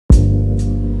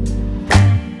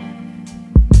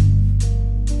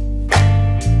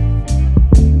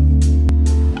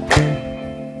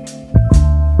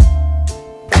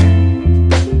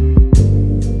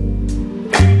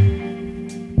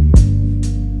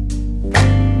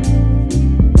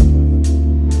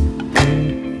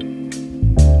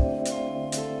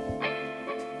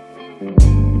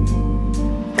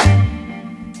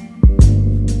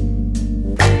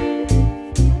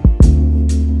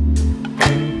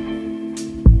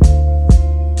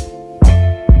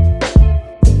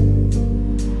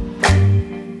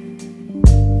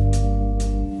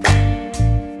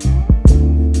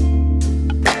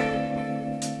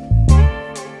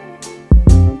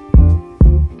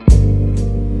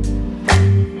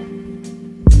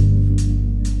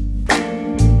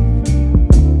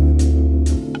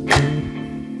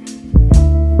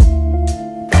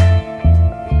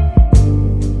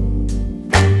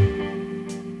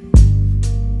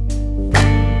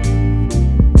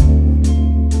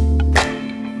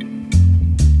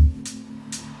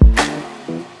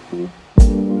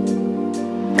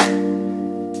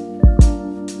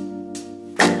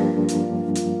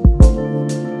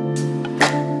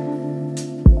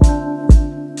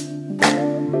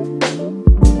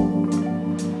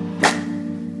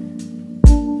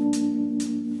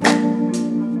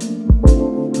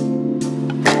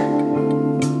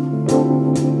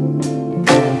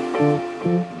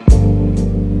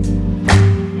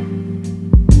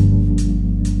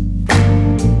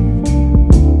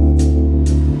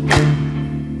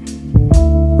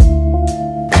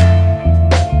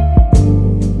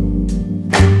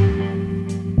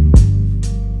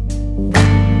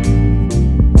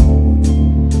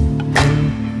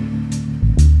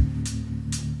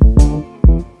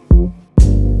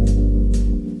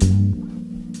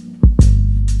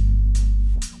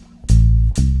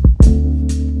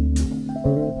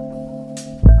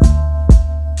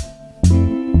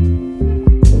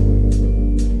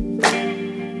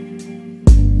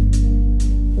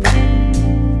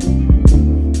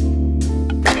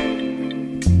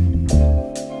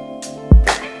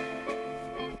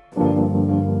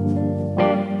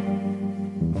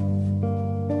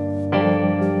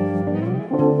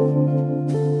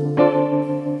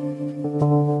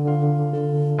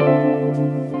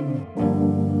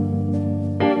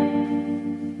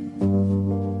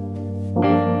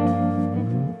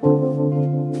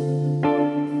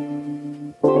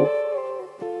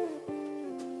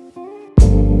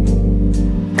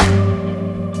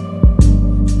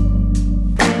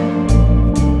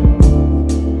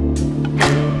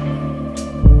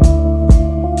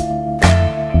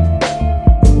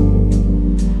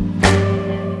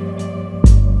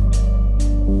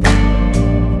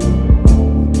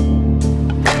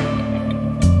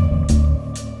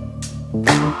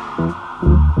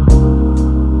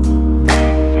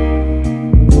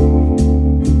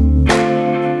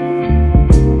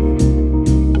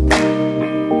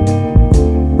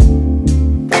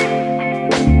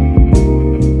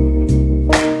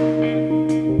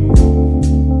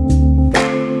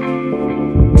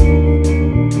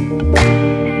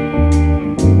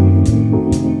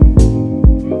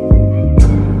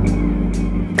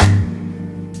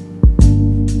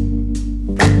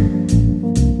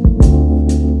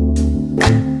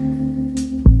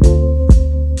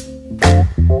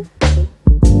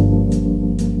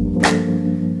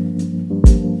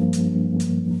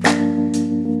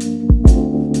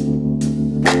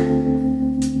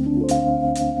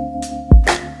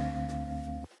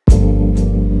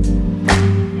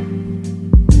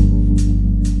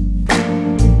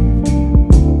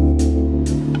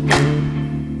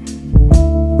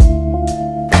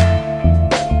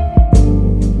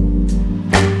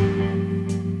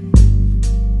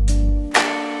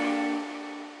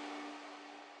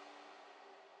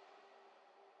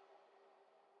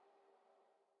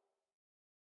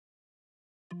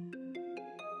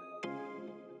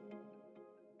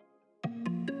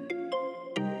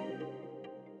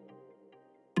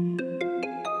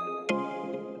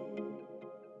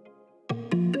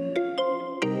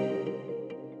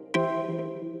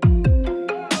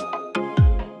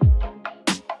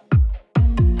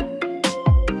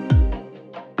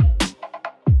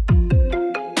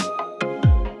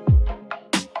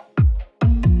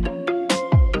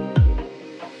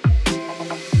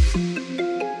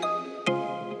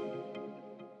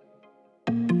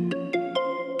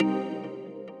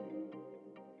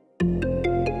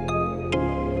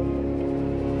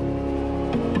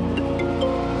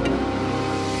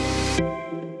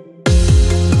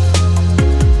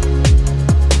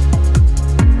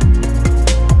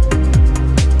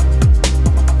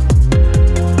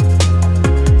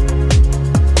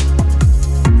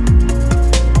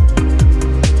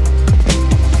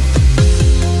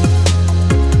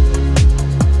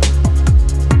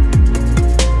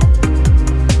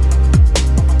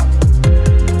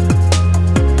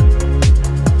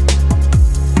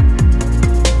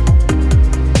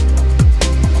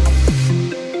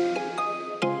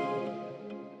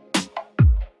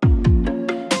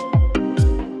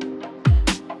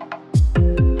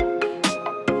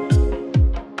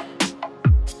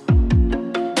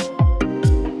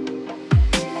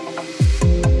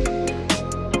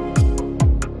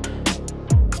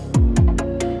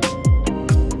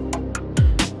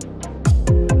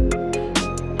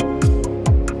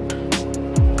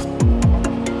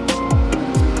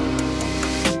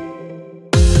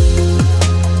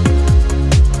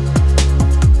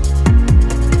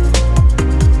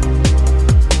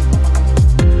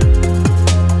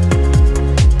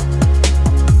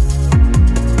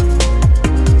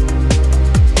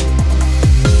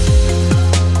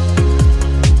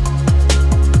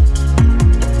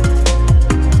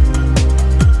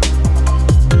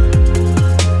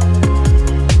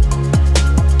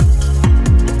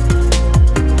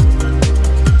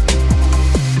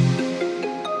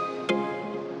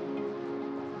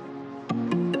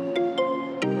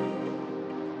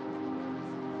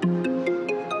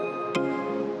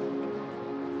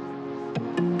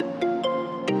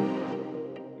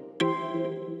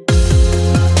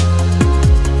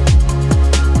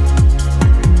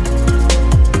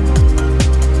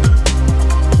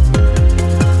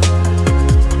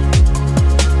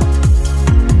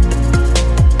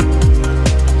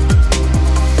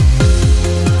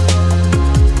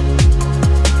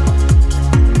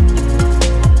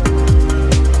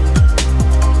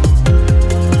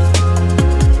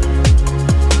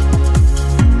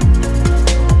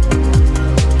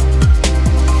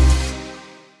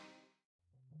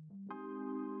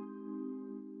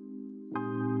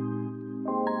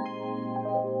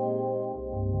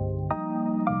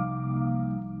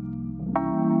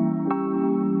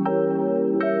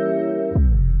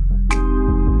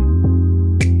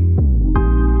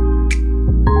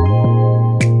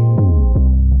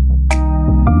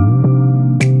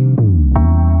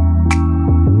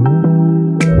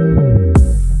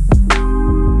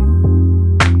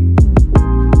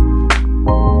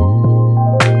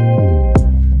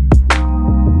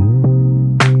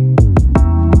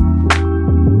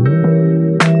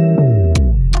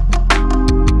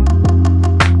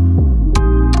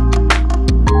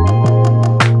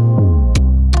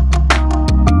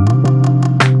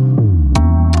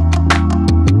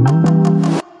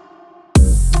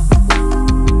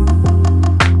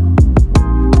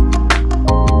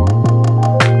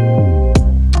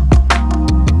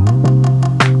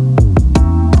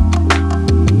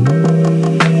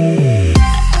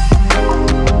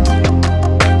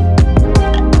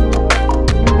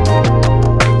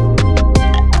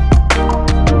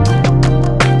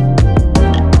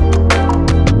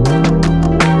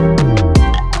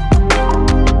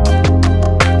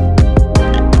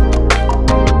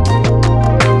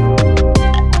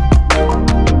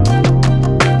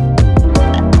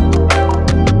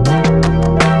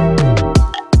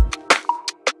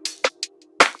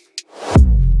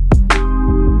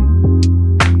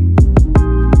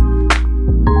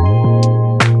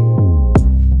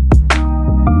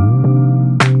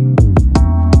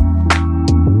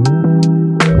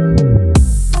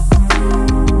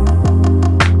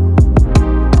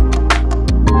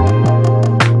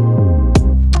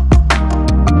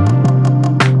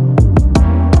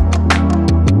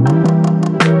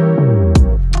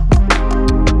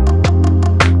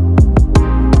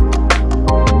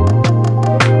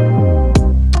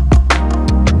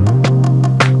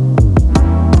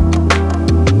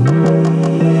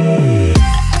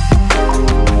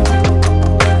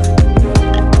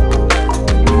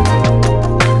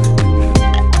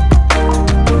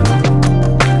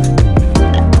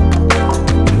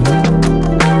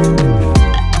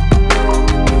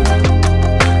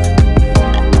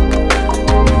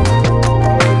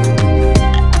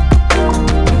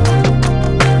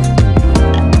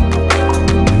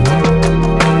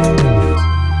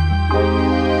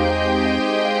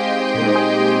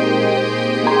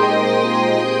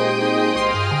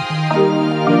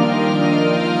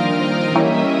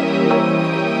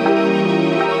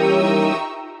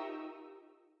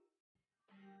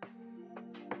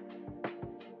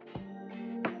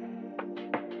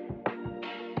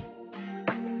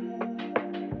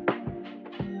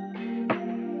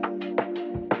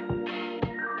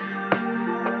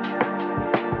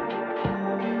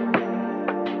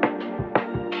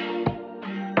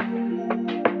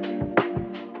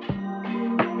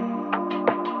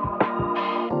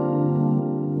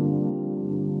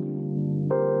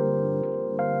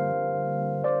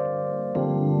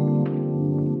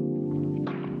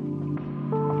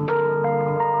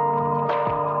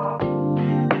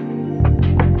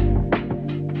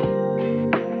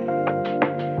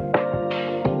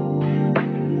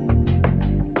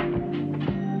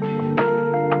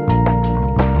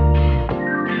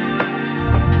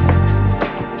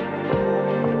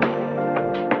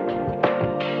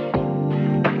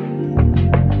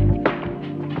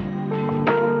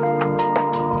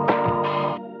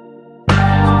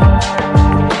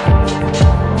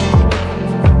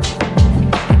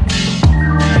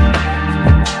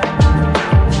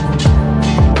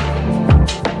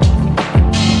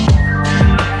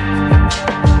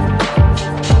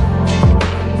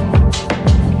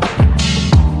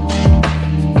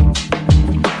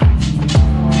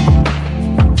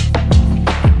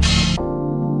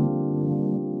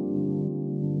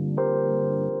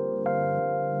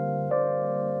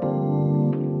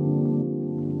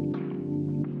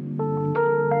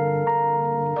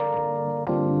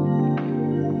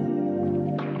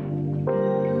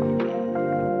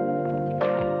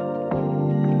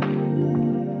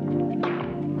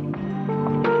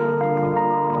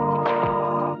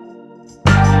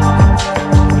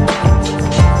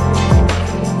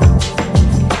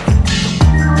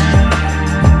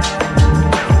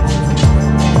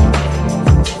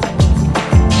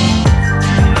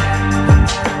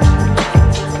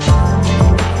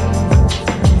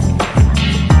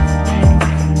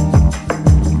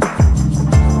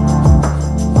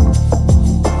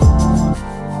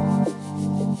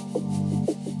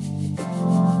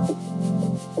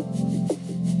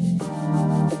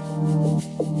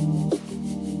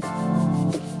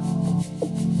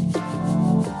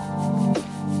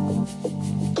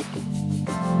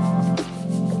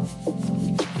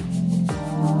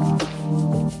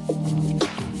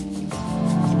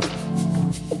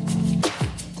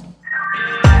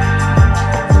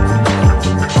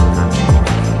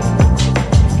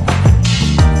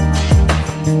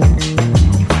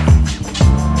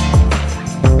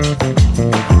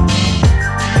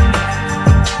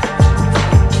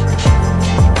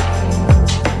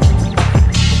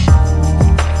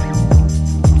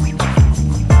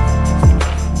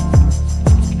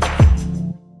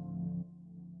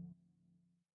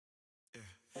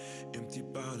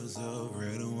bottles of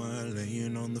red wine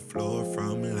laying on the floor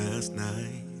from last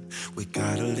night. We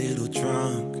got a little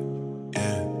drunk,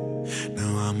 yeah.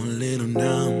 Now I'm a little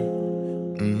numb.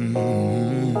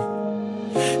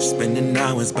 Spending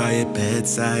hours by your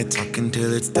bedside, talking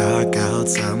till it's dark out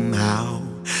somehow.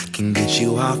 Can get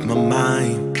you off my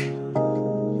mind.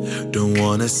 Don't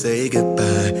wanna say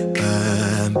goodbye,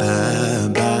 bye, bye,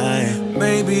 bye.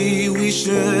 Maybe we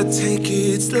should take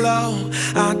it slow.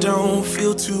 I don't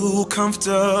feel too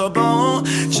comfortable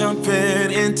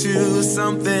jumping into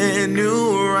something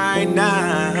new right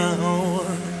now.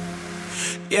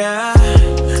 Yeah,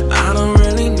 I don't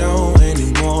really know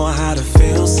anymore how to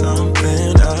feel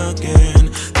something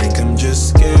again. Think I'm just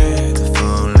scared of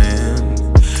falling.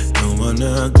 Don't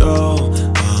wanna go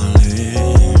all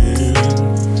in.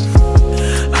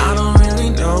 I don't really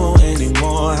know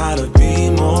anymore how to be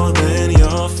more than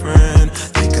your friend.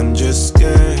 Think I'm just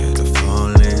scared of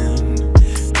falling.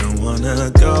 Don't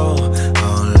wanna go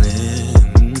all in.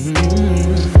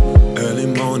 Early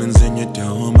mornings in your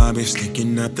dome, I'll be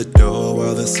sneaking out the door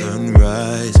while the sun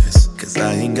rises. Cause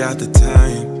I ain't got the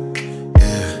time,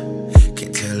 yeah,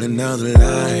 can't tell another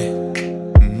lie.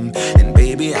 And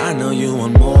baby, I know you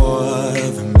want more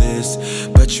than this,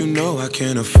 but you know I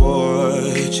can't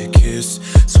afford your kiss.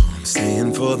 So I'm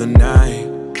staying for the night,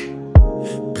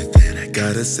 but then I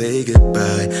gotta say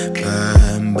goodbye,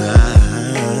 bye,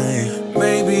 bye.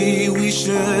 Maybe we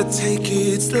should take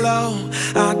it slow.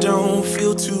 I don't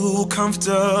feel too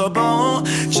comfortable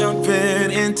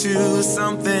jumping into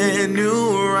something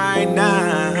new right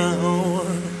now.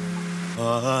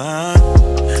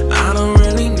 I don't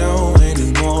really know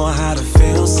anymore how to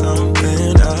feel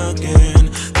something again.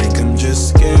 Think I'm just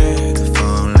scared of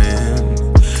falling.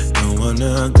 Don't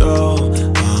wanna go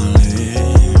all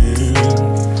in.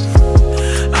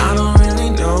 I don't really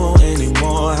know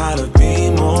anymore how to be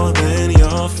more than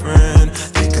your friend.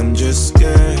 Think I'm just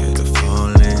scared of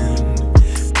falling.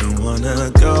 Don't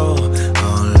wanna go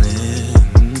all in.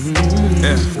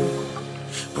 Yeah.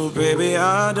 Oh baby,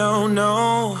 I don't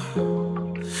know.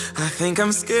 I think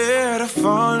I'm scared of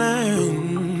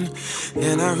falling,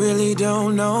 and I really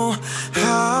don't know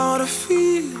how to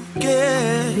feel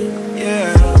again.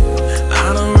 Yeah,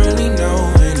 I don't really know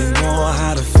anymore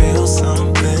how to feel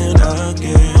something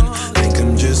again. Think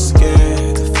I'm just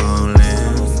scared of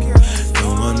falling.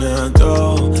 Don't wanna go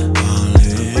all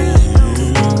in.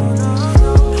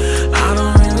 I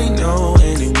don't really know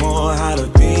anymore how to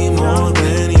be more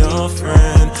than your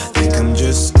friend. Think I'm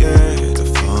just scared of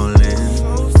falling.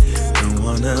 Don't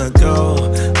wanna go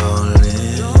all in.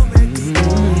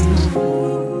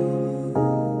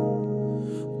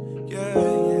 Yeah,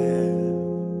 yeah.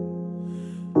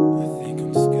 I think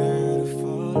I'm scared of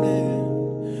falling.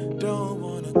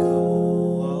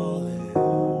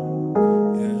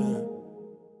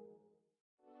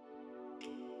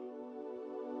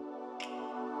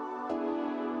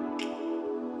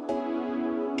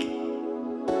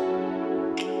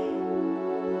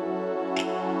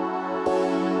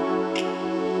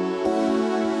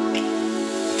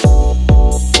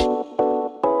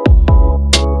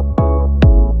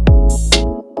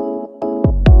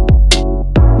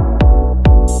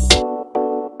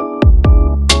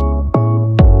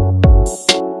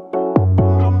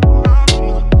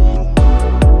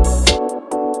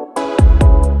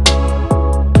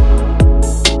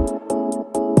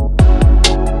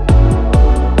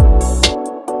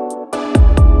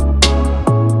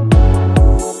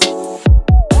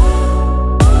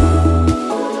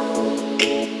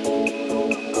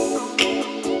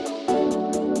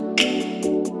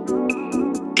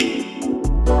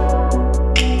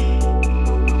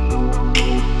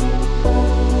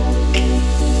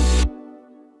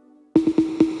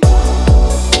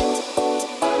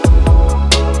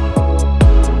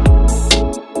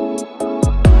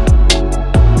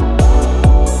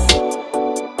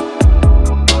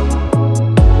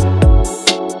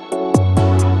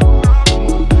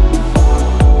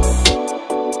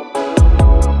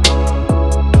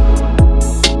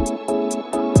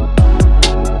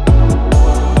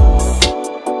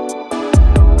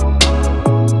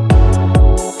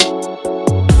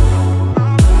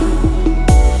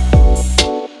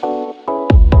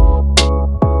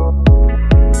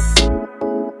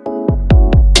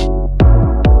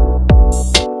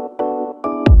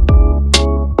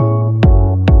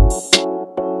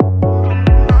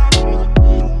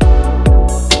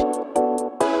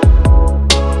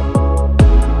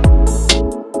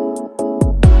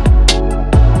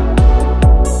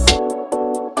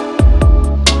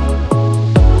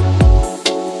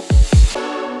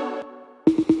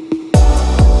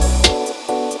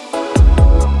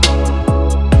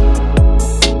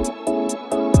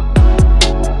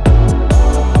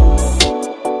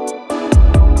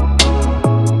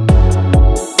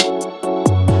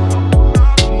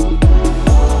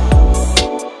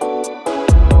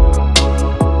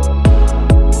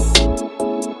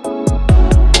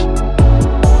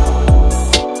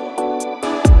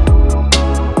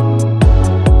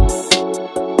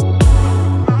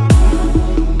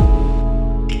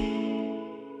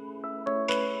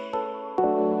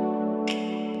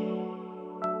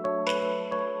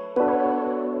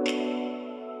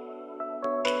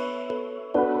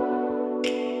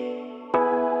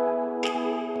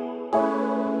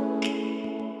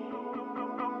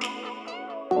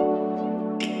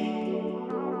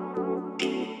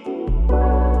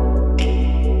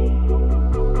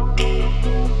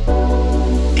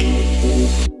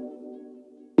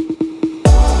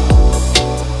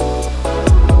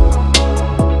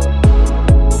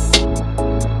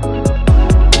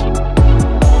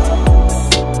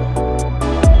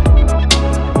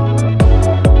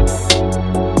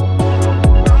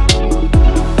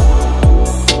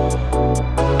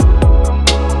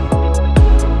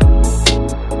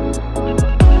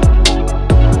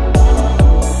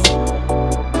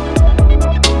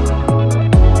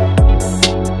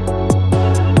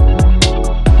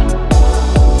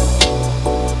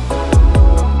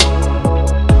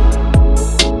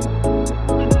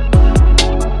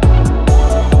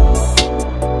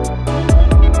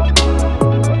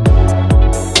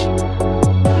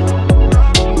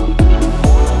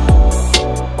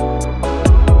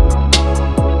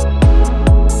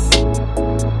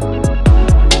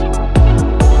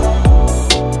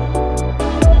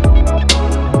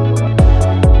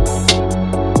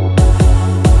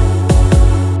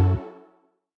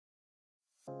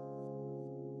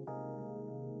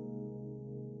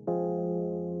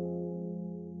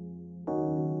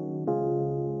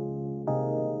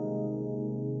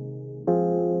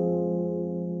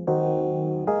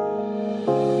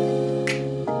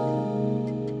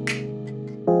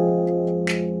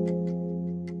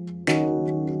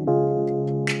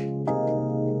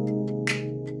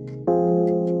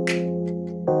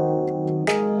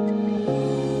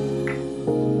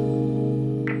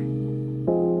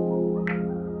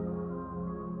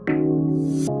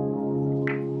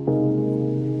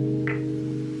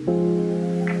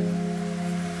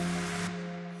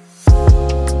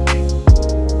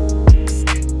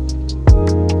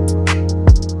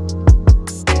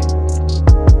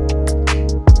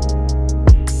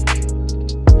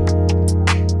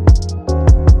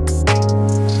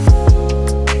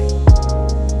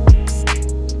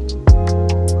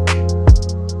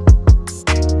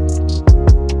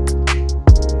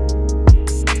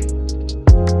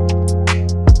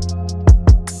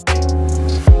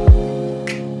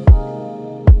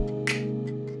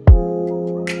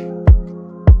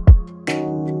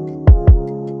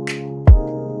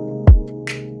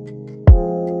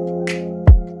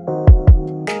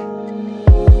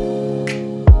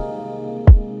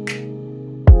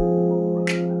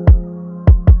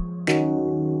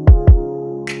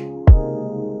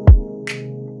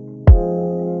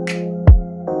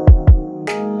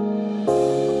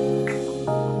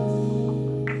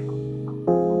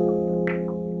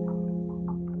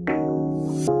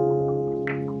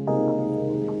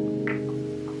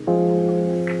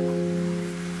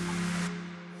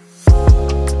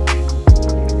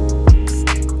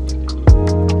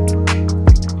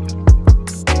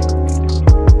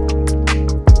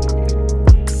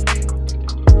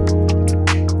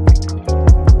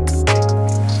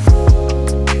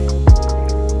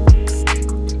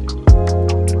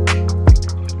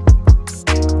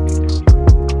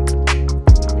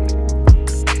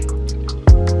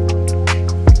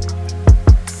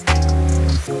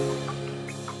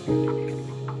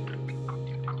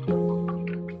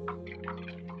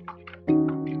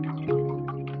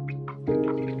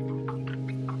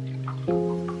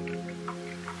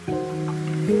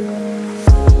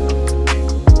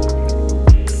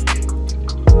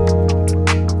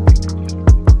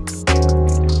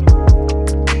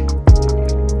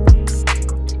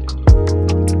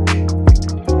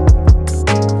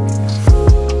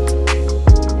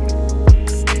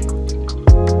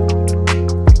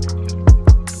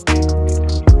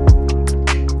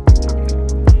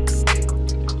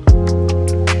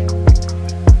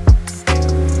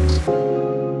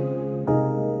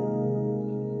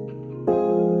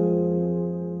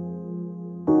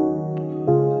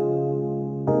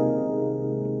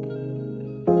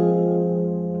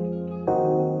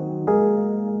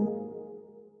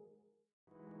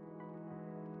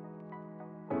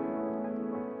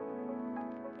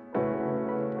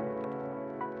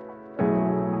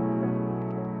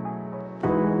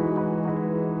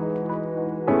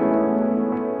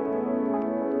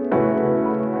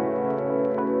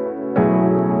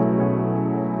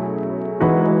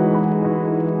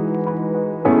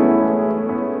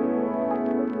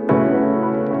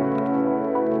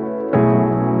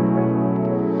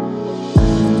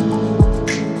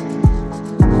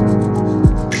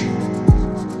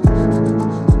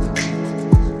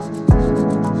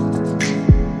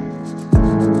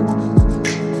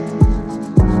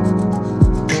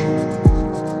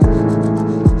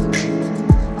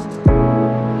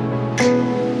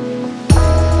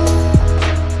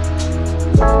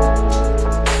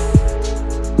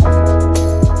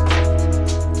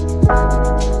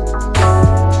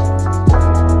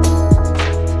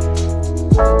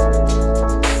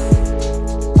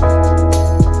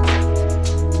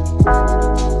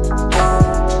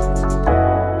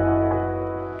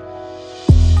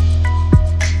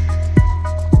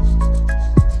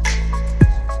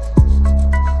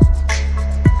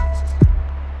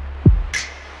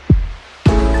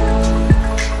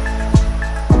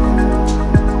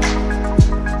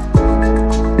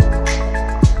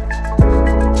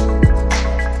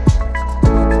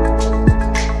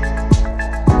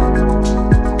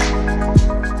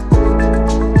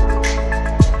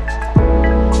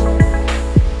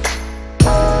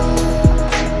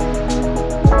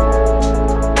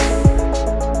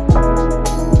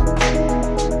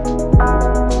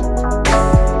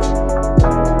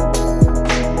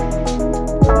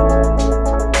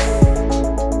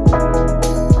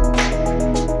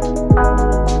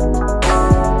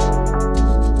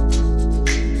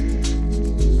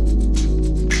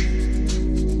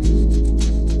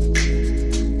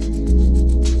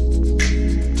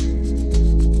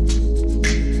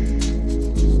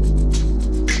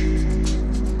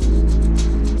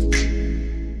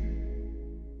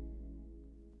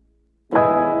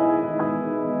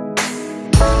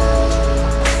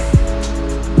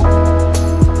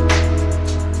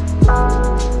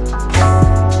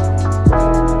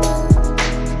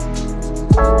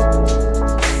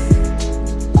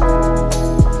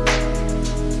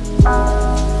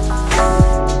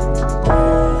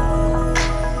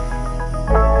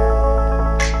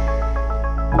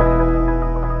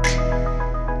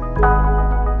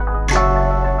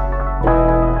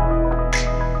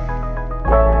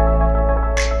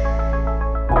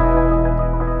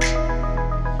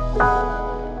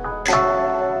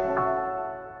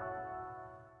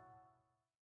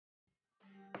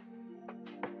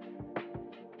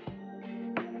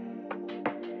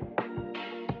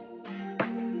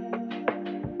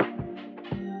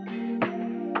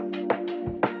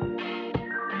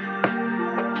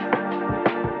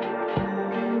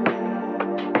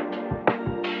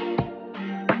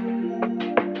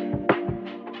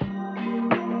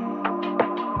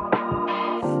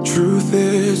 Truth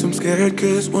is, I'm scared,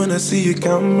 cause when I see you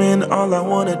coming, all I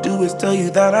wanna do is tell you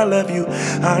that I love you.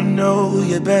 I know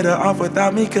you're better off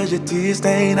without me, cause your tears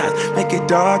stain eyes make it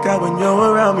dark out when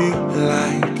you're around me.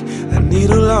 Like a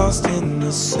needle lost in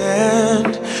the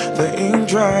sand, the ink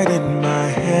dried in my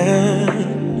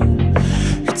hand.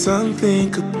 It's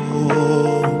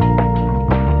unthinkable.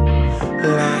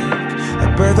 Like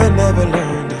a bird that never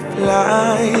learned to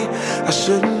fly, I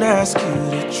shouldn't ask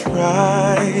you to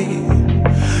try.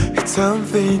 It's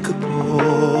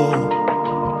unthinkable,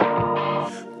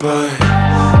 but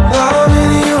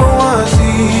loving you was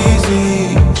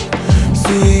easy.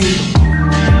 See,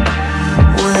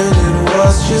 when it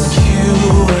was just you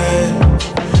and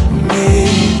me.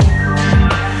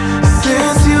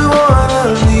 Since you wanna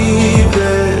leave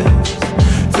this,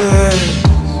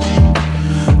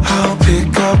 I'll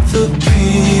pick up the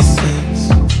pieces.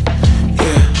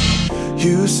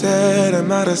 You said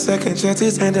I'm out of second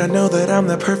chances, and I know that I'm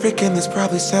not perfect, and this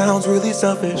probably sounds really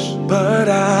selfish, but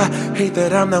I hate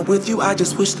that I'm not with you. I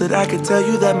just wish that I could tell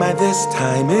you that my this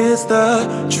time is the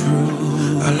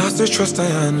truth. I lost her trust, I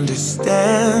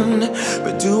understand,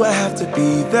 but do I have to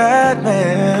be that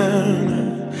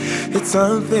man? It's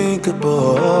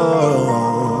unthinkable,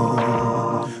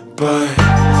 but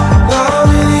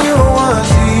loving you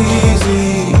was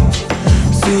easy.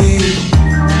 See,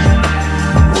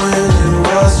 when it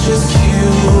was just you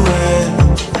and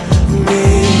me.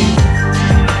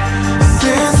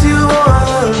 Since you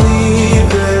wanna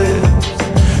leave it,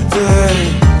 then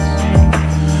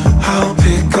I'll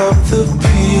pick up the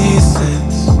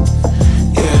pieces,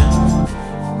 yeah.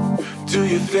 Do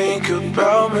you think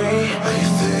about me? Are you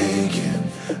thinking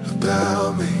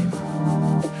about me?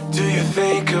 Do you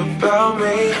think about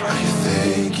me? Are you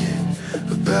thinking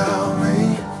about me?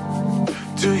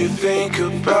 Do you think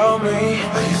about me?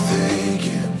 Are you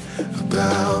thinking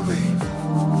about me?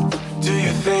 Do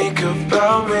you think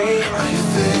about me? Are you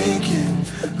thinking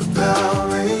about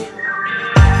me?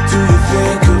 Do you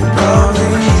think about me?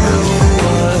 It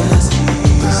was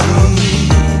easy.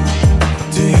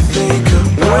 Do you think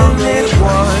about me? It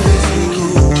was you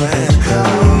and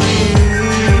me.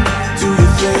 Do you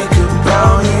think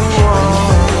about me?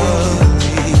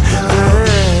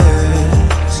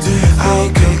 Do you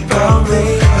think about me?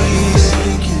 Are you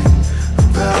thinking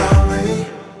about me?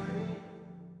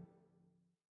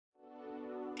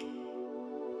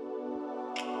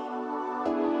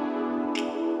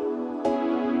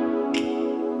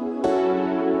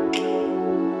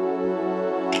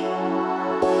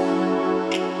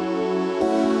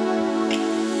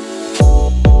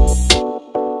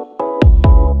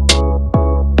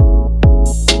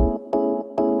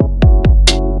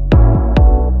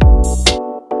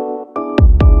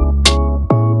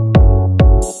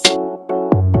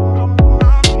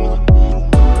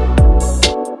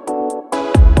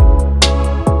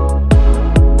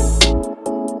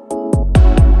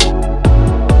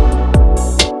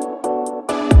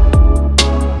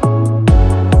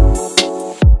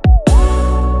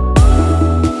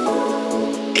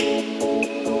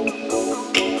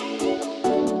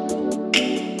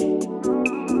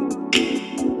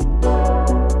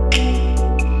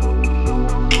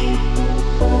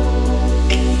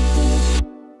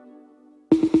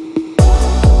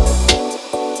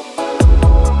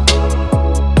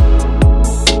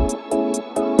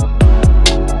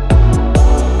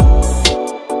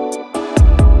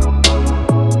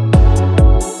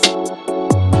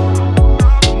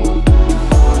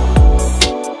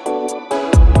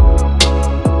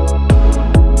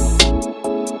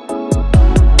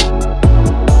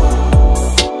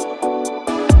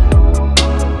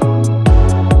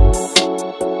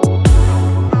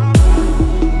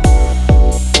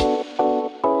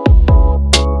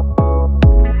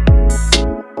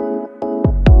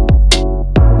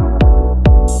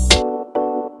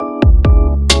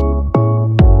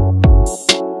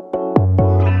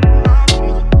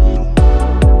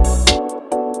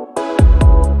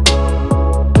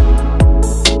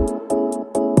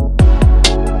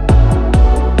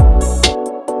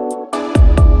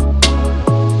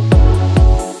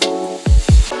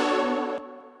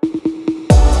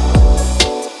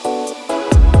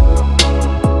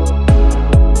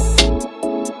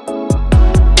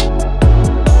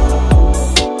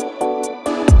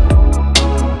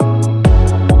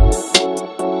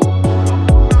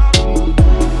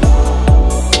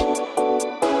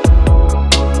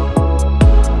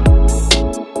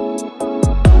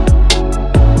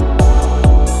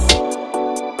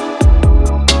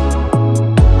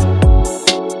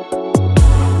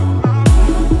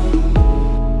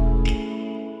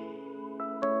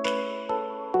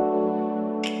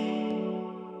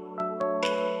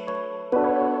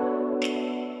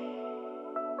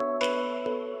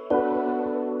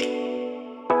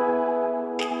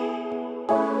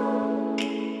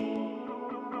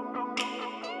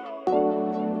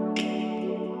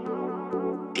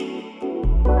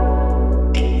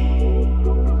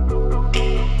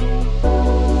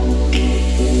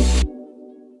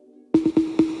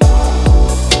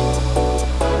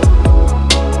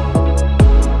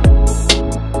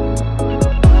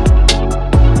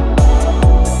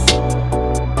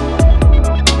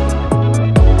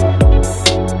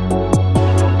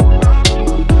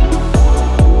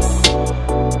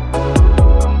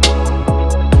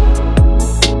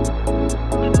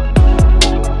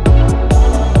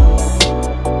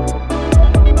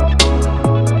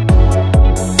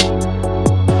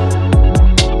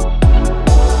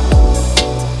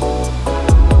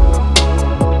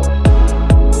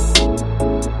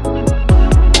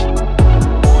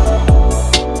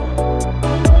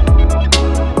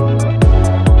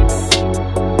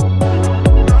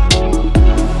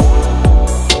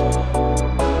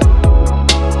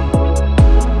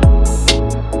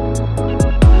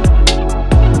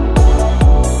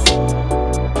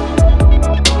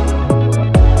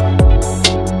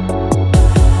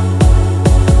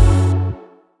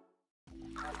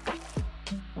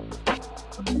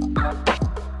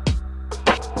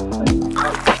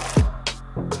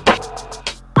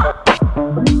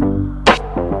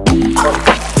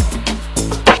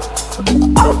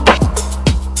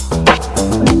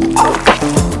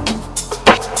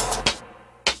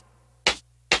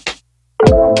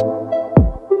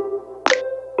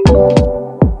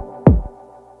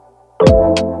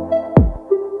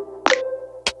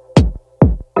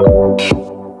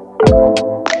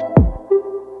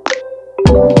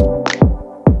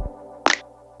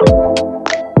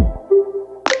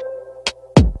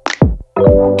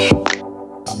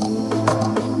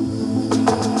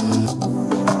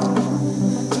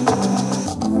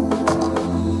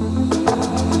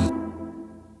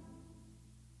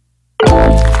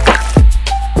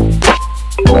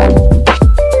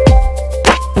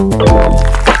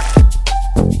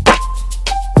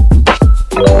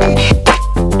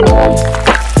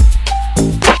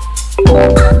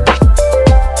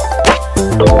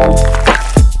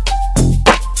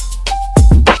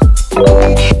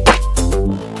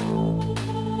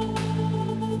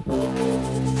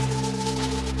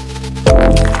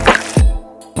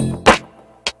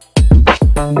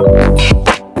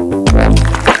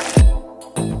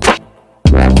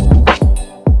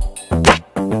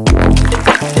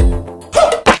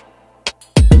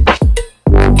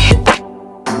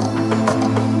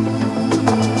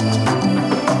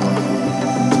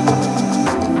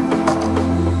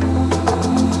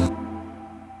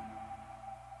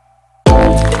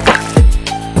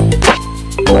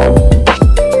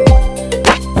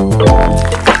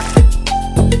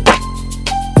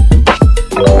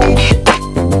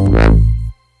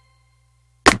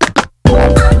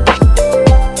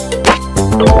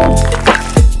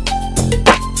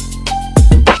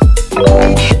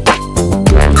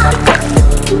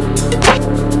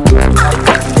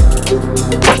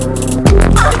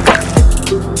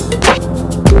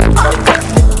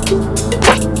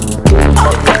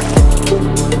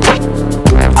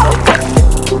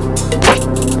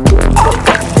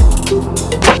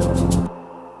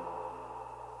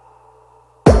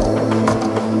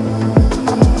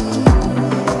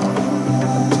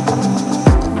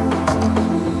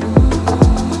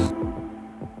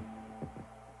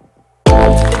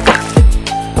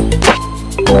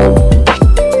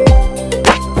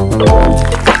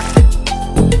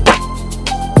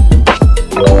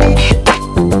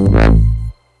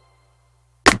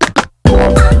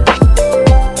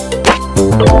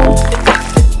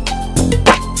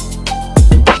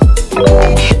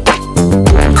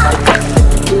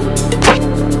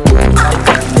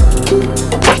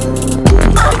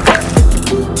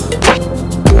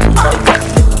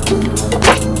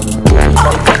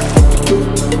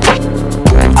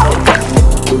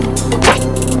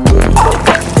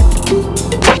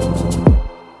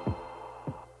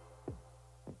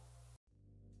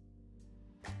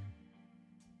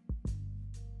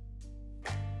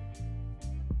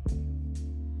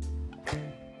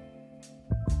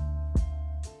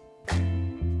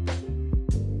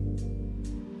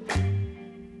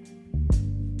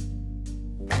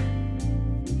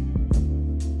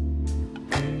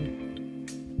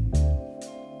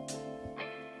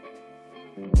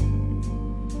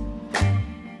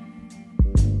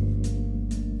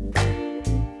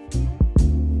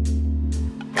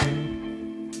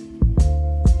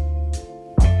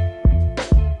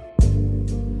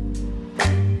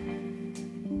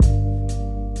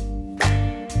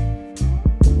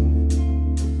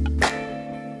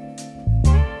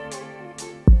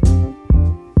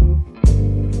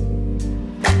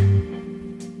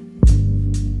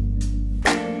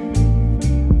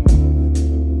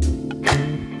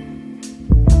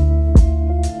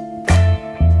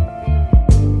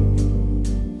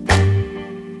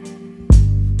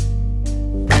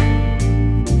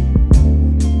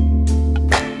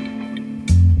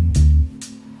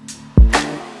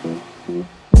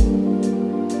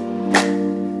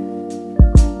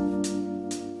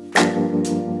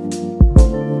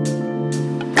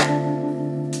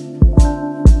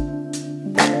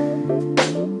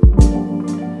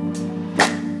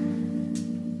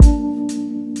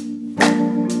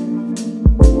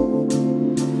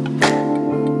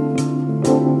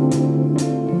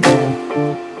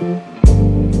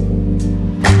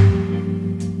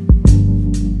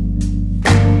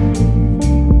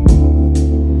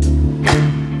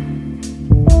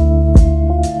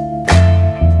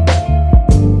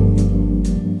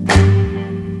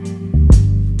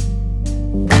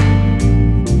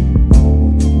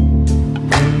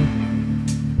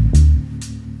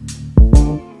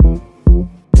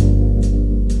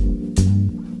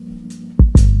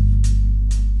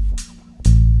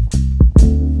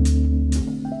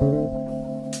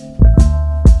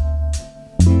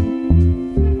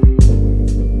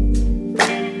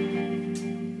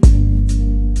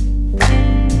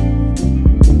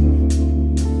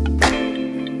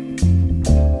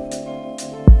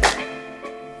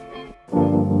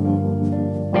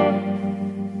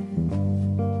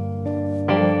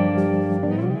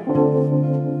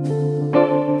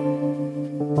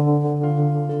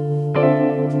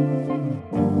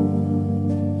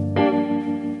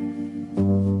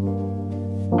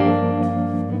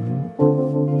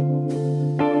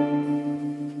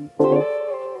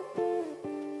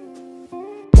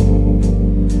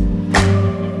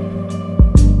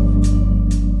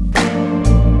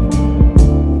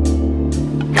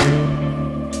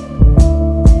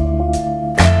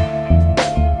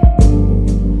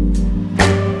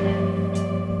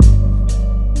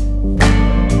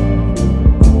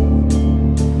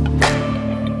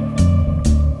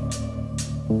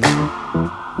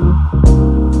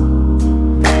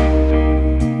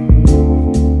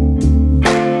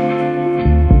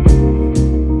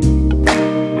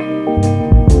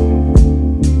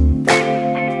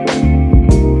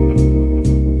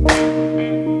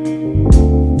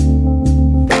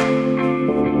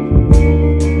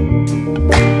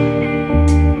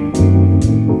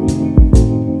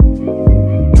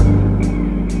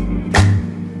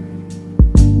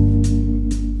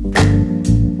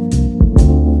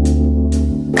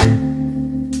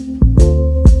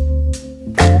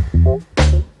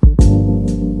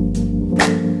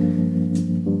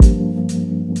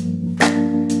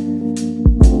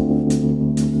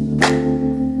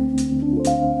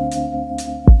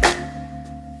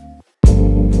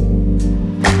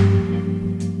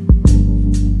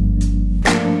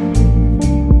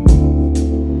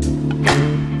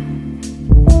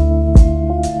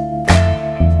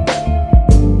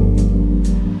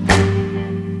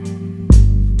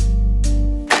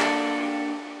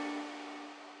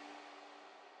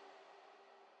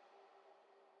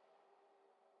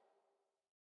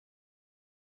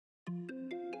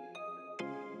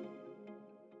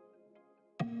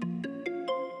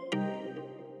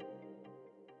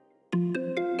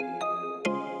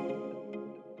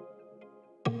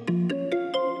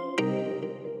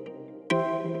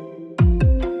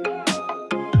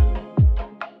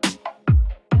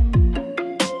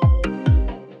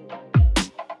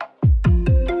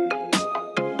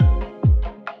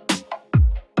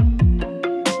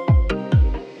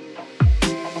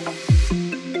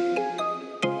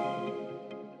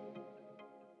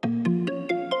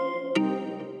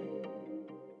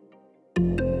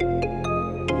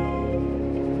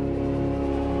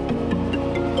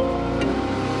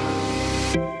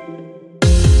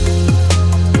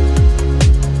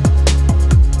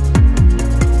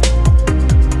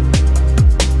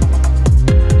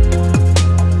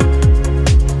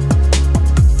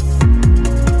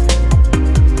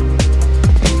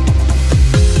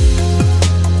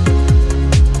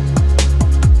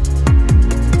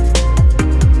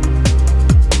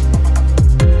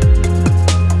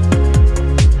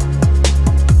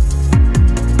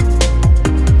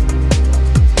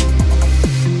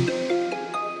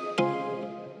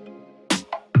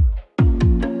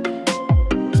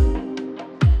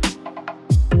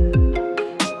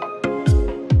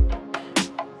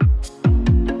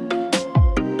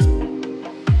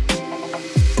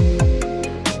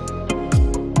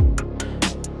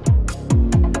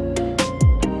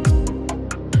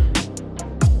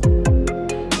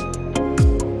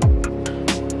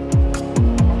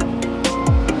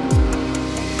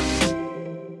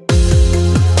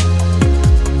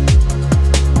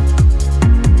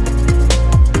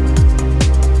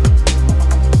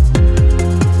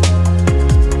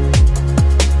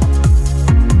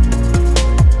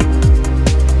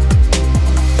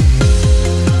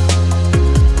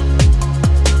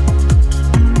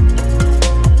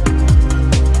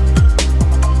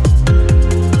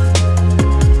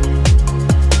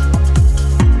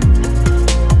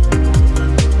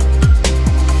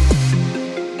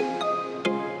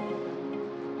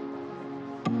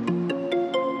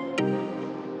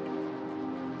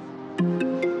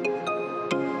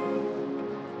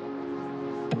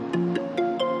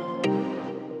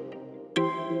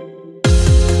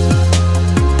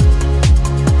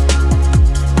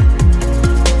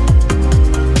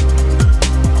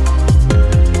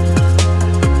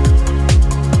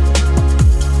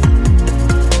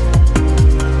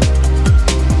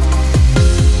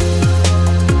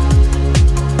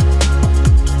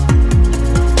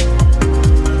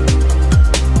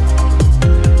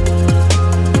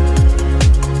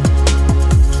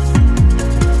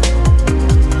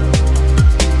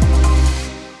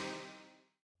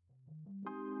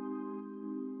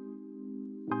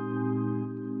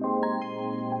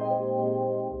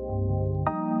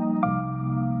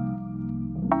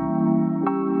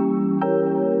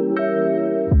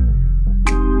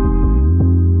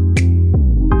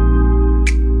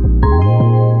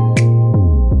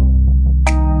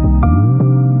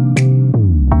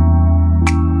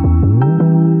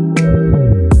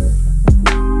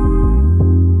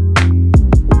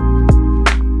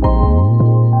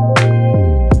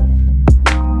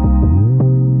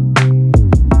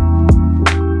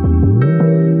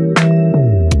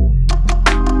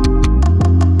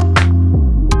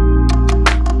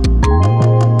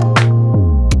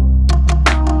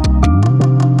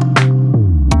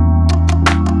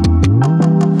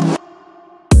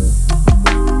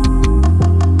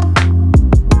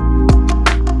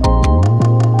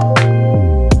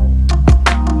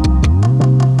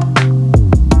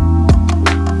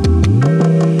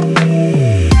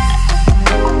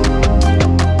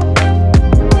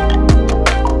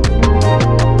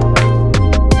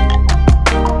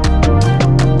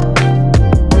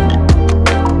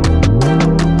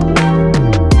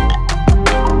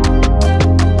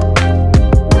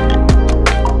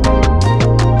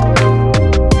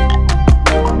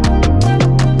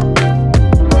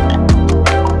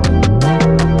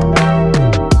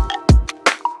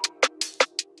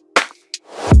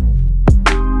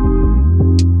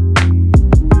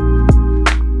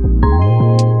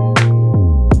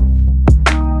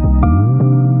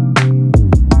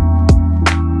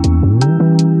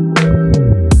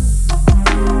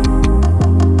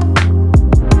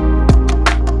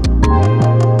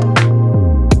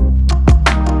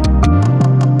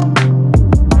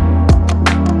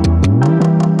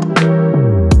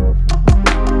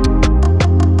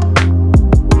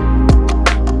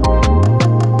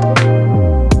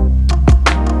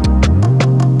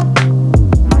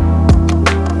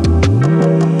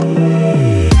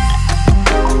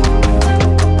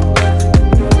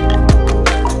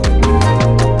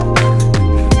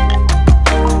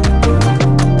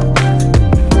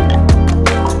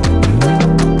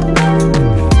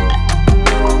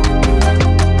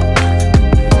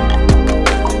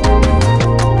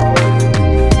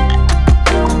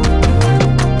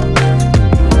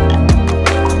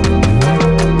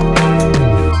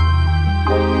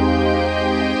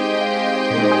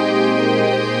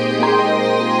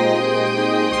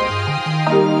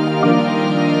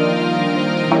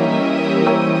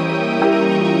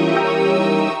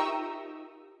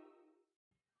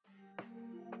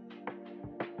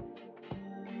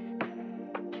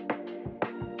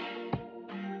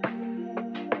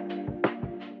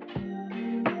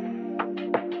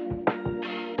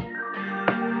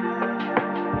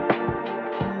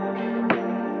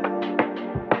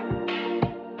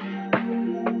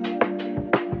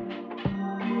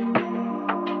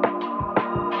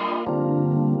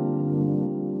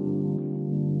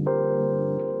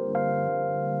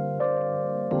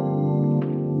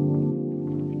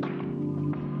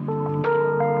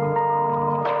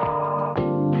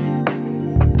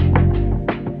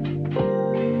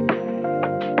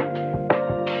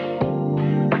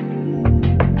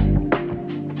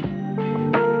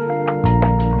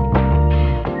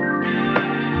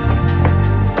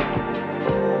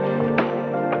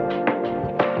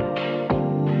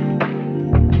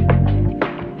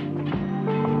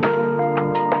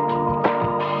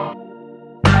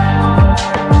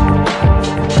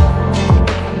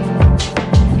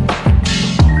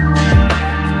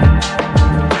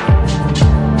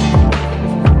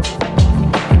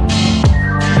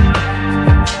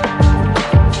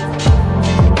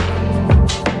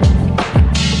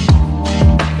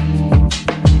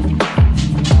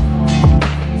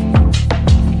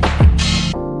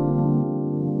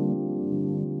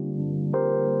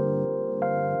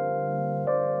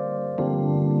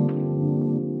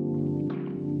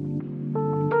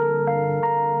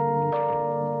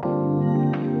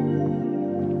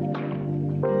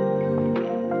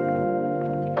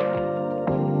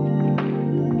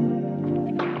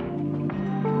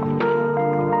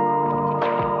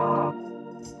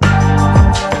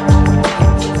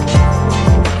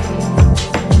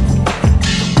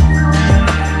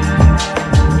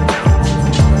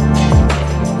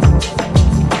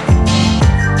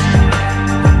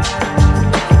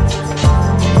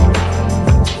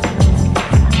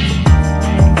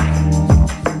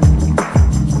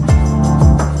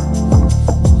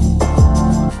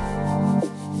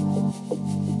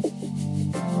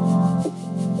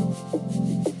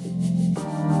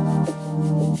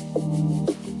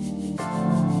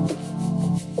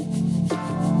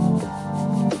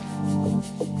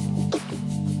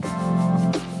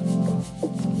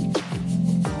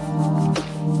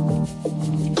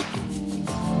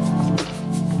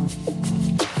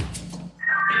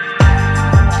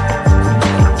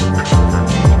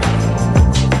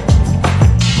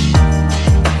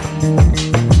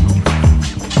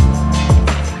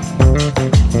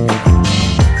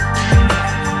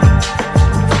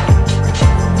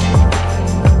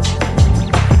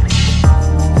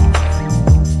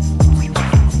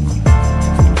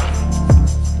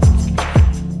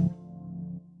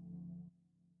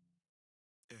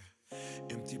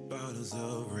 empty bottles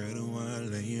of red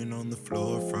wine laying on the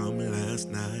floor from last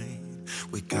night.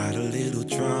 We got a little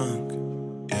drunk,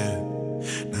 yeah.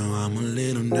 Now I'm a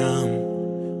little numb.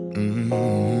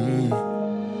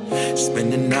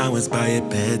 Spending hours by your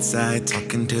bedside,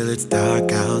 talking till it's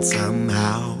dark out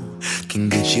somehow. Can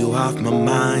get you off my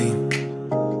mind.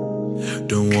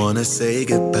 Don't wanna say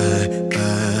goodbye,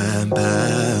 bye,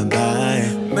 bye,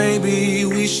 bye. Maybe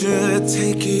we should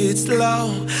take it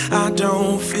slow. I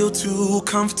don't feel too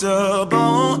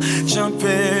comfortable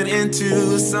jumping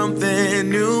into something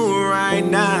new right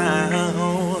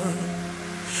now.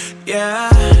 Yeah,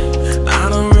 I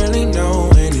don't really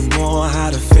know anymore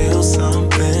how to feel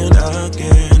something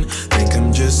again. Think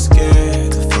I'm just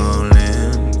scared of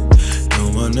falling.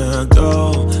 Don't wanna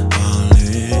go all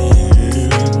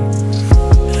in.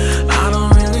 I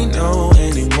don't really know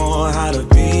anymore how to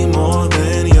be more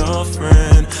than your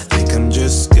friend. Think I'm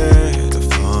just scared of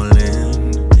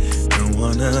falling. Don't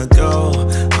wanna go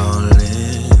all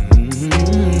in.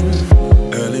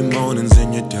 Early mornings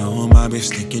in your dome, I be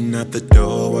sneaking out the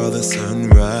door while the sun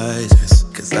rises.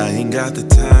 Cause I ain't got the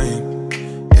time,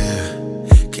 yeah,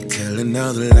 can't tell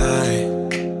another lie.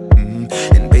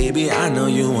 And baby, I know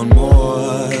you want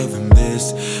more than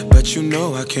this, but you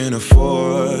know I can't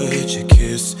afford your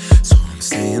kiss. So I'm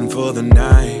staying for the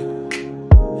night,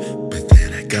 but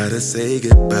then I gotta say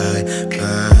goodbye,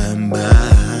 bye,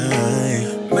 bye.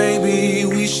 Maybe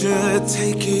we should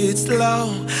take it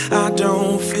slow. I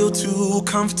don't feel too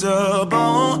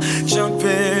comfortable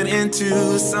jumping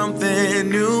into something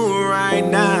new right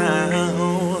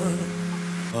now.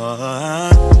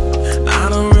 I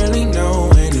don't really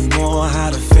know anymore how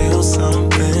to feel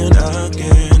something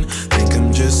again. Think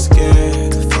I'm just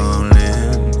scared of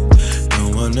falling.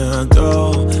 Don't wanna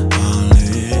go all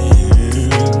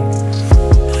in.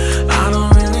 I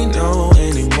don't really know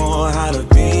anymore how to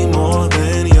be more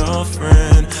than your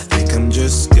friend. Think I'm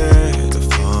just scared of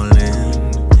falling.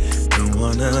 Don't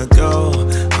wanna go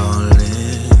all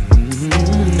in.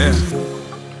 Yeah.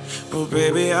 Oh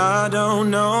baby, I don't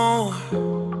know.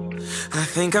 I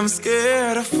think I'm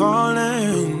scared of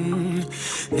falling,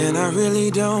 and I really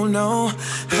don't know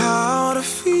how to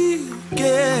feel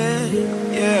again.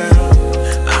 Yeah,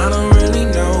 I don't really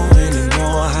know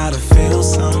anymore how to feel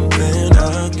something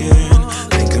again.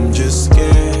 Think I'm just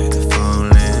scared of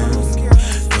falling.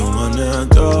 Don't wanna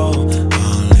go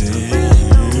all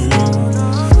in.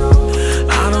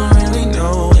 I don't really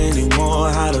know anymore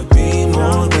how to be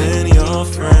more than your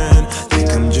friend. Think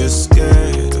I'm just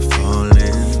scared of falling.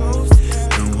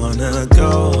 Don't wanna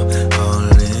go all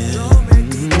in.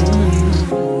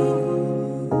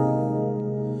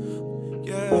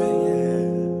 Yeah, yeah.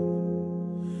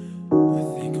 I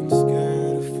think I'm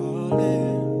scared of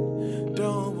falling.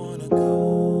 Don't wanna go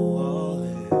all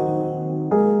in.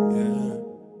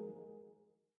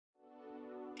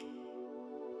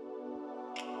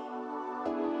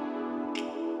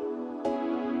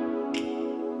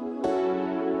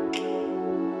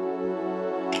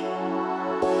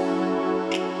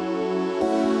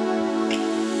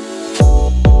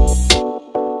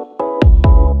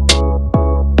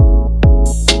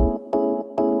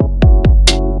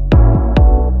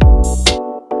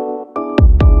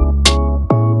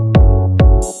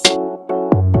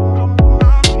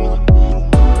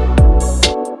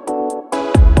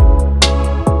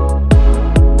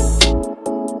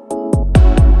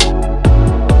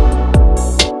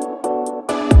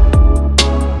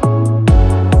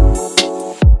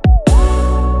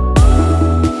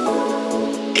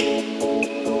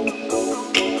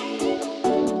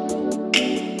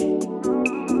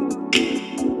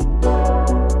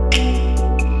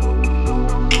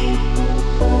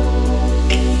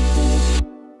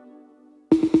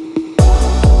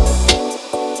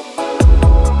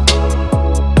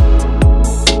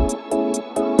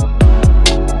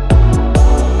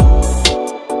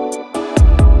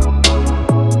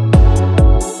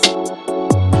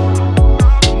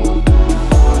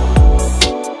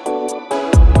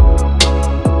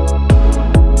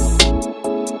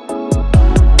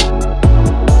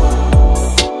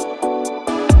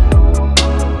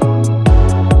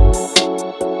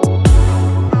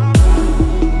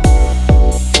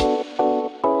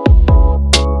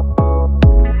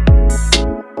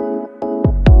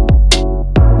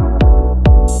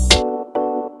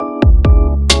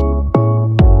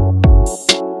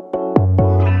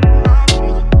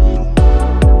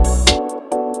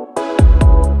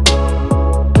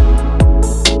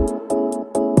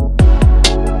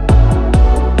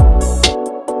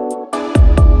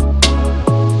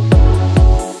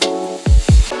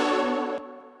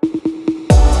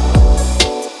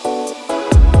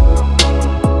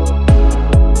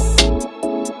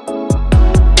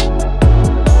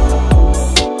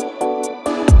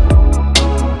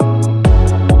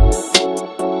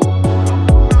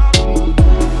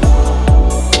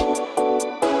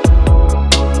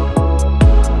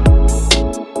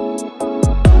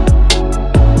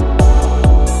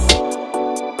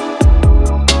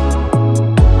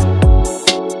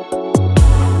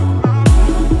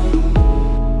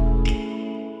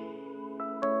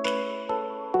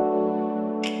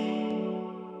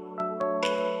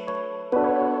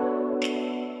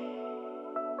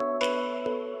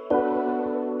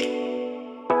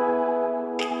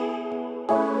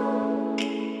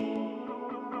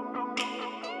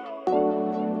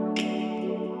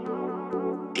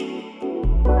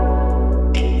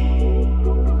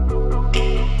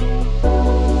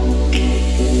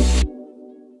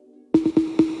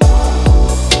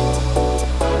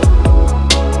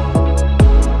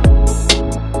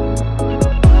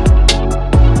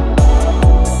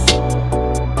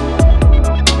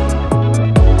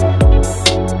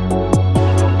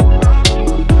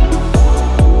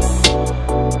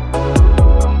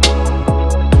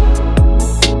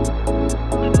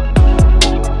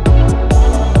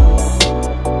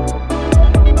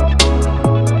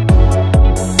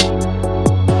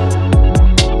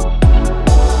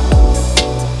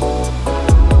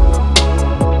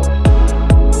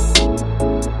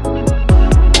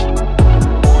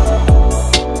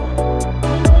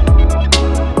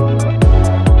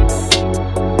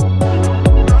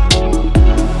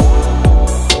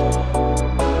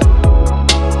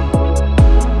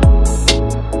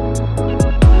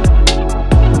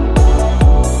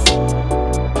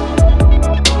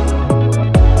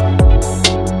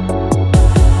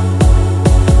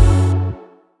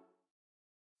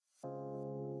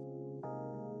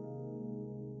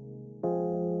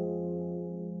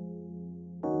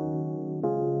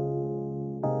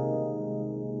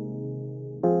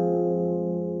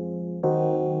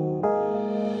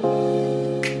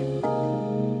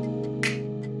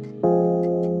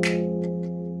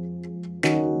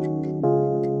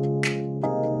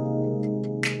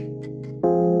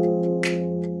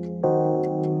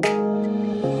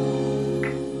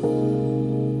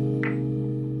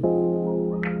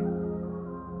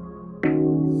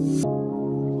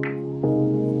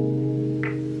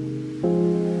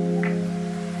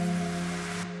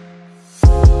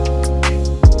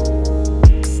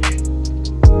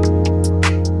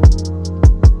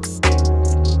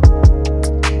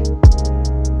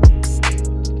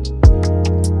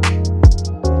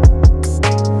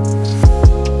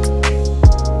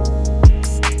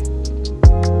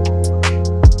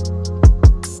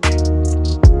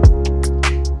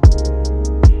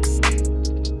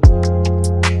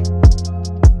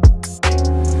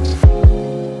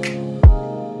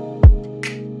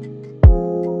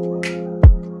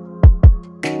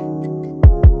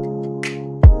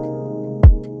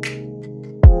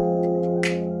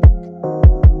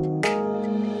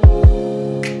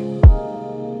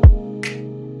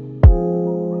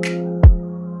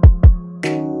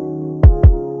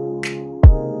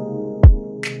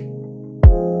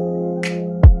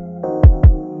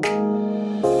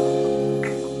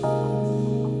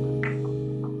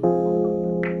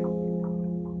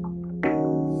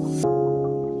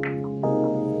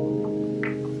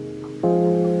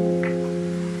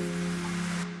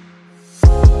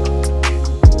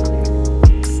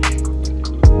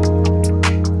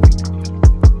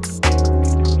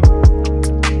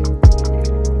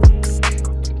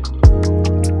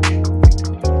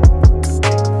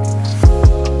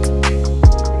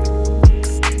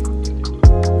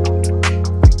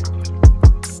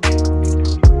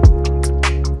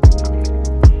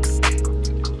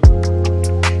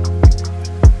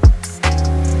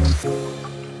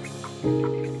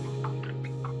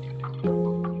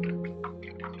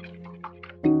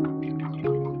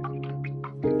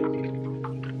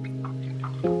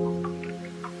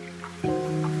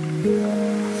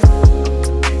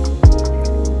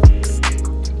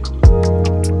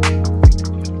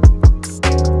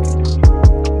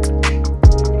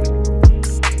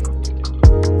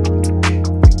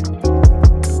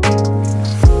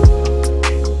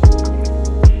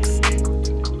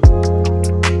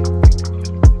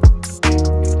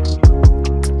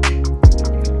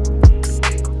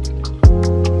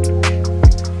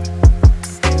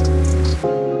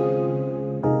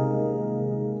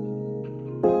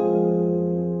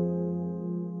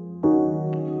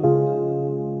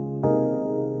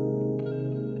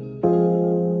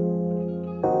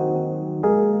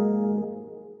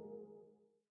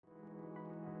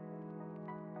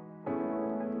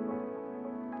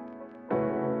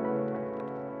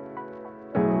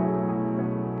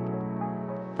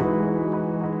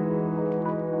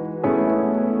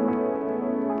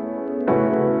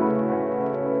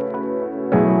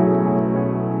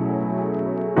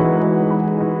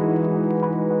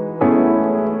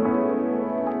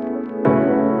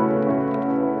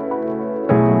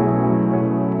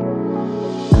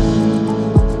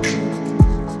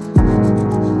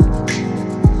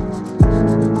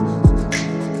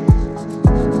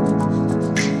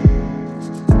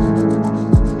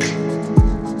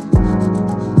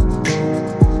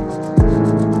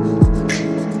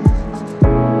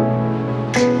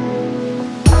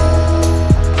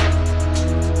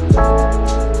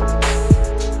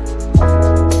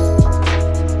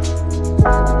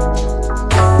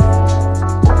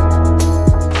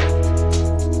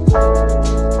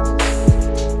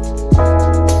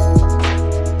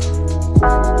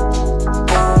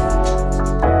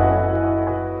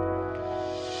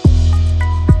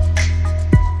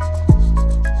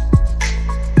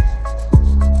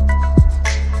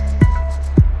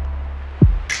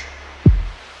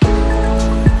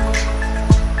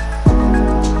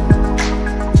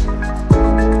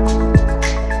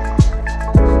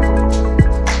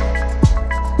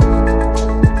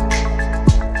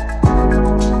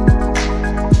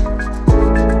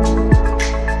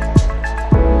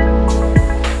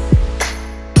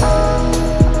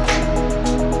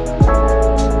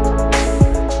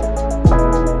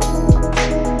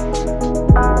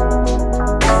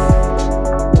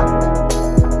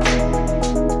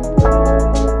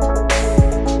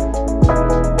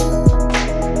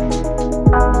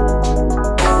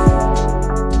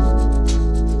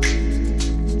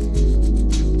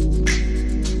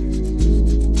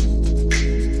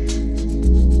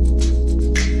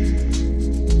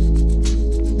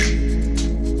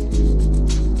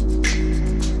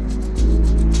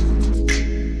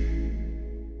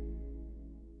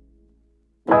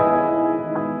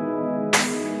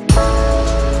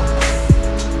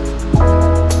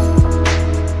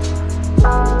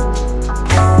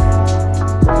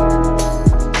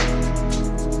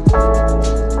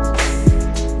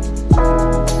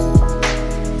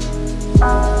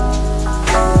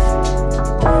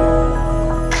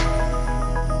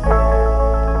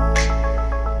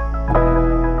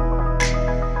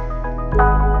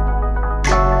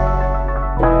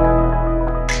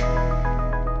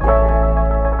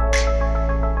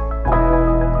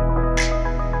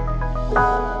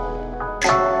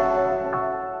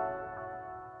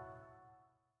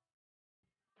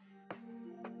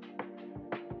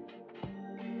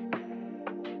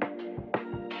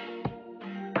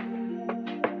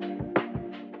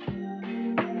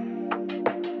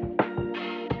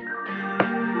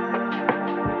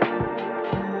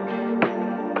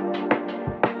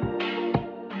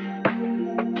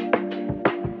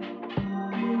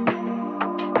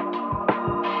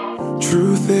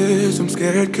 Truth is, I'm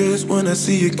scared, cause when I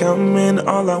see you coming,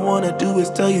 all I wanna do is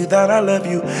tell you that I love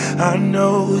you. I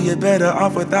know you're better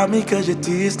off without me, cause your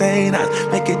tears stain eyes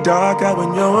make it dark out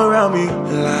when you're around me.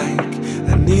 Like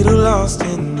a needle lost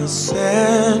in the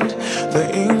sand,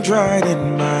 the ink dried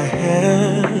in my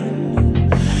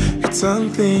hand. It's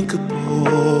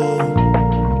unthinkable.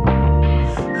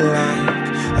 Like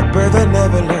a bird that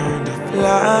never learned to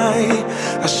fly,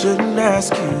 I shouldn't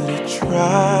ask you to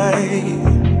try.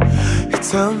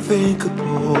 It's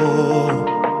unthinkable,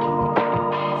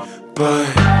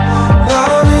 but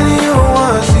loving you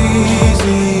was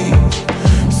easy.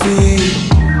 See,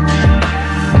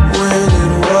 when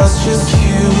it was just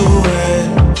you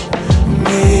and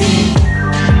me.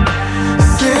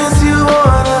 Since you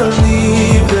wanna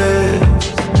leave this,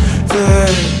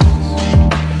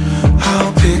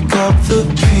 I'll pick up the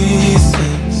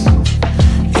pieces.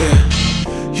 Yeah,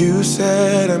 you said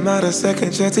that I'm out of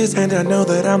second chances, and I know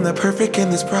that I'm not perfect,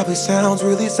 and this probably sounds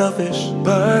really selfish,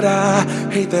 but I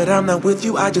hate that I'm not with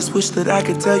you. I just wish that I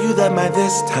could tell you that my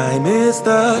this time is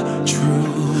the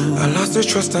truth. I lost the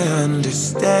trust, I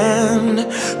understand,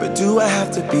 but do I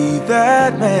have to be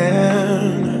that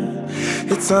man?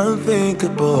 It's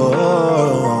unthinkable,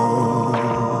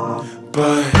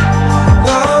 but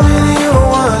loving you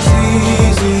was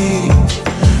easy.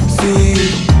 See,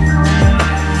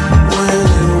 when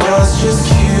it was just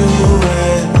you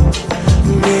and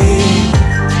me.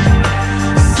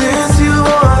 Since you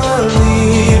wanna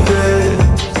leave it,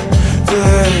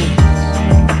 then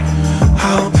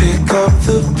I'll pick up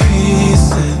the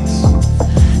pieces.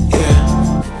 Yeah.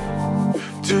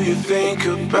 Do you think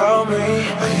about me?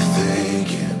 Are you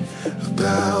thinking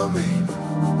about me?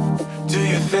 Do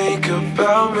you think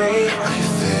about me? Are you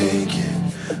thinking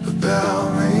about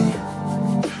me?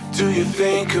 Do you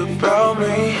think about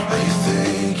me? Are you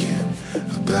thinking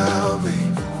about me?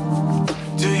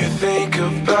 Do you think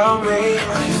about me?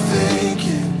 Are you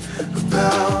thinking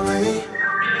about me?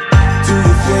 Do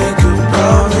you think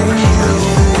about me? It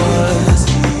was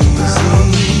easy.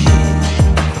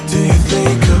 Do you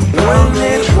think about me?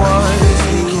 It was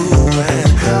you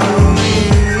and me.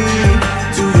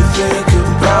 Do you think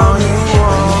about me?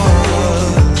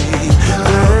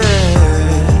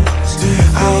 Do you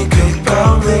think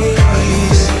about me? Are you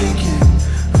thinking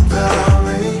about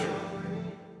me?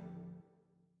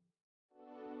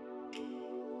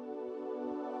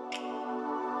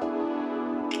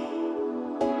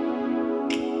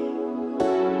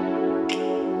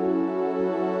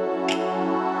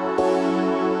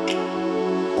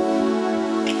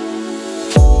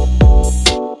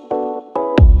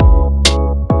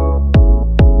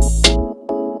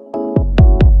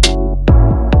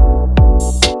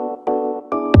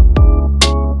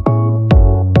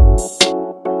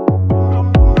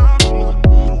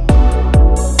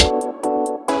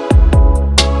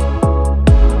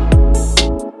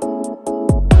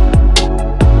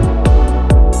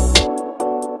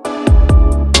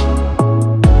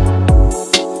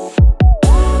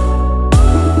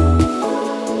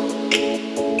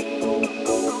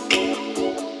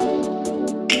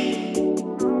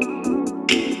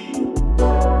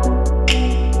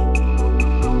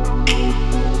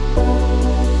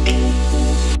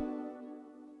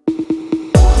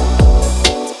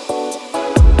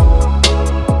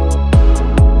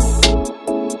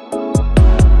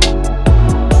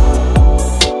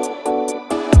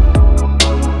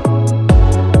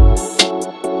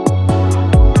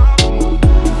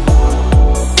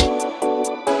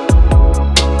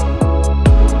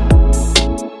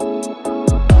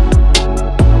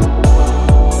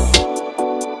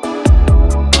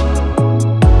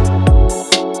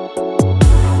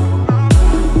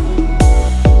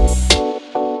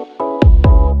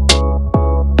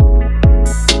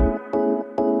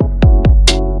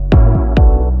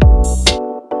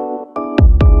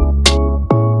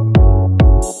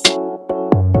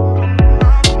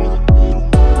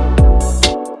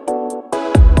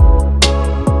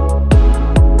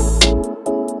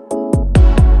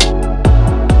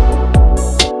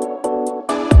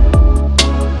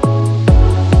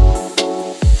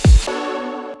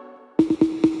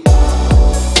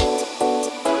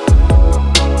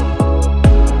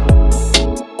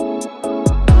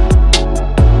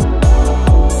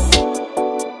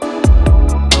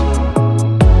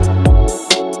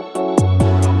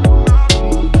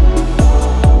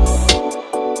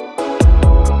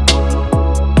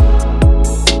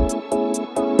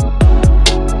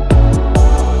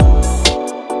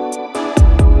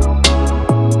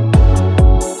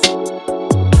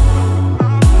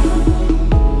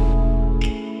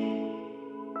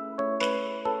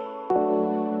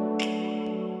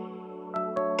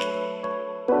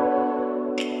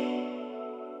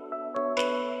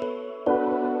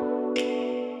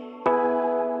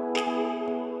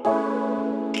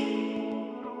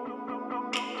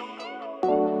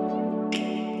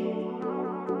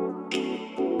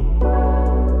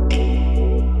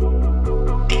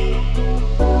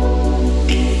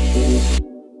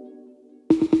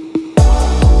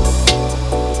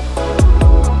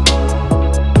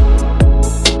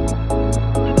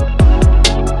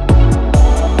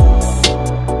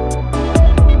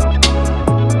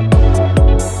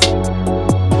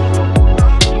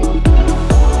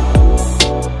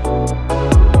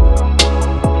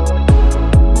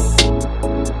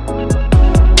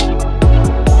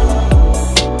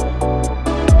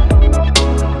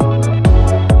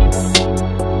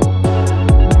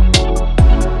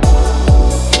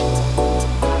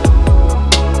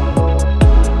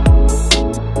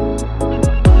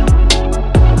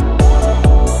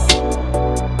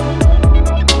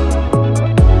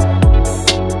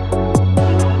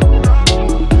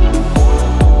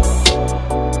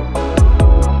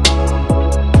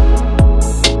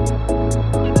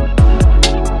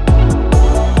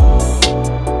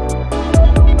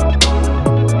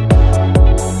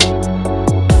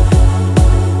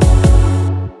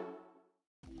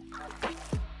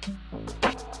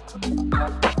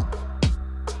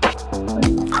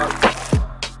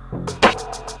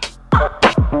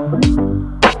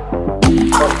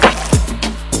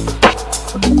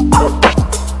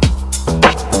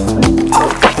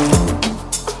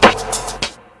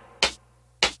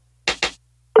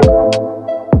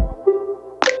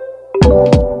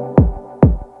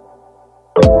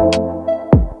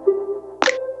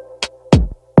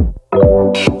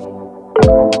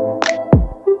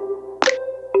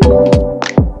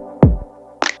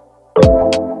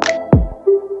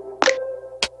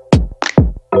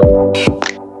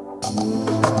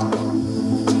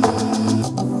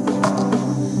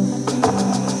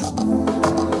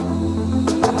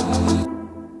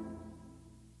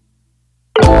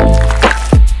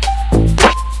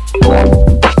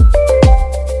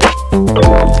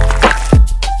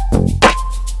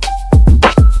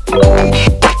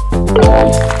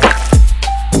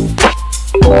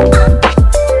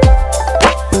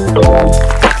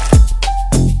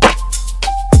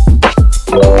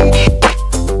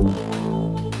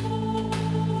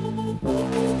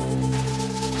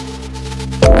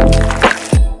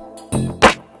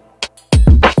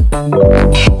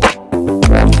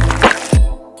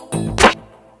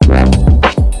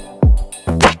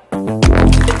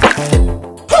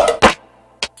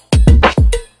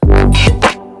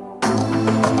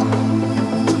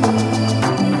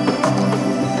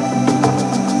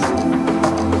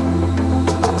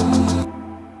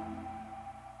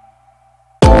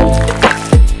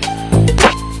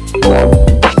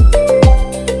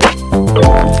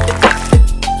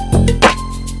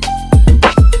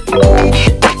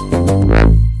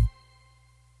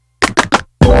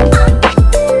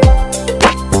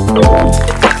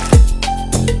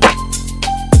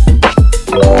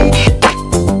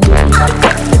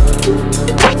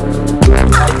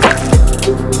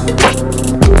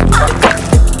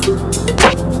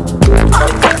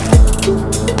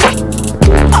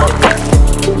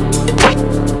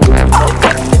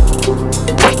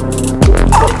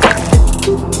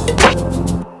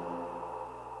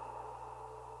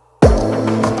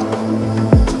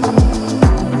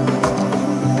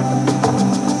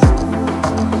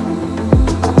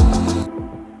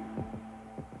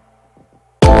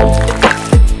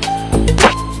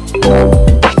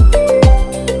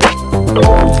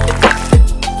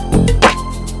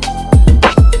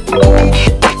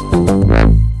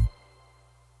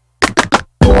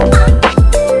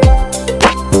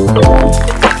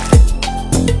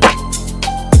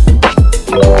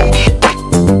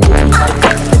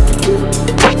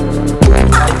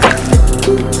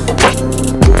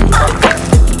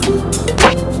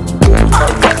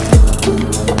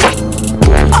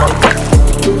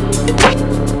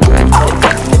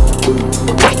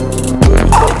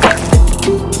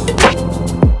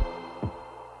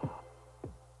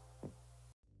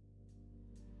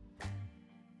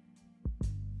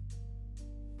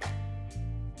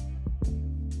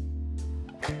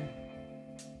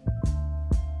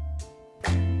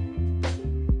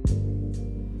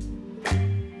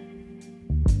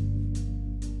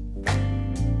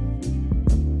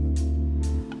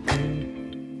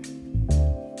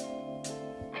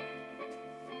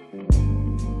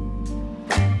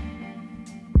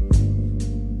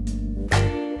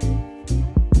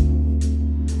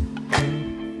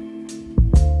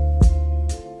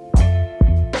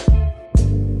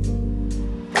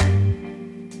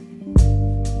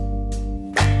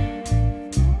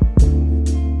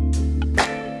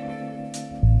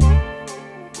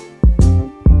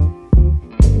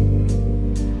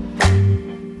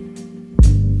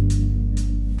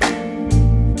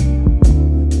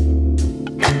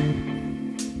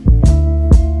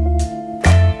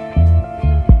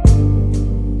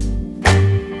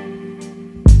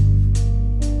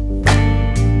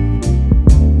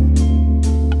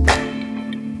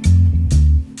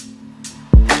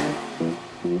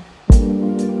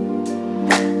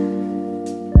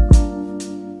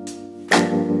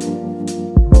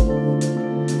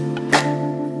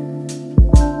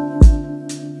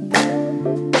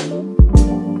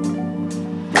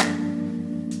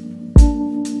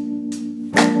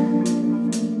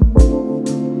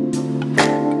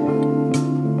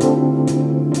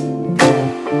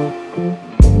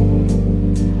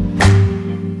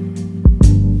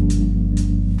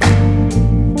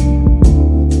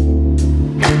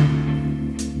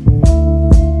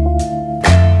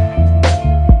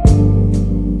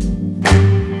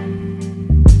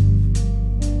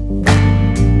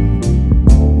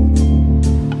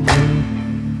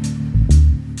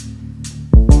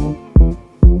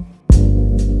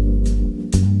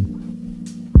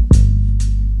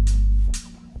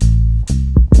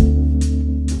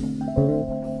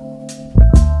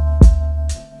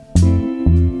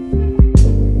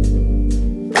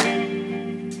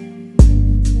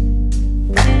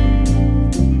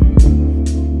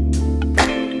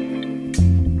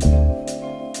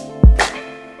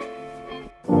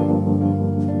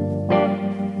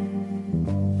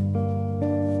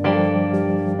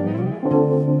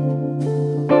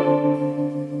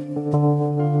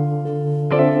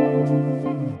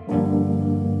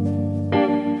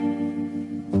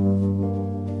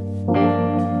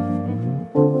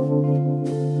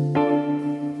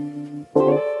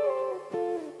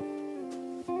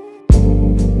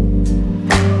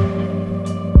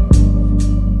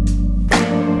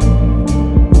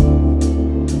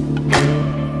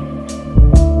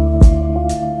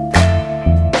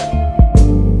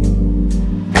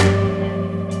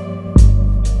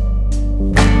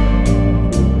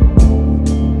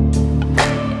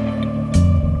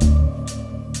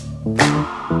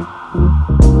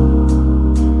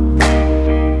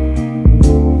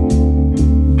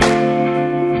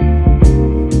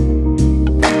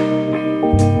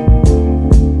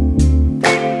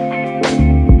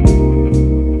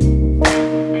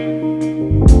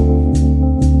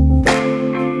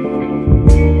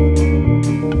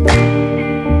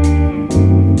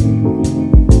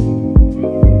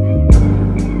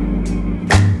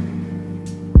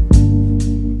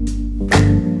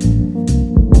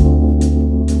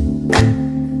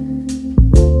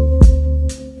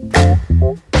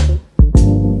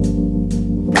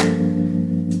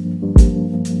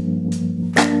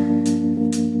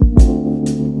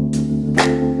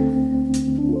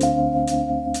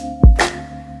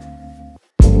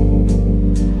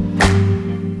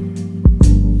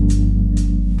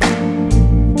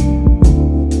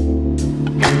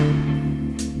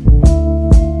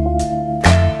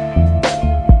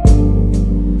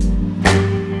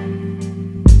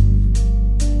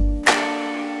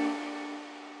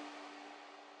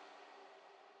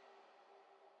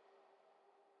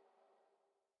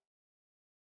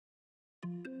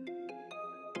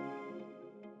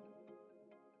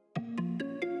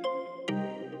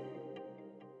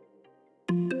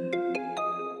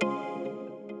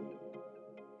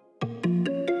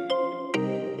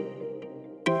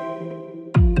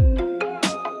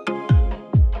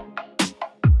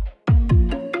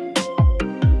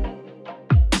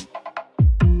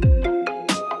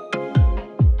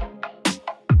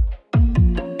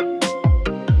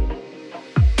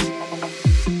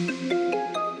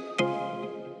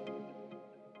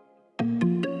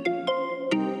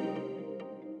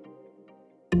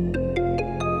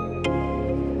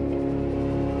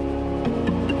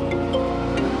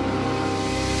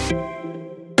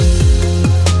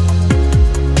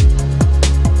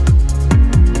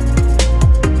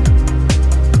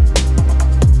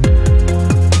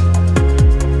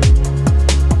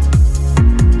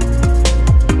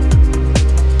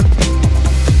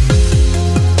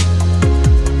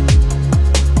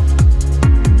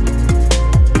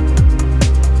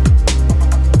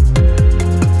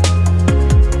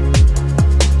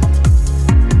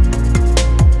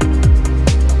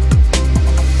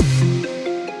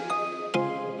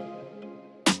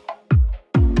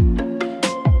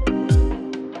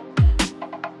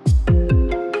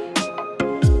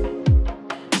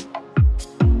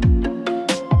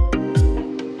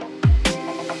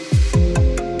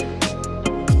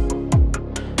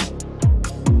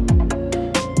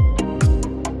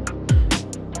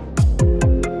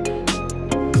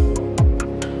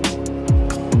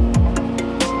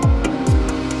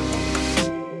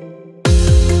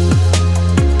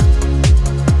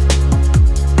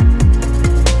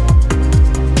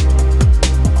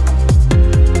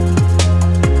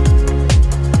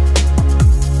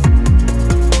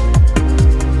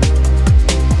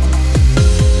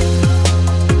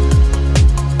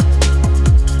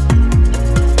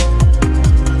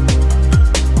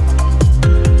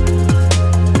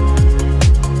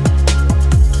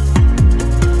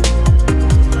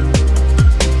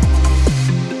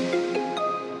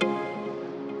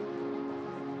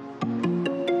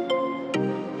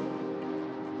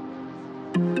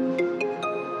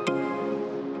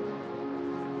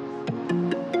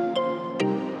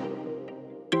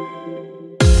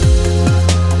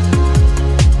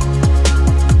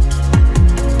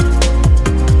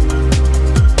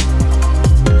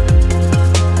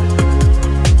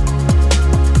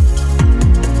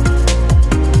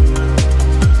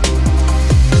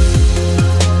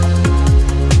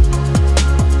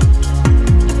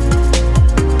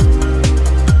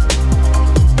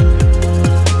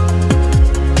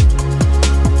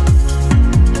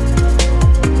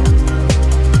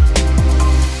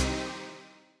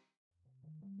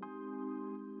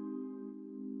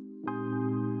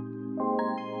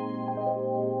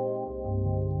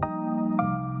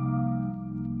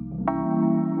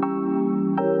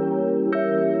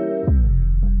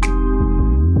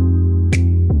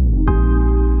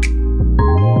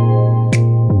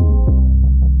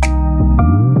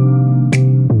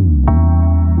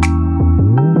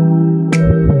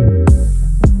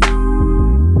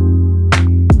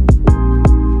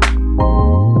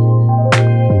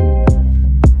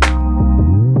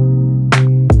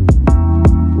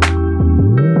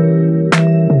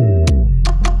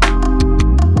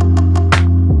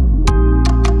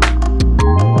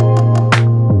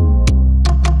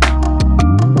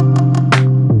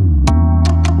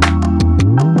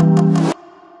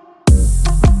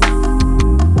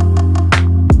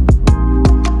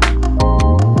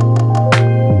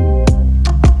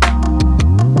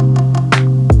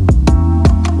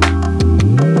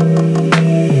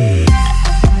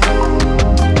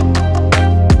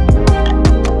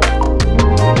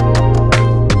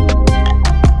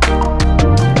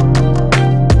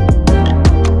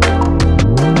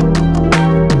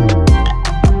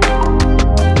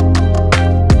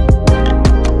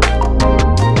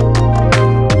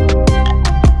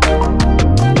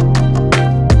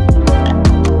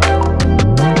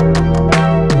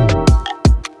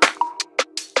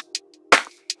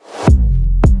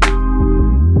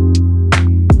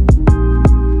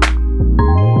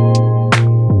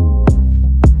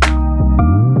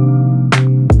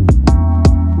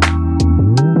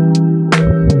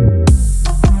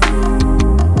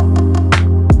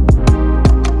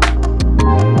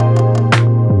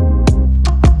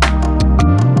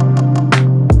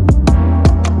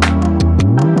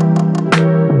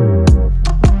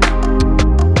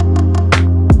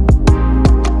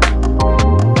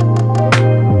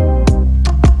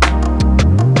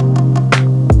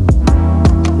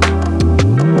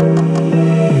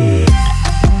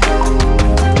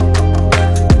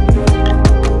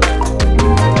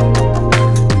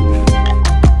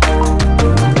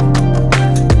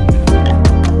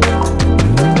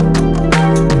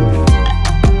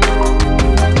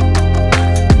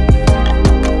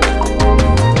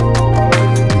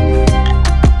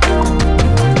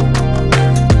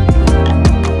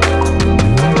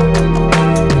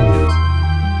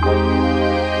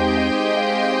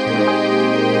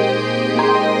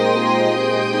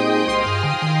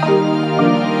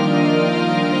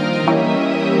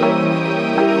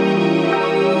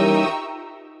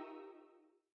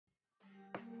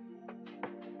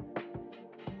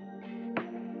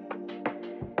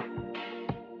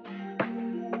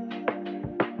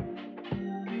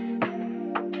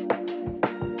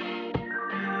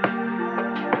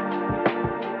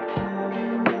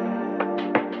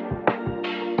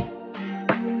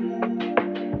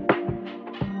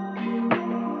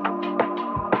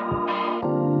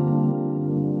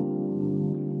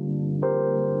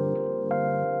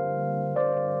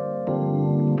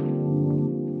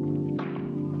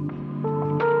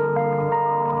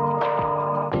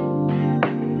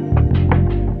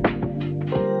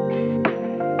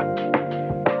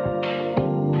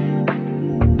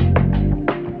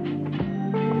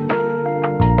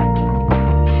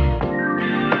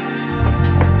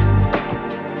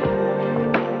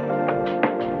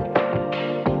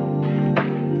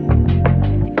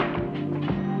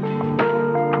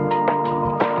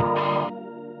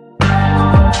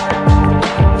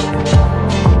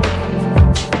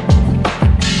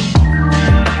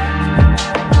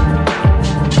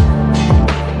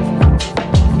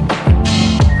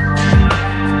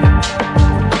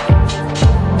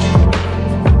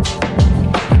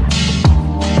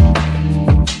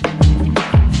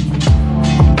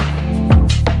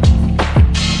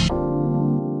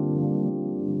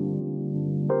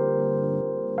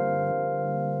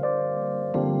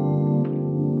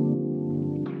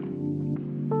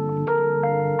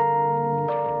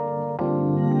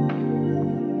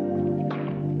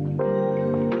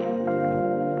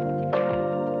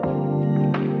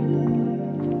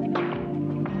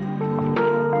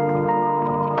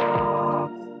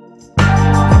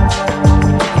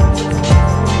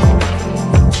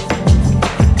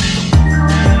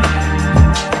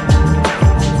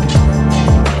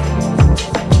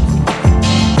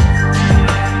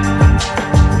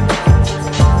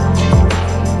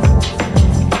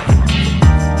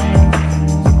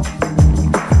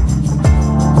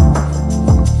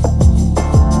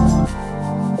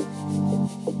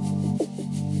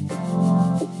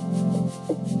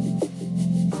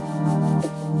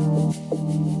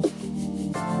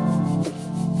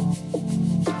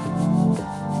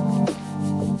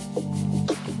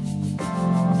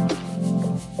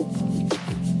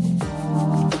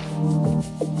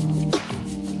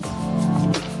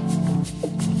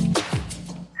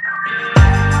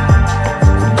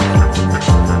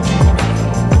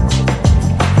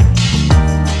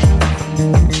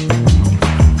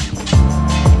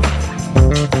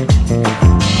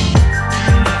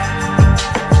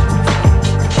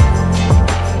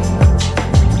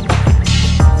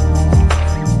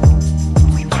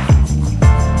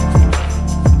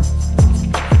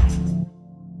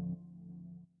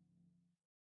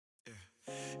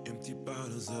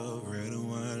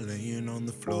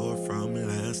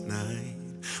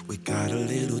 we got a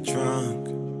little drunk,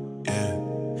 yeah.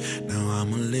 Now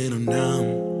I'm a little numb.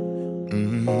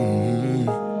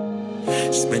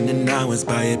 Spending hours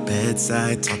by your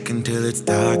bedside, talking till it's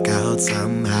dark out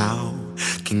somehow.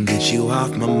 Can get you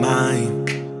off my mind.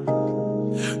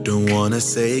 Don't wanna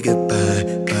say goodbye,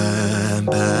 bye,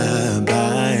 bye,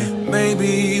 bye.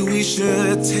 Maybe we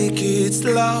should take it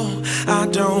slow. I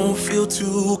don't feel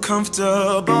too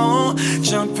comfortable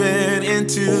jumping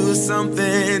into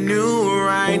something new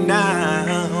right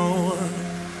now.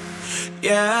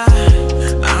 Yeah,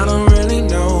 I don't really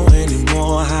know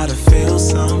anymore how to feel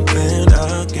something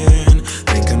again.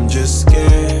 Think I'm just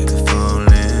scared of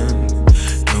falling.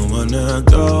 Don't wanna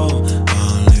go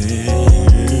all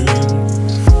in.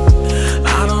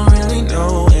 I don't really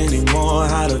know anymore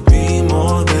how to be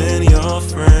more than your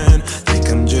friend. Think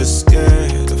I'm just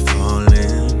scared of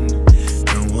falling.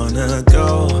 Don't wanna go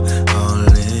all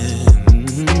in.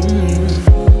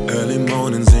 Early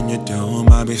mornings in your dome,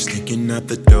 I'll be sneaking out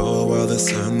the door while the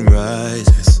sun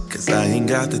rises. Cause I ain't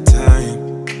got the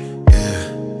time, yeah,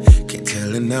 can't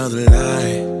tell another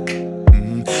lie.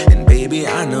 And baby,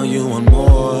 I know you want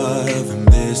more than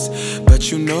this,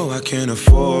 but you know I can't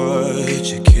afford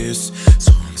your kiss.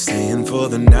 So I'm staying for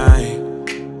the night,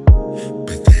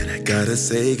 but then I gotta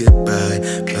say goodbye,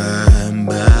 bye,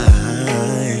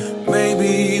 bye.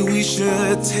 Maybe we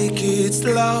should take it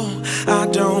slow. I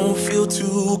don't feel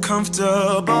too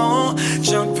comfortable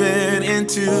jumping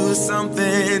into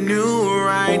something new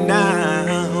right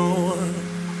now.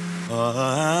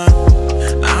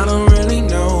 I don't really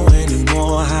know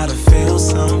anymore how to feel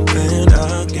something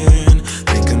again.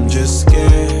 Think I'm just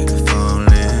scared of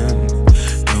falling.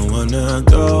 Don't wanna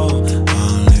go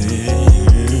all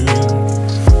in.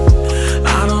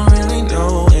 I don't really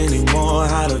know anymore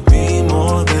how to be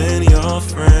more than your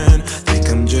friend. Think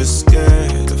I'm just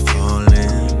scared of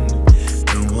falling.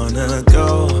 Don't wanna go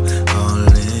all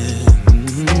in.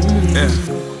 Yeah.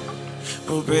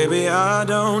 Oh baby, I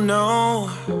don't know.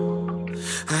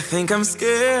 I think I'm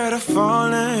scared of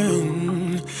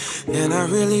falling, and I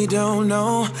really don't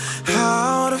know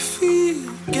how to feel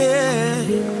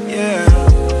again. Yeah,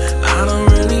 I don't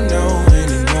really know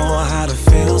anymore how to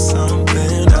feel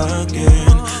something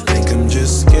again. Think I'm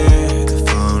just scared of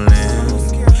falling.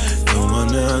 Don't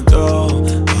wanna go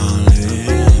all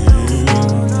in.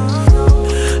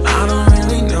 I don't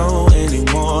really know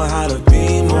anymore how to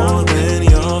be more than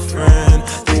your friend.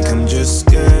 Think I'm just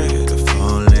scared of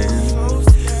falling.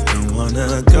 Don't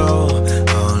wanna go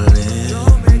all in.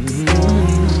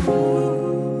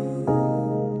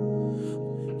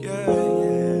 Yeah,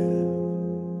 yeah.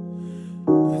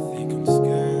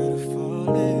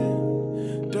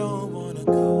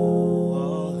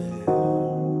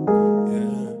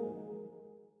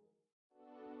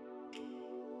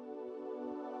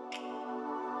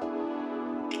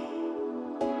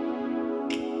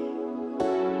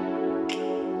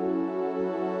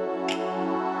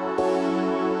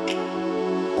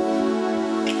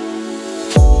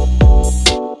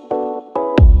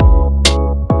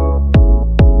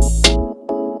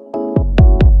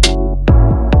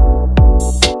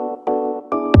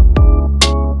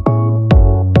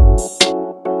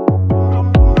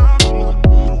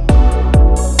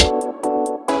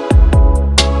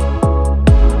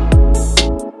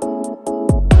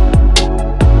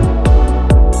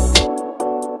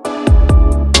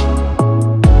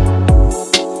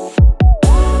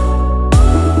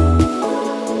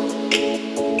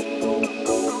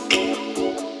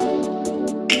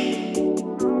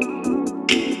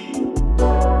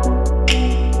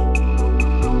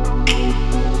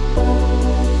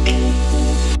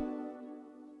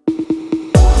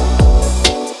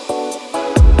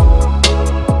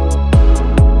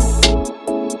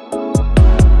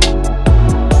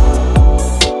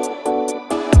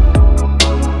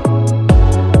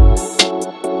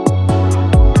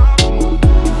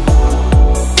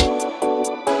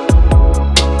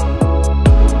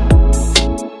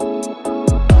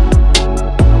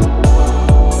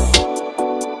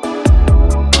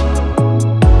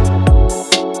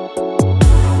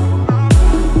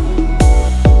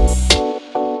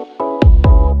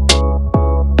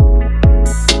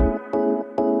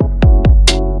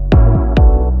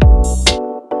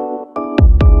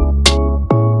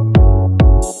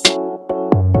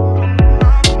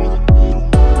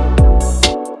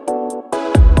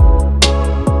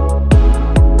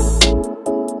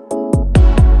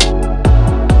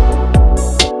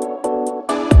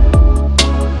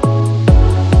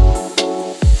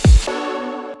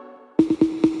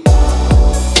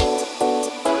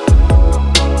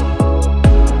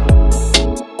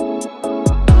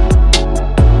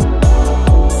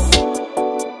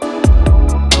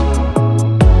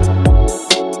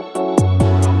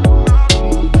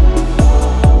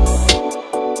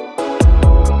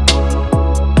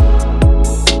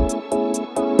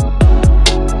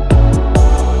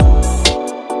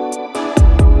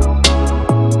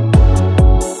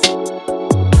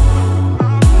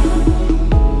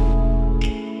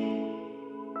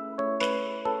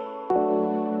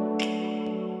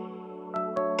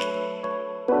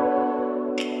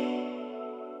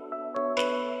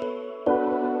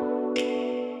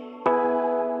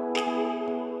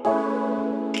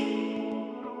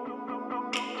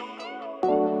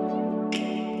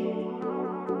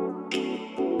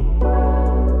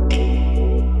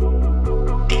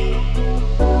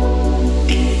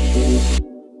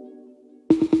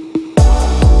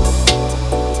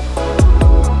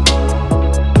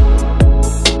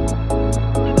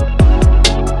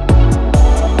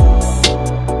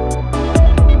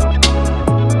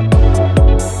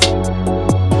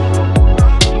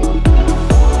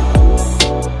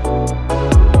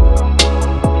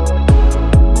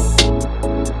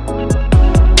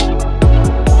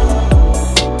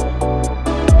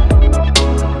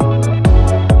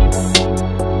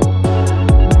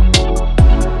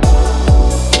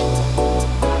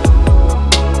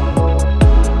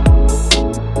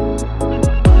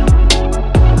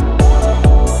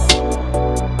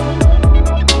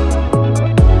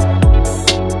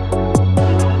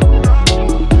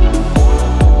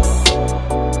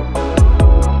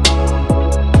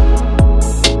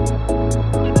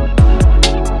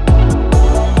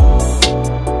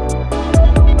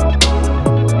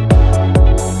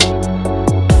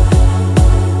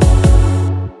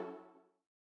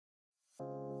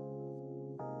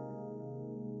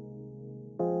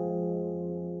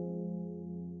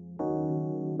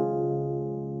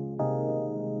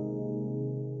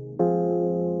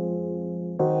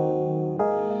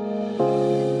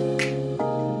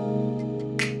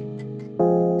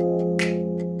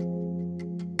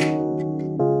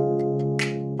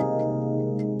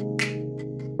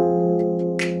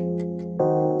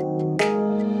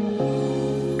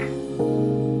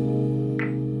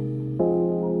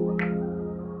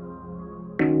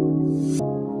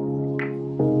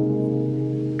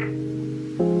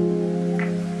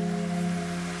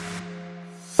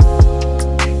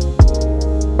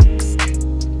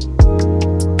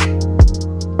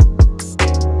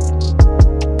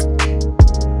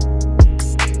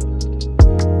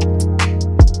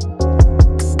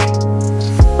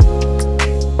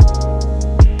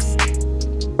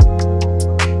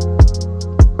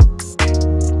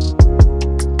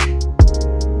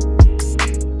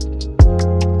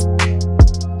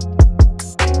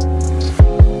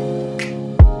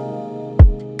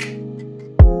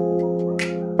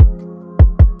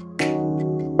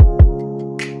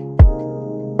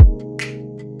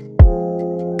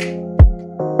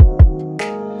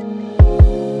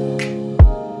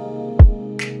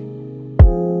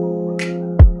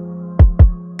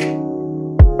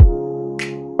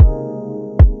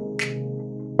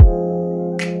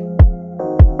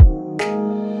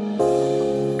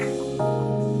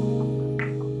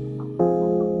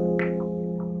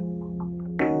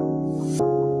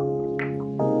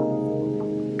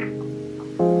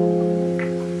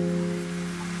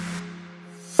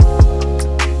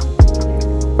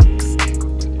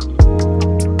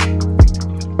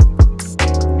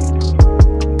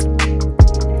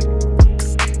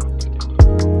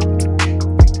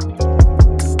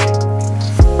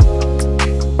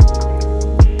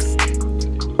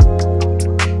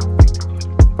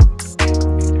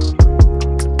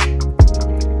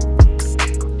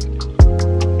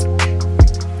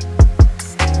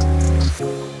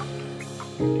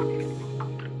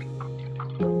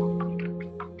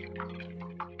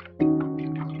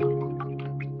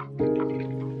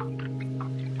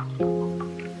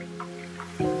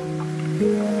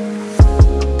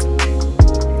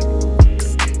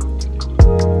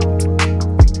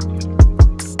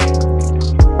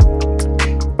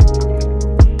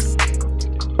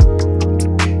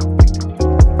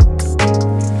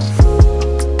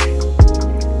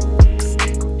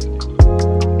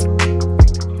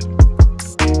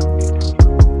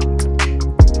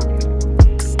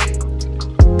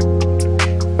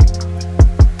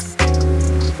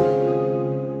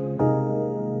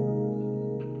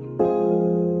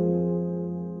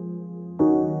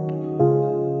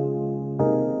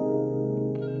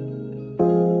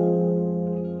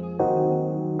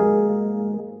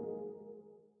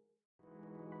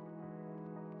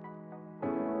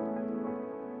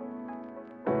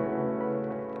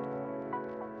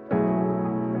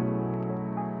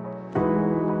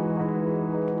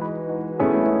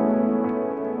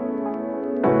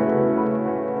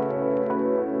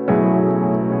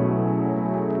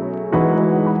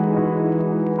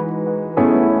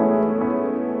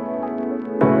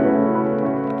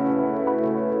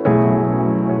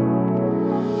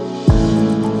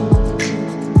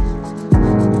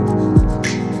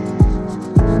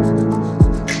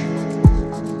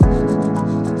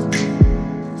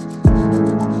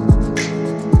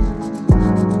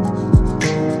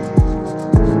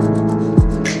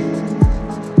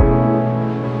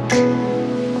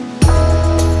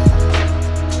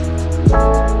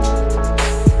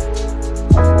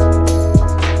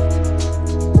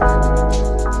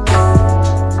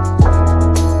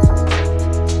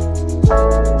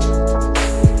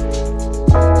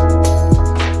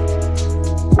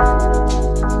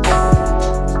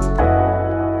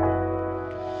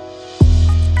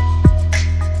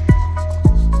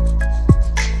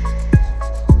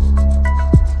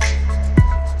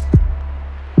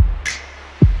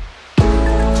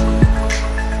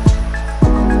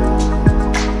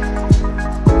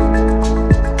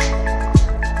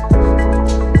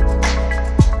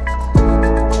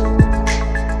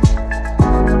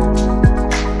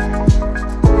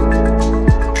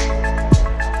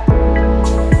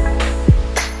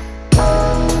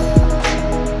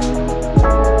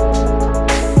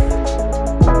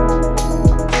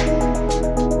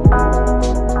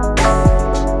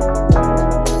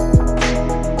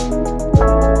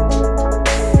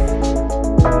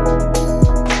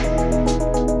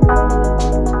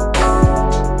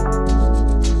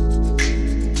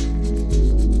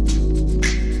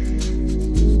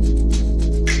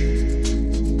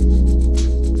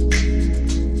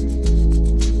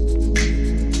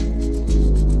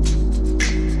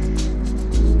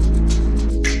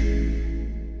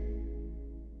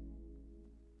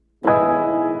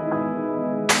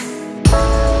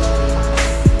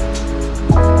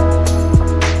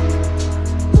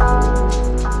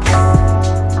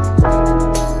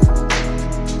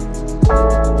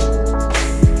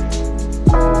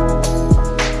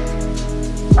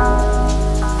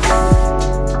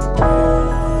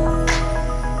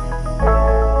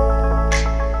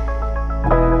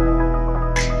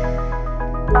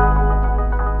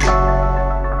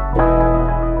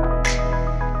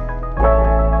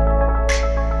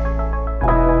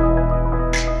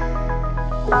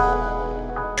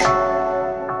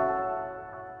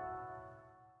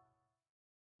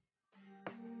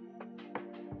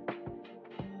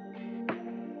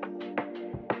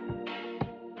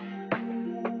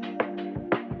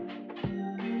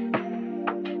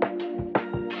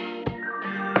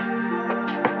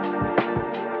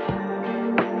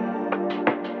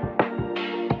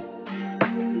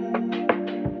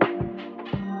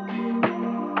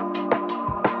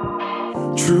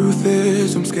 Truth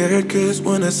is, I'm scared, cause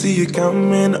when I see you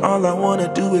coming, all I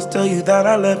wanna do is tell you that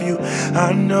I love you.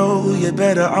 I know you're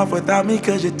better off without me,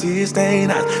 cause your tears stain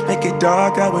eyes make it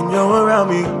dark out when you're around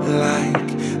me.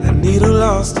 Like a needle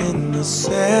lost in the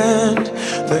sand,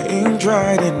 the ink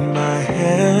dried in my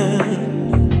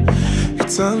hand.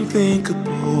 It's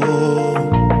unthinkable.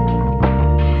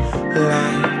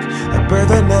 Like a bird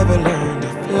that never learned to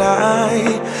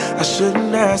fly, I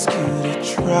shouldn't ask you to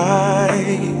try.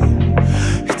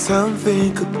 It's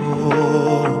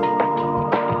unthinkable,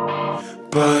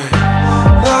 but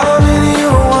loving you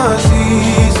was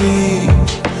easy.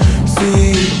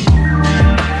 See,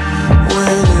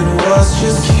 when it was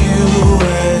just you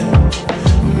and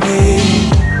me.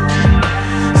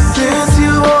 Since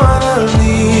you wanna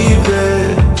leave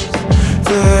it,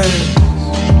 then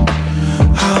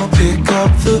I'll pick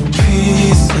up the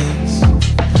pieces.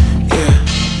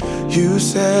 You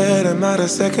said I'm out of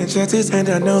second chances, and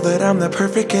I know that I'm not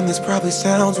perfect, and this probably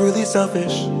sounds really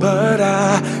selfish, but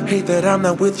I hate that I'm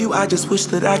not with you. I just wish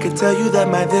that I could tell you that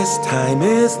my this time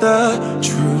is the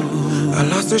truth. I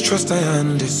lost your trust, I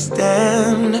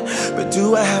understand, but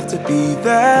do I have to be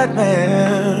that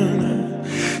man?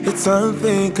 It's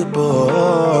unthinkable,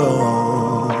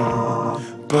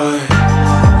 but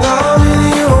loving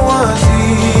you was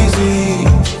easy.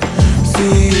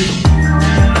 See,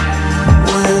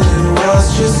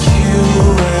 just you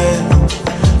and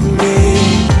me.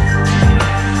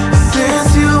 Since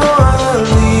you wanna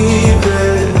leave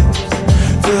it,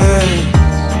 then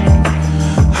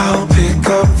I'll pick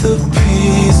up the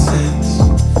pieces.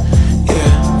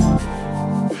 Yeah.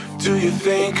 Do you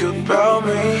think about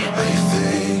me? Are you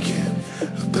thinking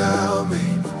about me?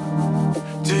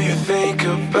 Do you think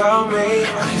about me?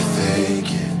 Are you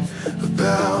thinking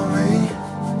about me?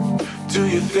 Do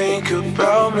you think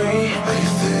about me? Are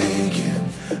you thinking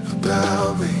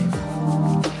about me?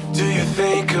 Do you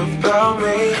think about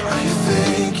me? Are you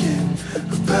thinking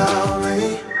about me?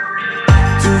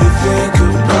 Do you think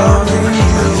about me?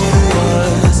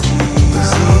 Was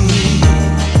easy.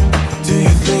 Do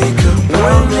you think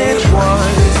about me?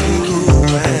 Was you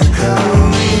and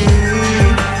me?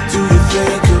 Do you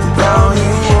think about me?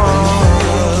 Do you think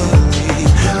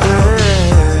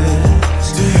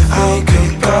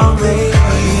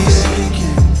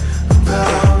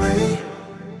about me?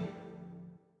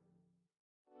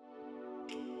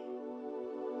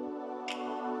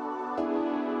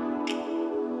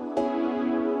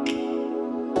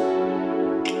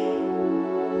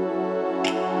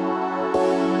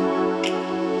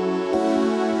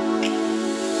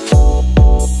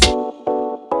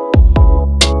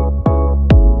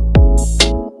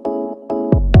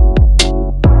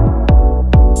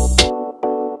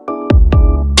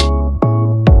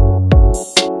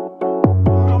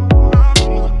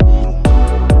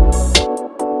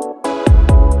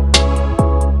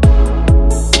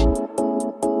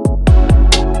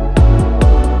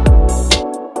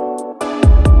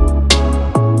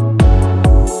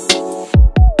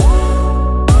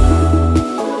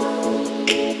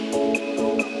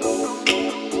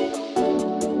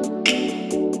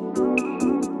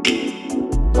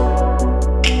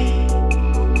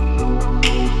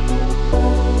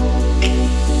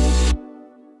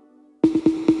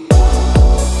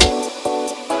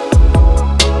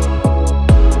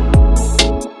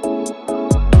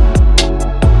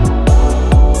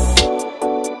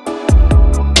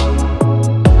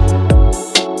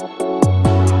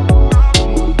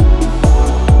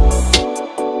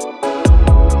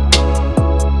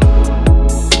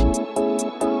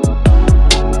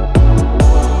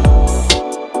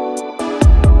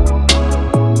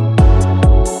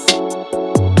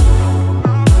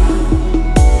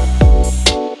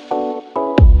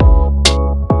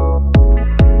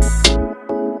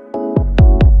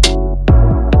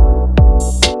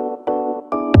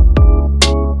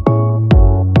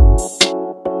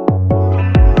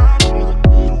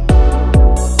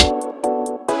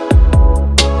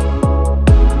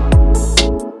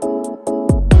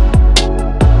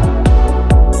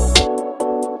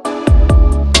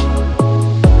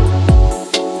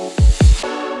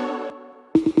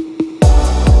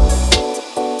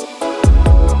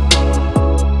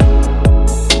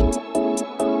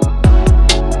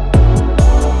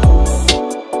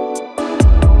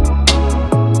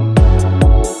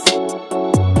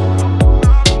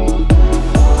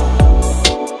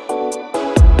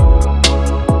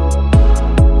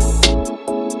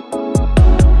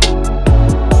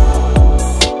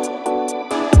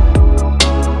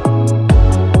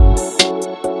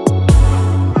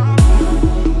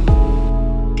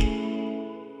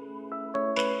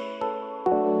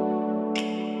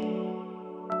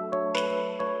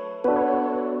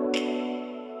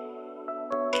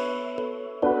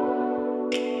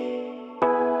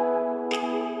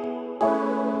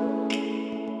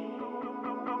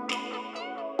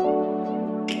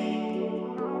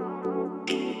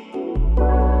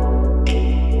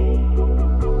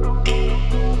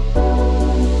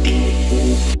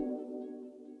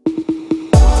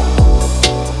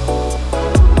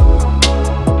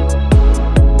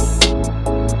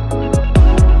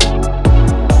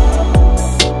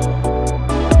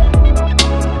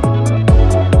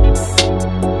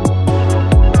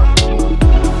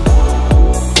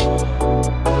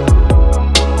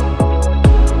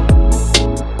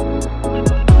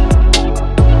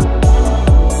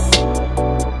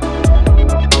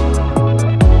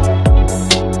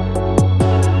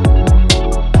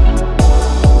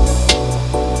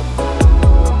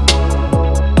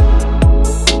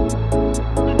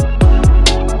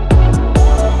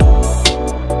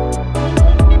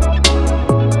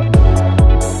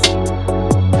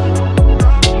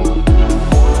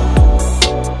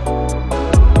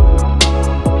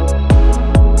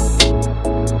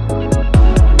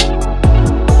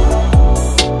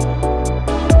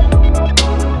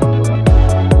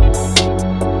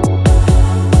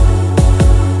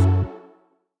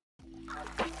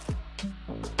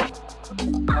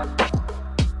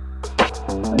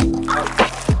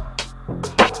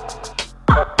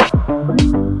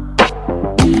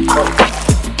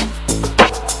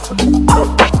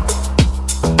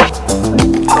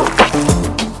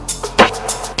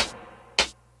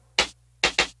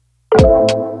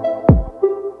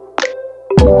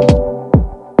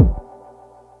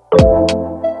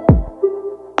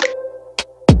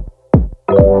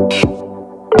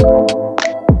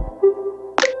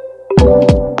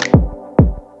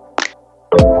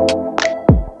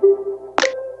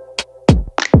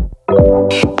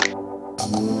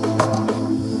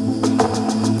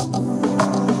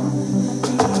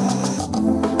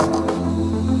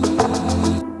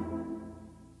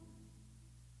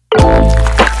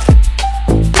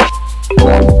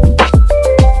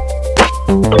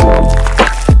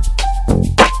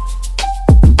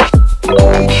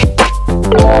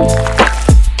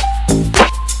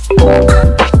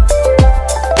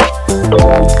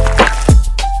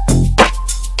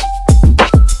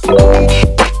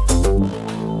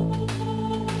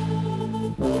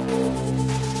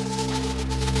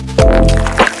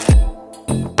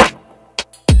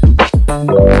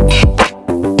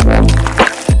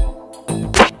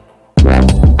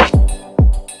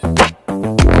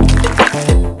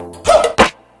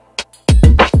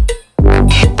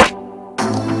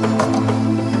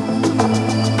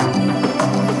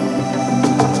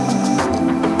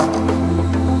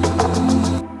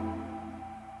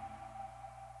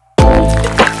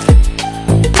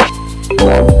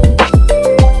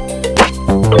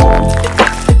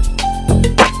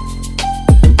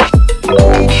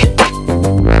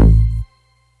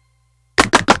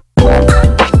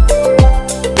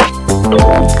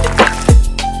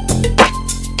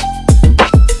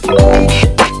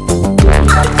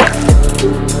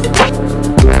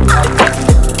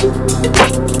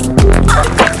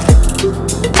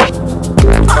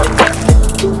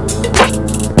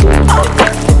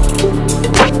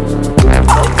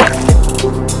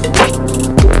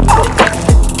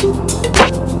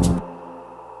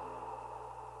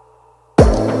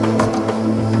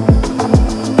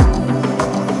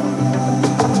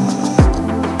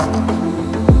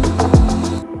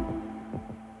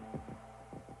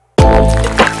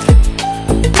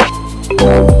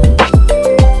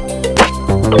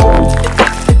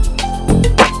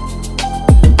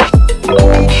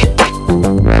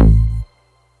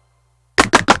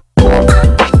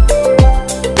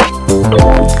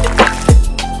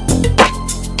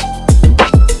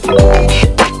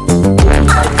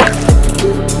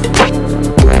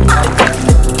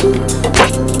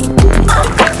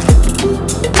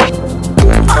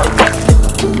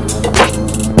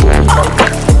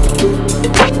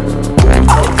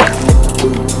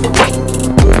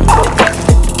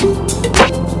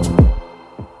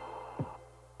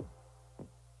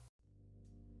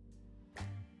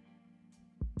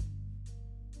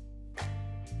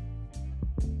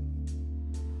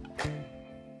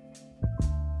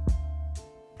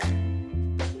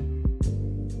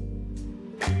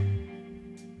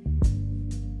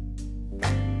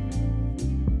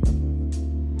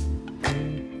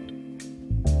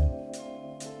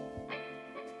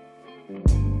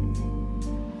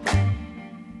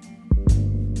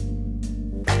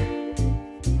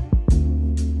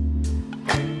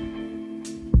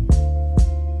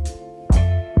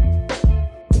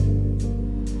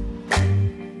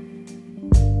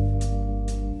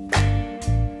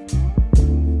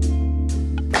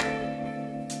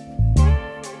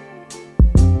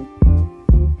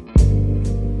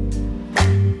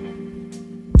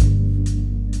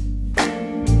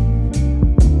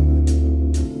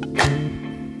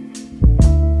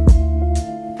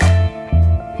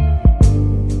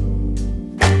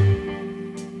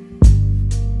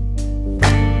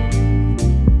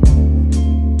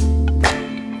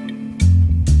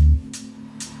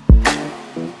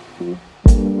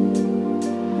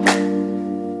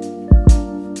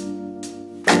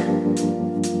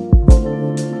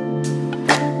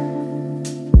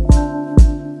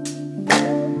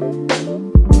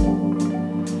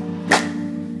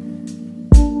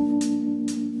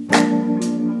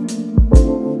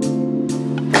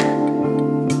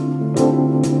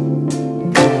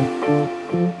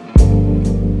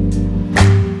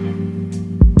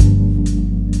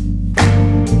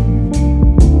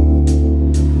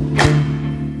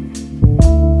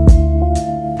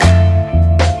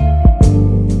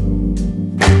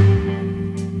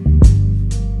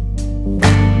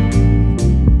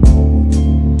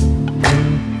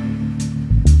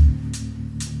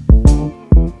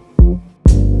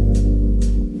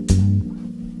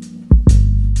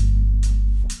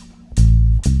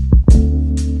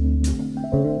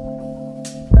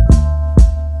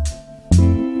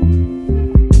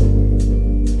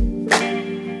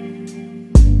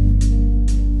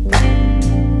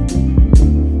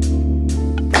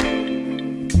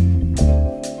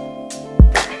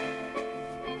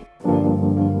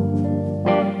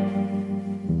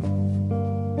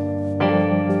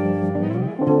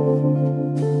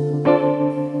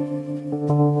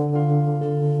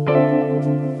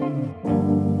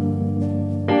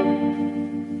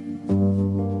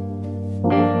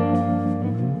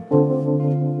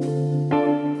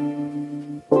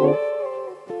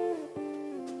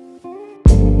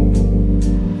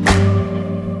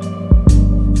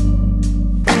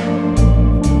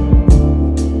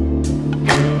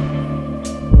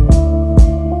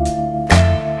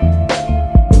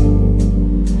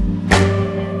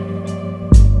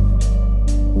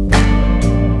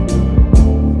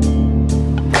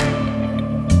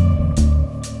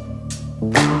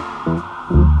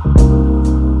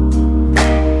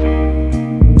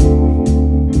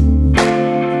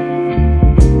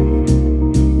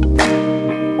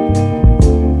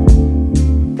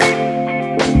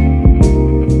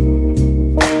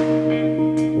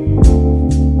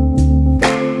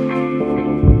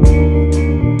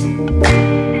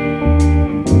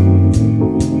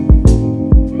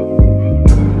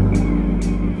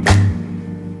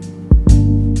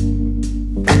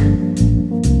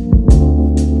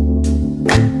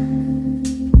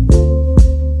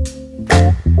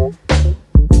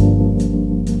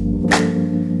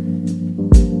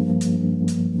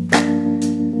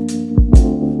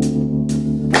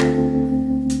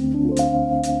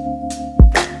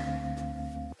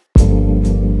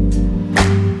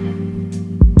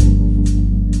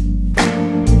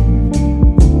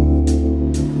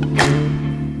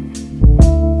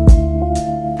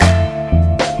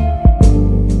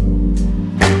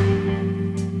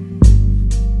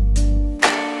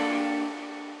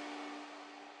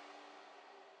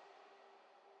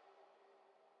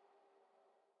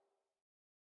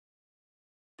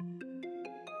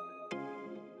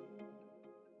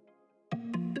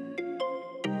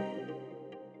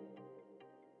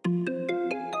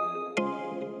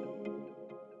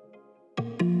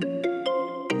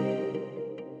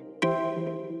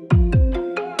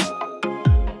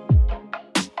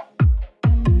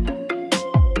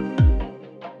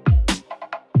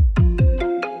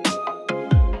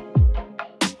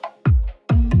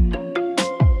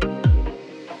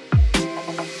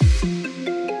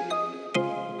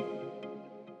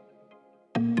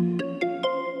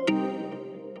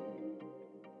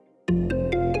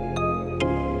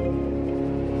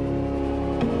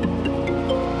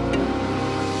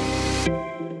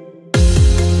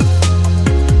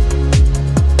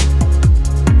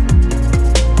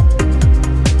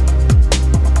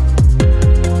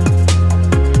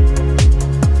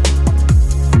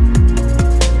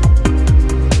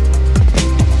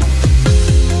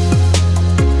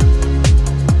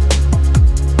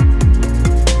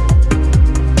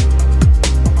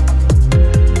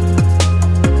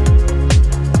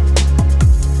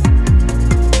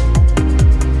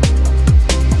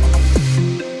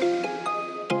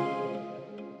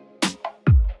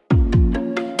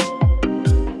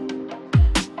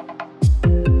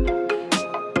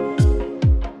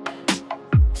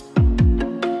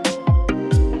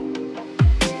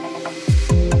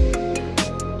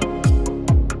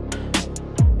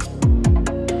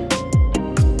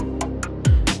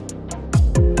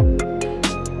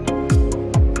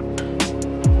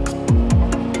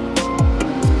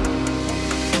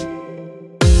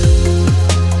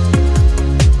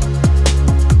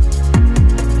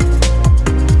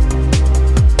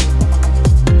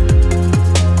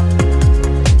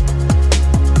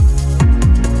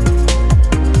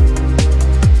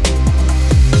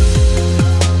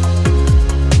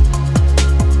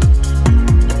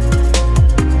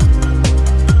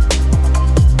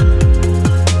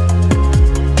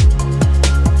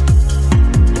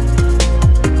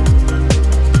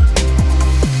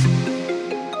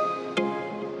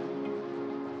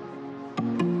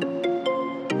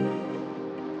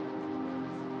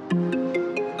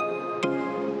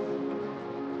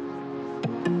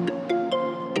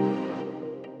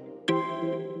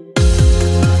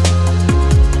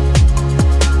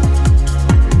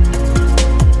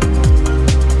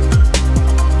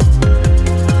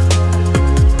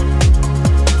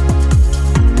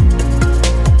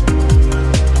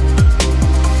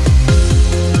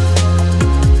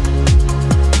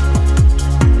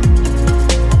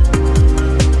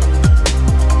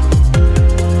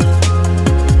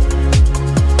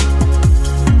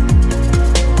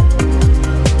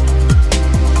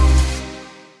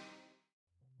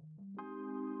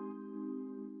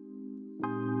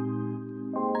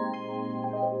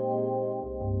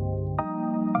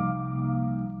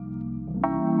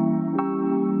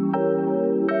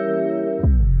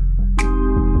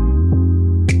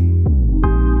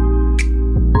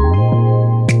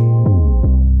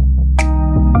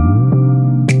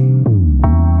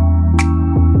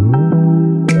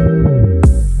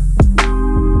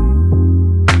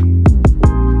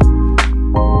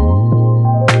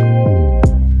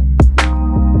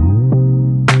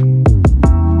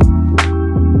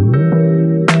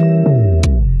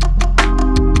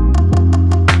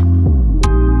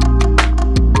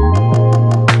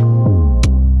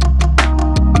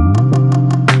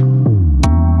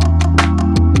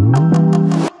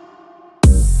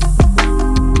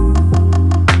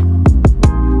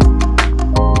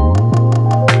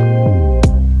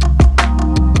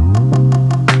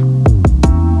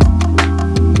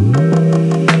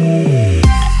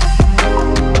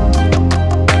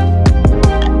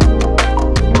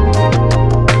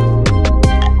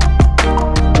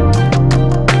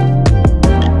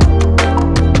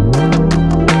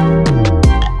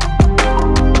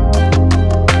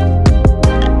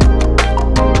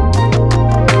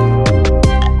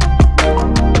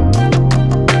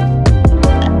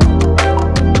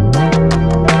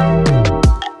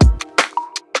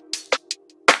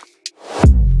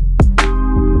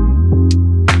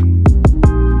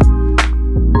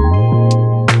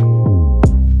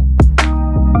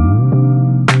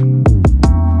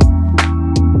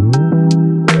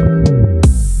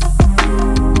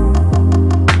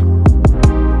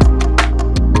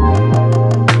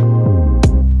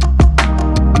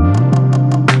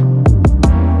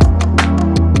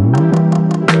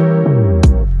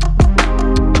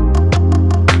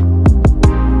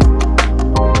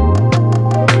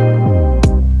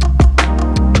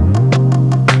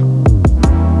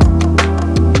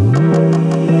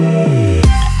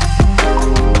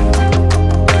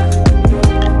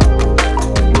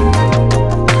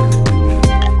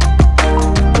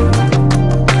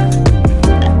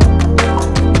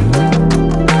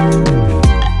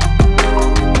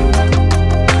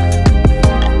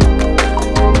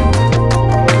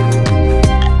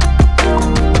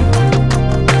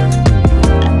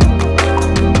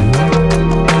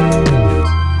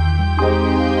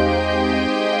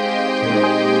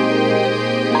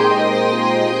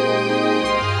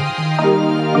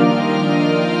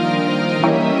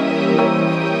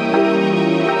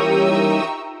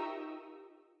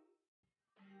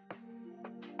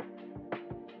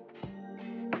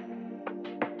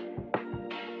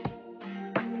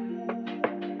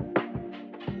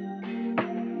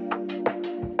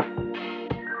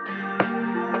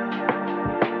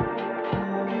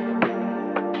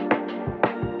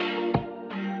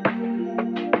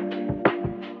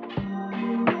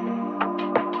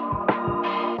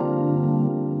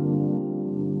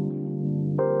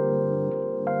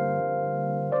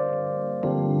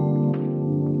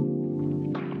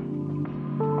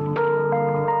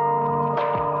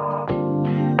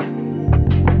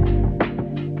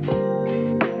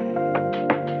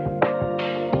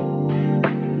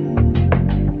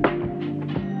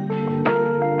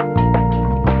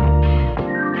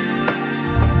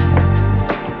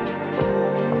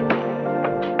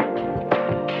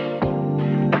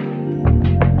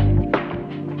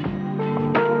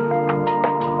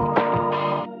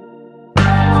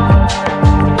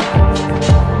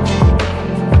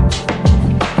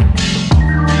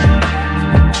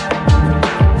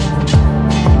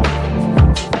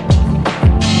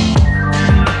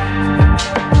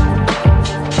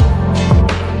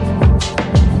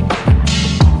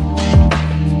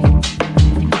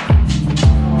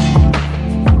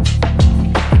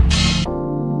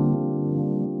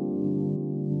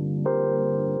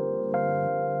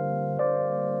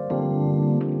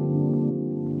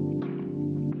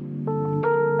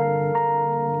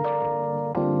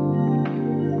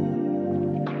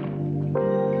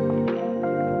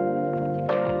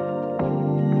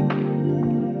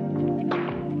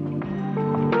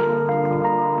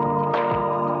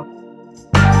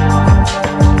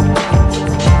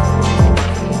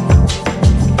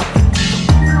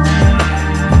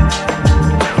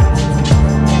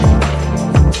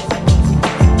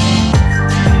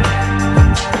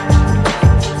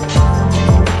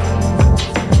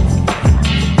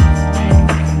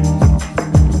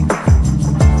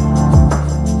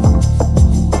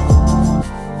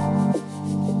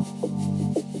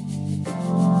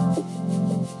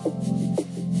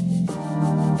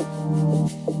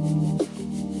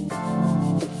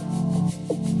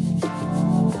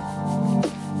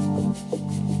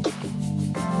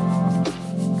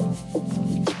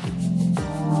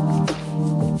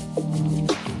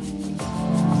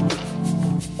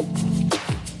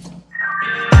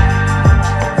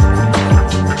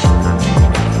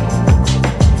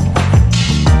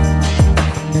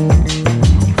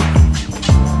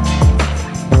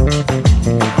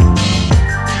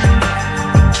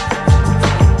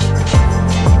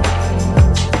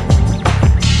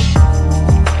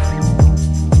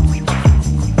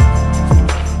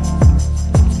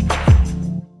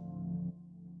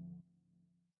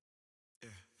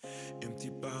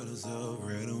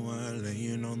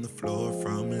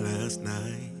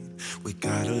 We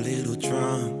got a little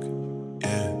drunk,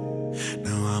 yeah.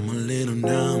 Now I'm a little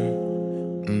numb.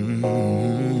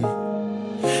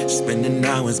 Spending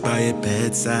hours by your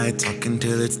bedside, talking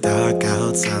till it's dark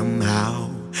out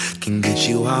somehow. Can get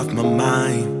you off my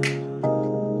mind.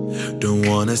 Don't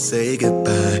wanna say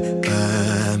goodbye,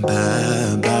 bye,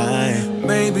 bye, bye.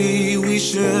 Maybe we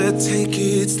should take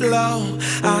it slow.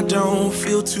 I don't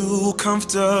feel too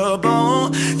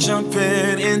comfortable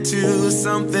jumping into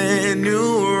something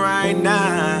new right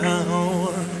now.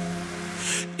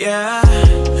 Yeah,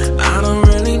 I don't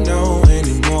really know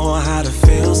anymore how to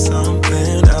feel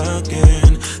something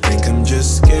again. Think I'm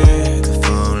just scared of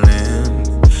falling.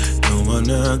 Don't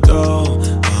wanna go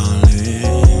all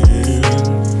in.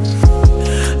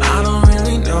 I don't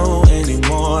really know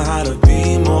anymore how to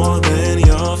be more than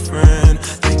your friend.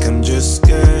 Think I'm just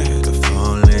scared of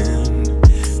falling.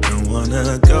 Don't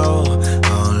wanna go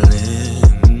all in.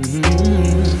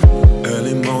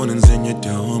 Early mornings in your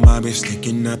dome, I'll be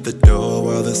sneaking out the door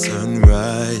while the sun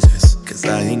rises. Cause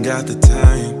I ain't got the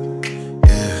time,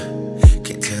 yeah.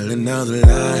 Can't tell another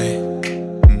lie.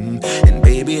 And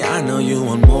baby, I know you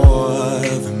want more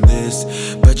than this,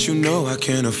 but you know I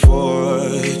can't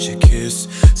afford your kiss.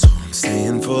 So I'm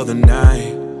staying for the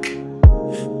night,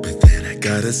 but then I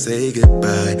gotta say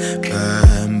goodbye,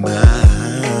 bye,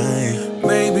 bye.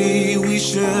 Maybe we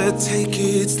should take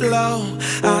it slow.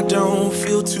 I don't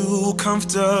feel too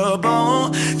comfortable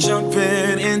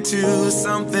jumping into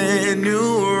something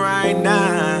new right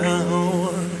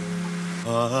now.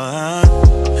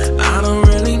 I don't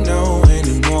really know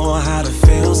anymore how to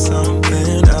feel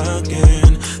something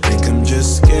again. Think I'm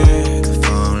just scared of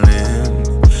falling.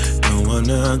 Don't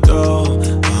wanna go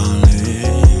all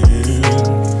in.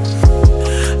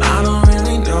 I don't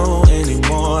really know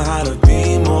anymore how to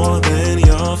be more than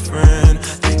your friend.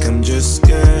 Think I'm just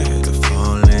scared of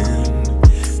falling.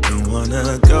 Don't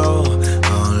wanna go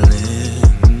all in.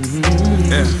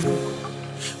 Yeah.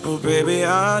 Oh baby,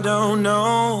 I don't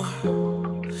know.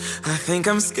 I think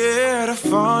I'm scared of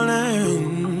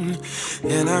falling,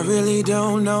 and I really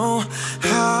don't know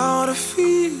how to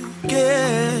feel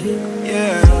again.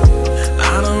 Yeah,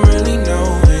 I don't really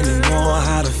know anymore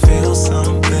how to feel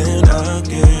something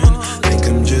again. Think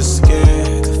I'm just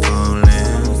scared of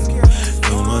falling.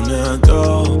 Don't wanna go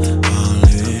all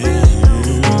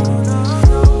in.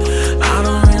 I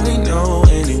don't really know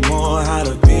anymore how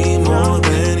to be more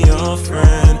than your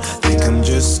friend. Think I'm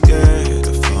just scared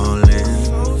of falling.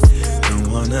 Don't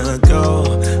wanna go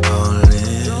all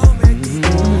in.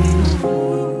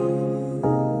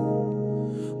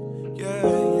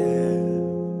 Yeah.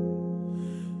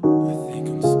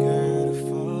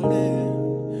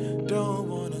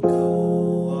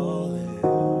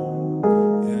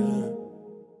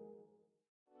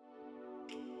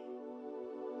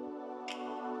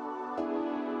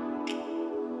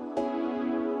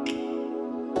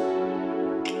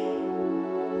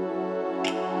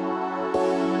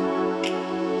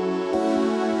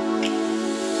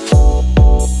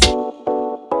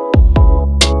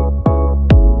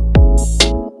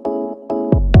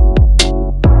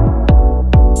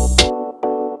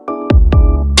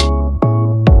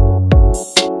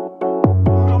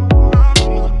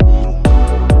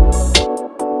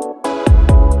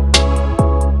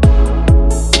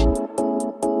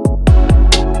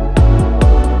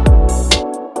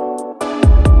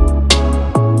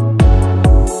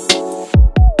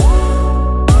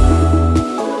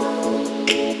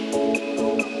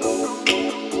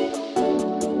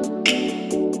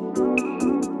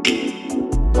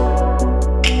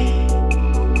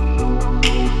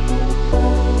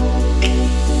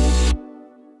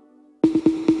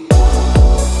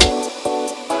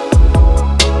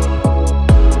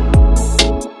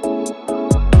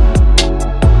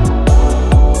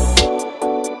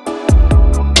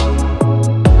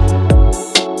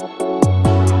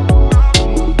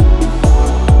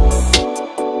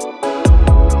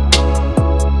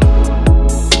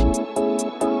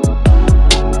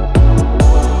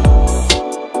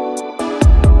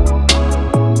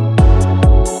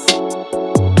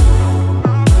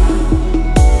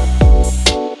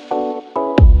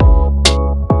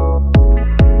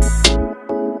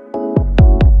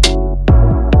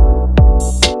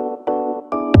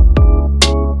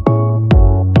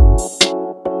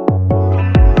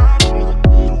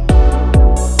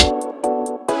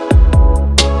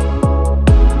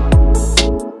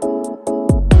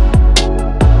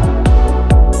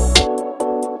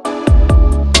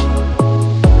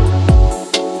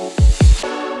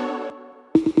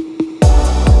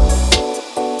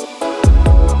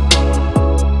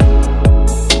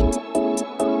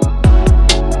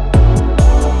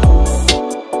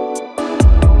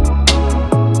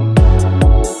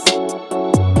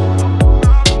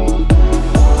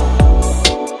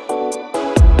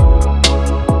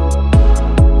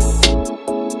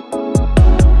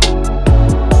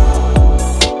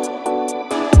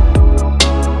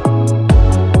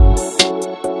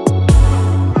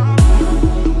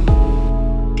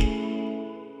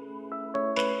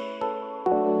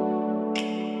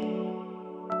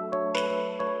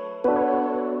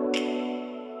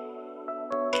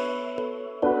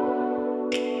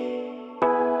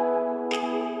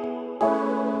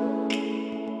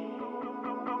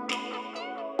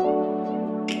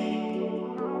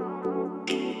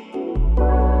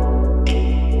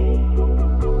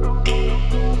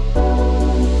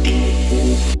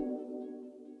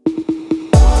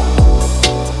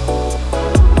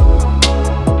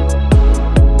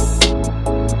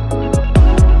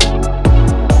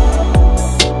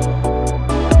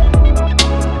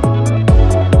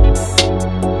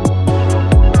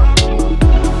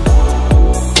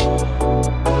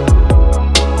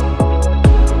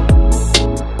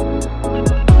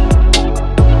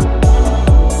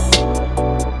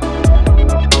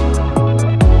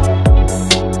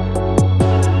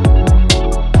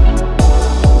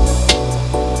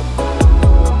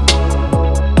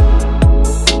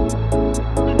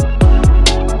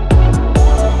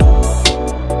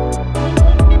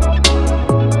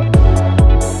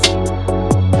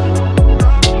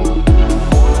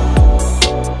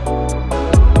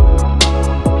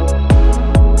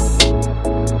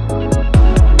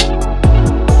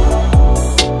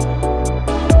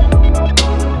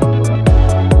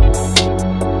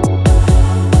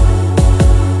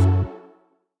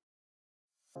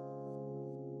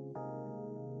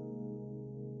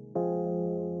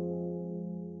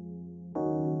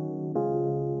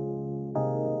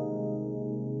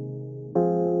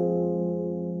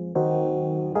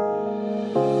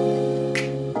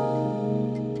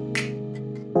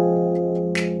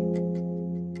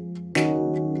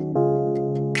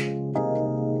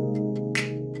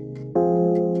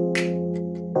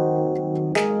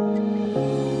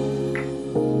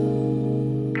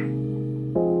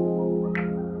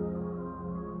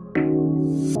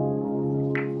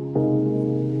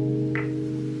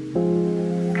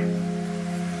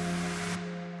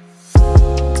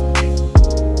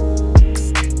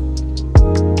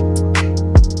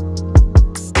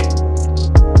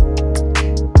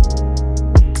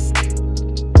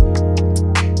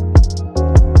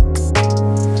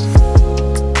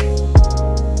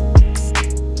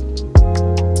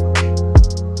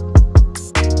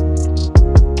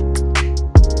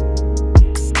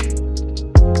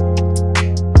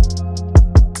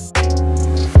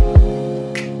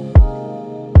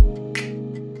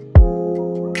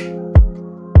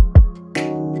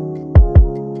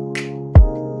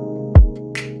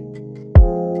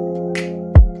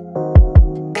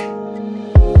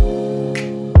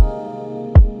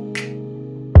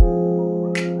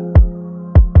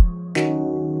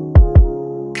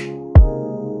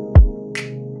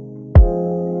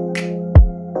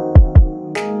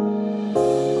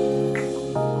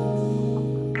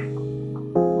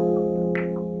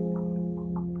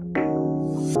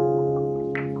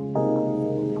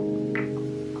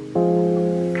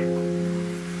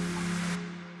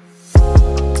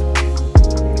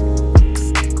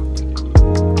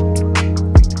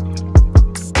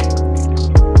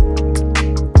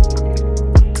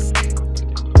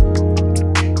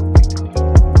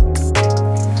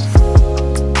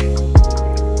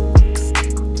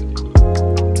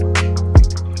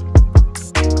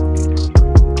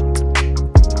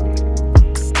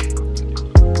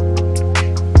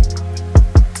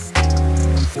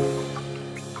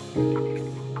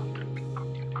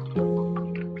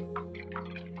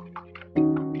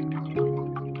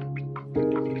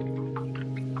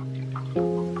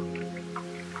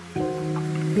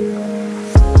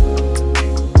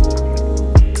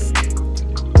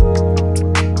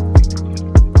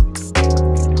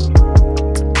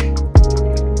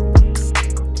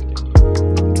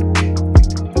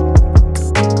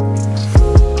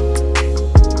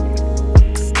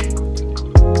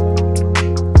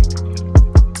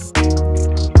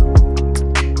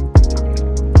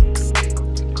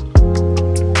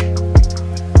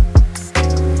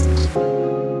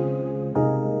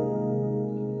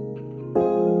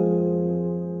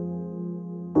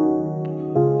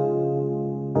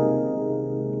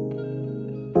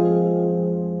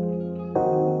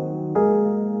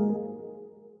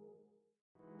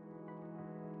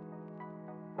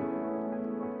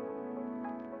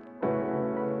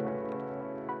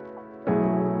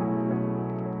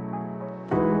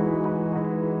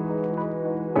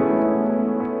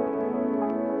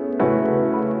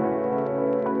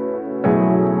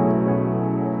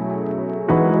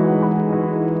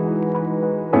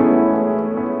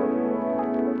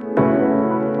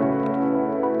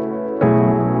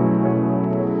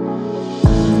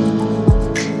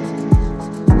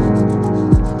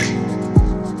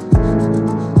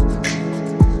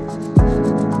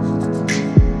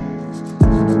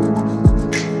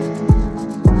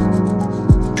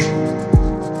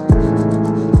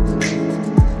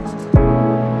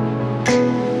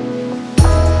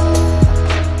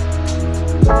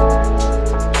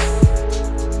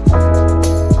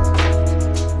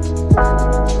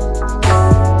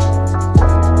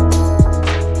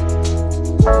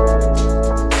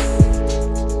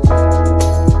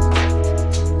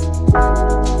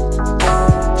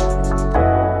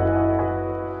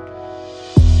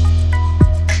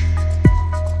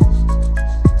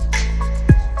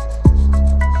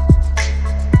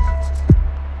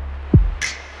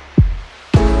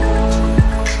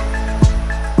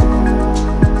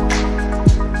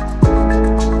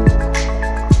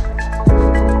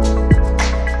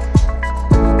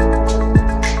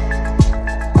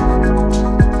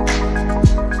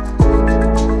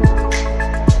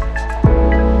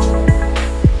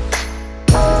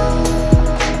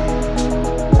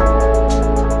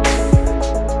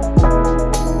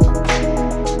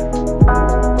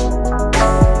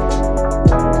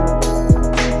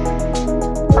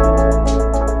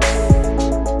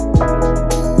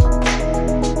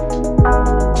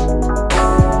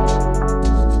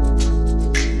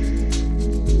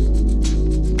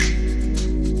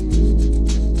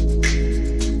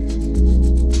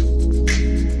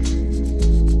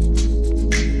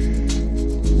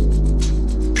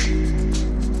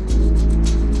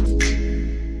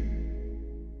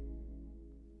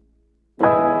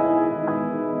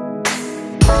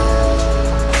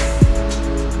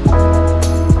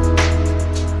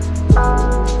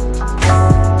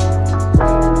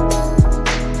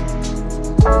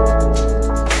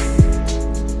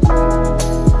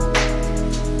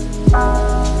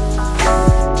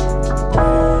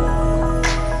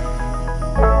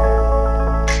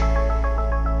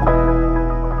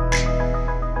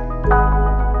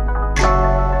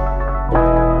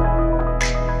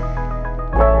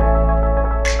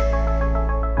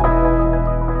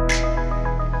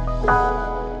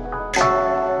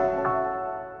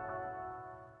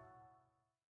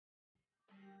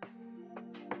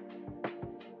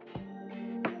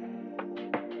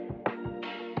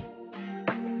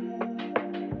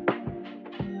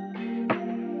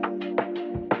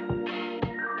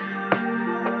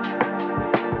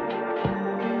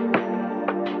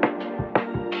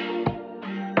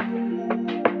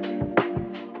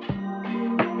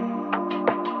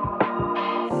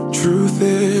 Truth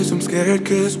is, I'm scared,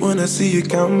 cause when I see you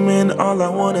coming, all I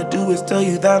wanna do is tell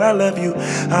you that I love you.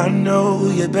 I know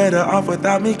you're better off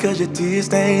without me, cause your tears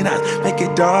stain eyes make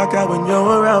it dark out when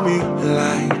you're around me.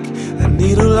 Like a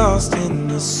needle lost in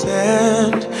the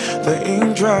sand, the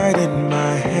ink dried in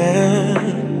my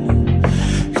hand.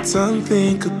 It's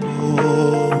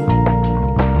unthinkable.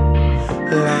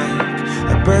 Like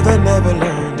a bird that never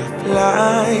learned to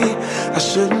fly, I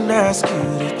shouldn't ask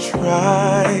you to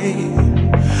try.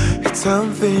 It's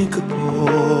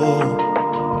unthinkable.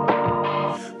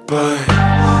 But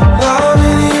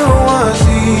loving you was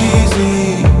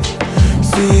easy.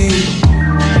 See,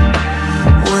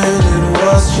 when it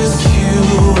was just you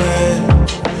and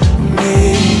me.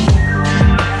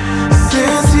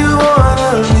 Since you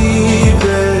wanna leave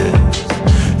it,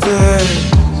 then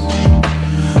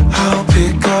I'll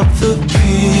pick up the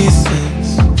pieces.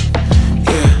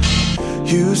 Yeah,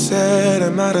 you said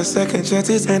I'm out of second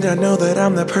chances, and I know that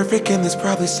I'm not perfect, and this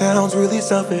probably sounds really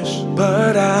selfish,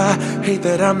 but I hate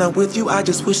that I'm not with you. I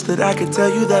just wish that I could tell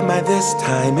you that my this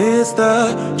time is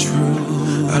the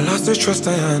truth. I lost the trust,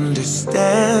 I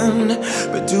understand,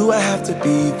 but do I have to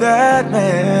be that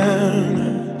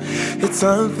man? It's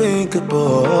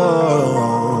unthinkable.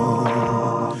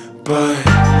 But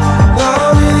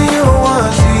loving you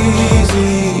was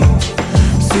easy.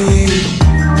 See,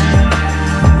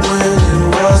 when it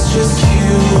was just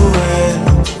you and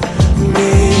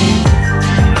me.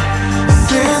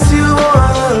 Since you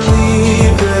wanna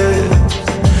leave it,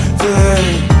 then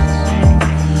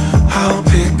I'll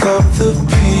pick up the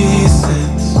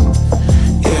pieces.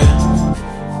 Yeah.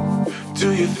 Do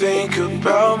you think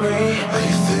about me? Are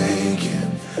you thinking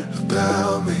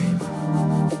about me?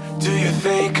 Do you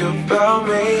think about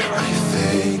me? Are you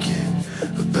thinking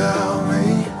about me?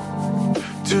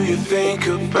 Do you think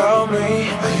about me?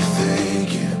 Are you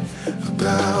thinking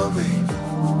about me?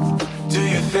 Do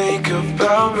you think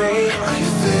about me? Are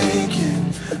you thinking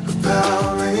about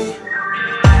me?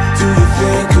 Do you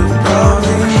think about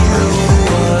me? It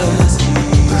was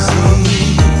easy.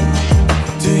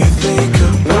 Do you think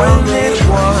about when it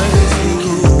was you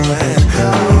and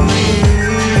me?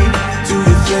 Do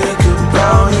you think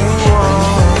about me?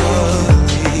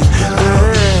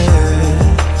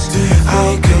 Do you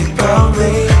think about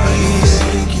me? Are you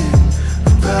thinking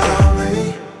about me?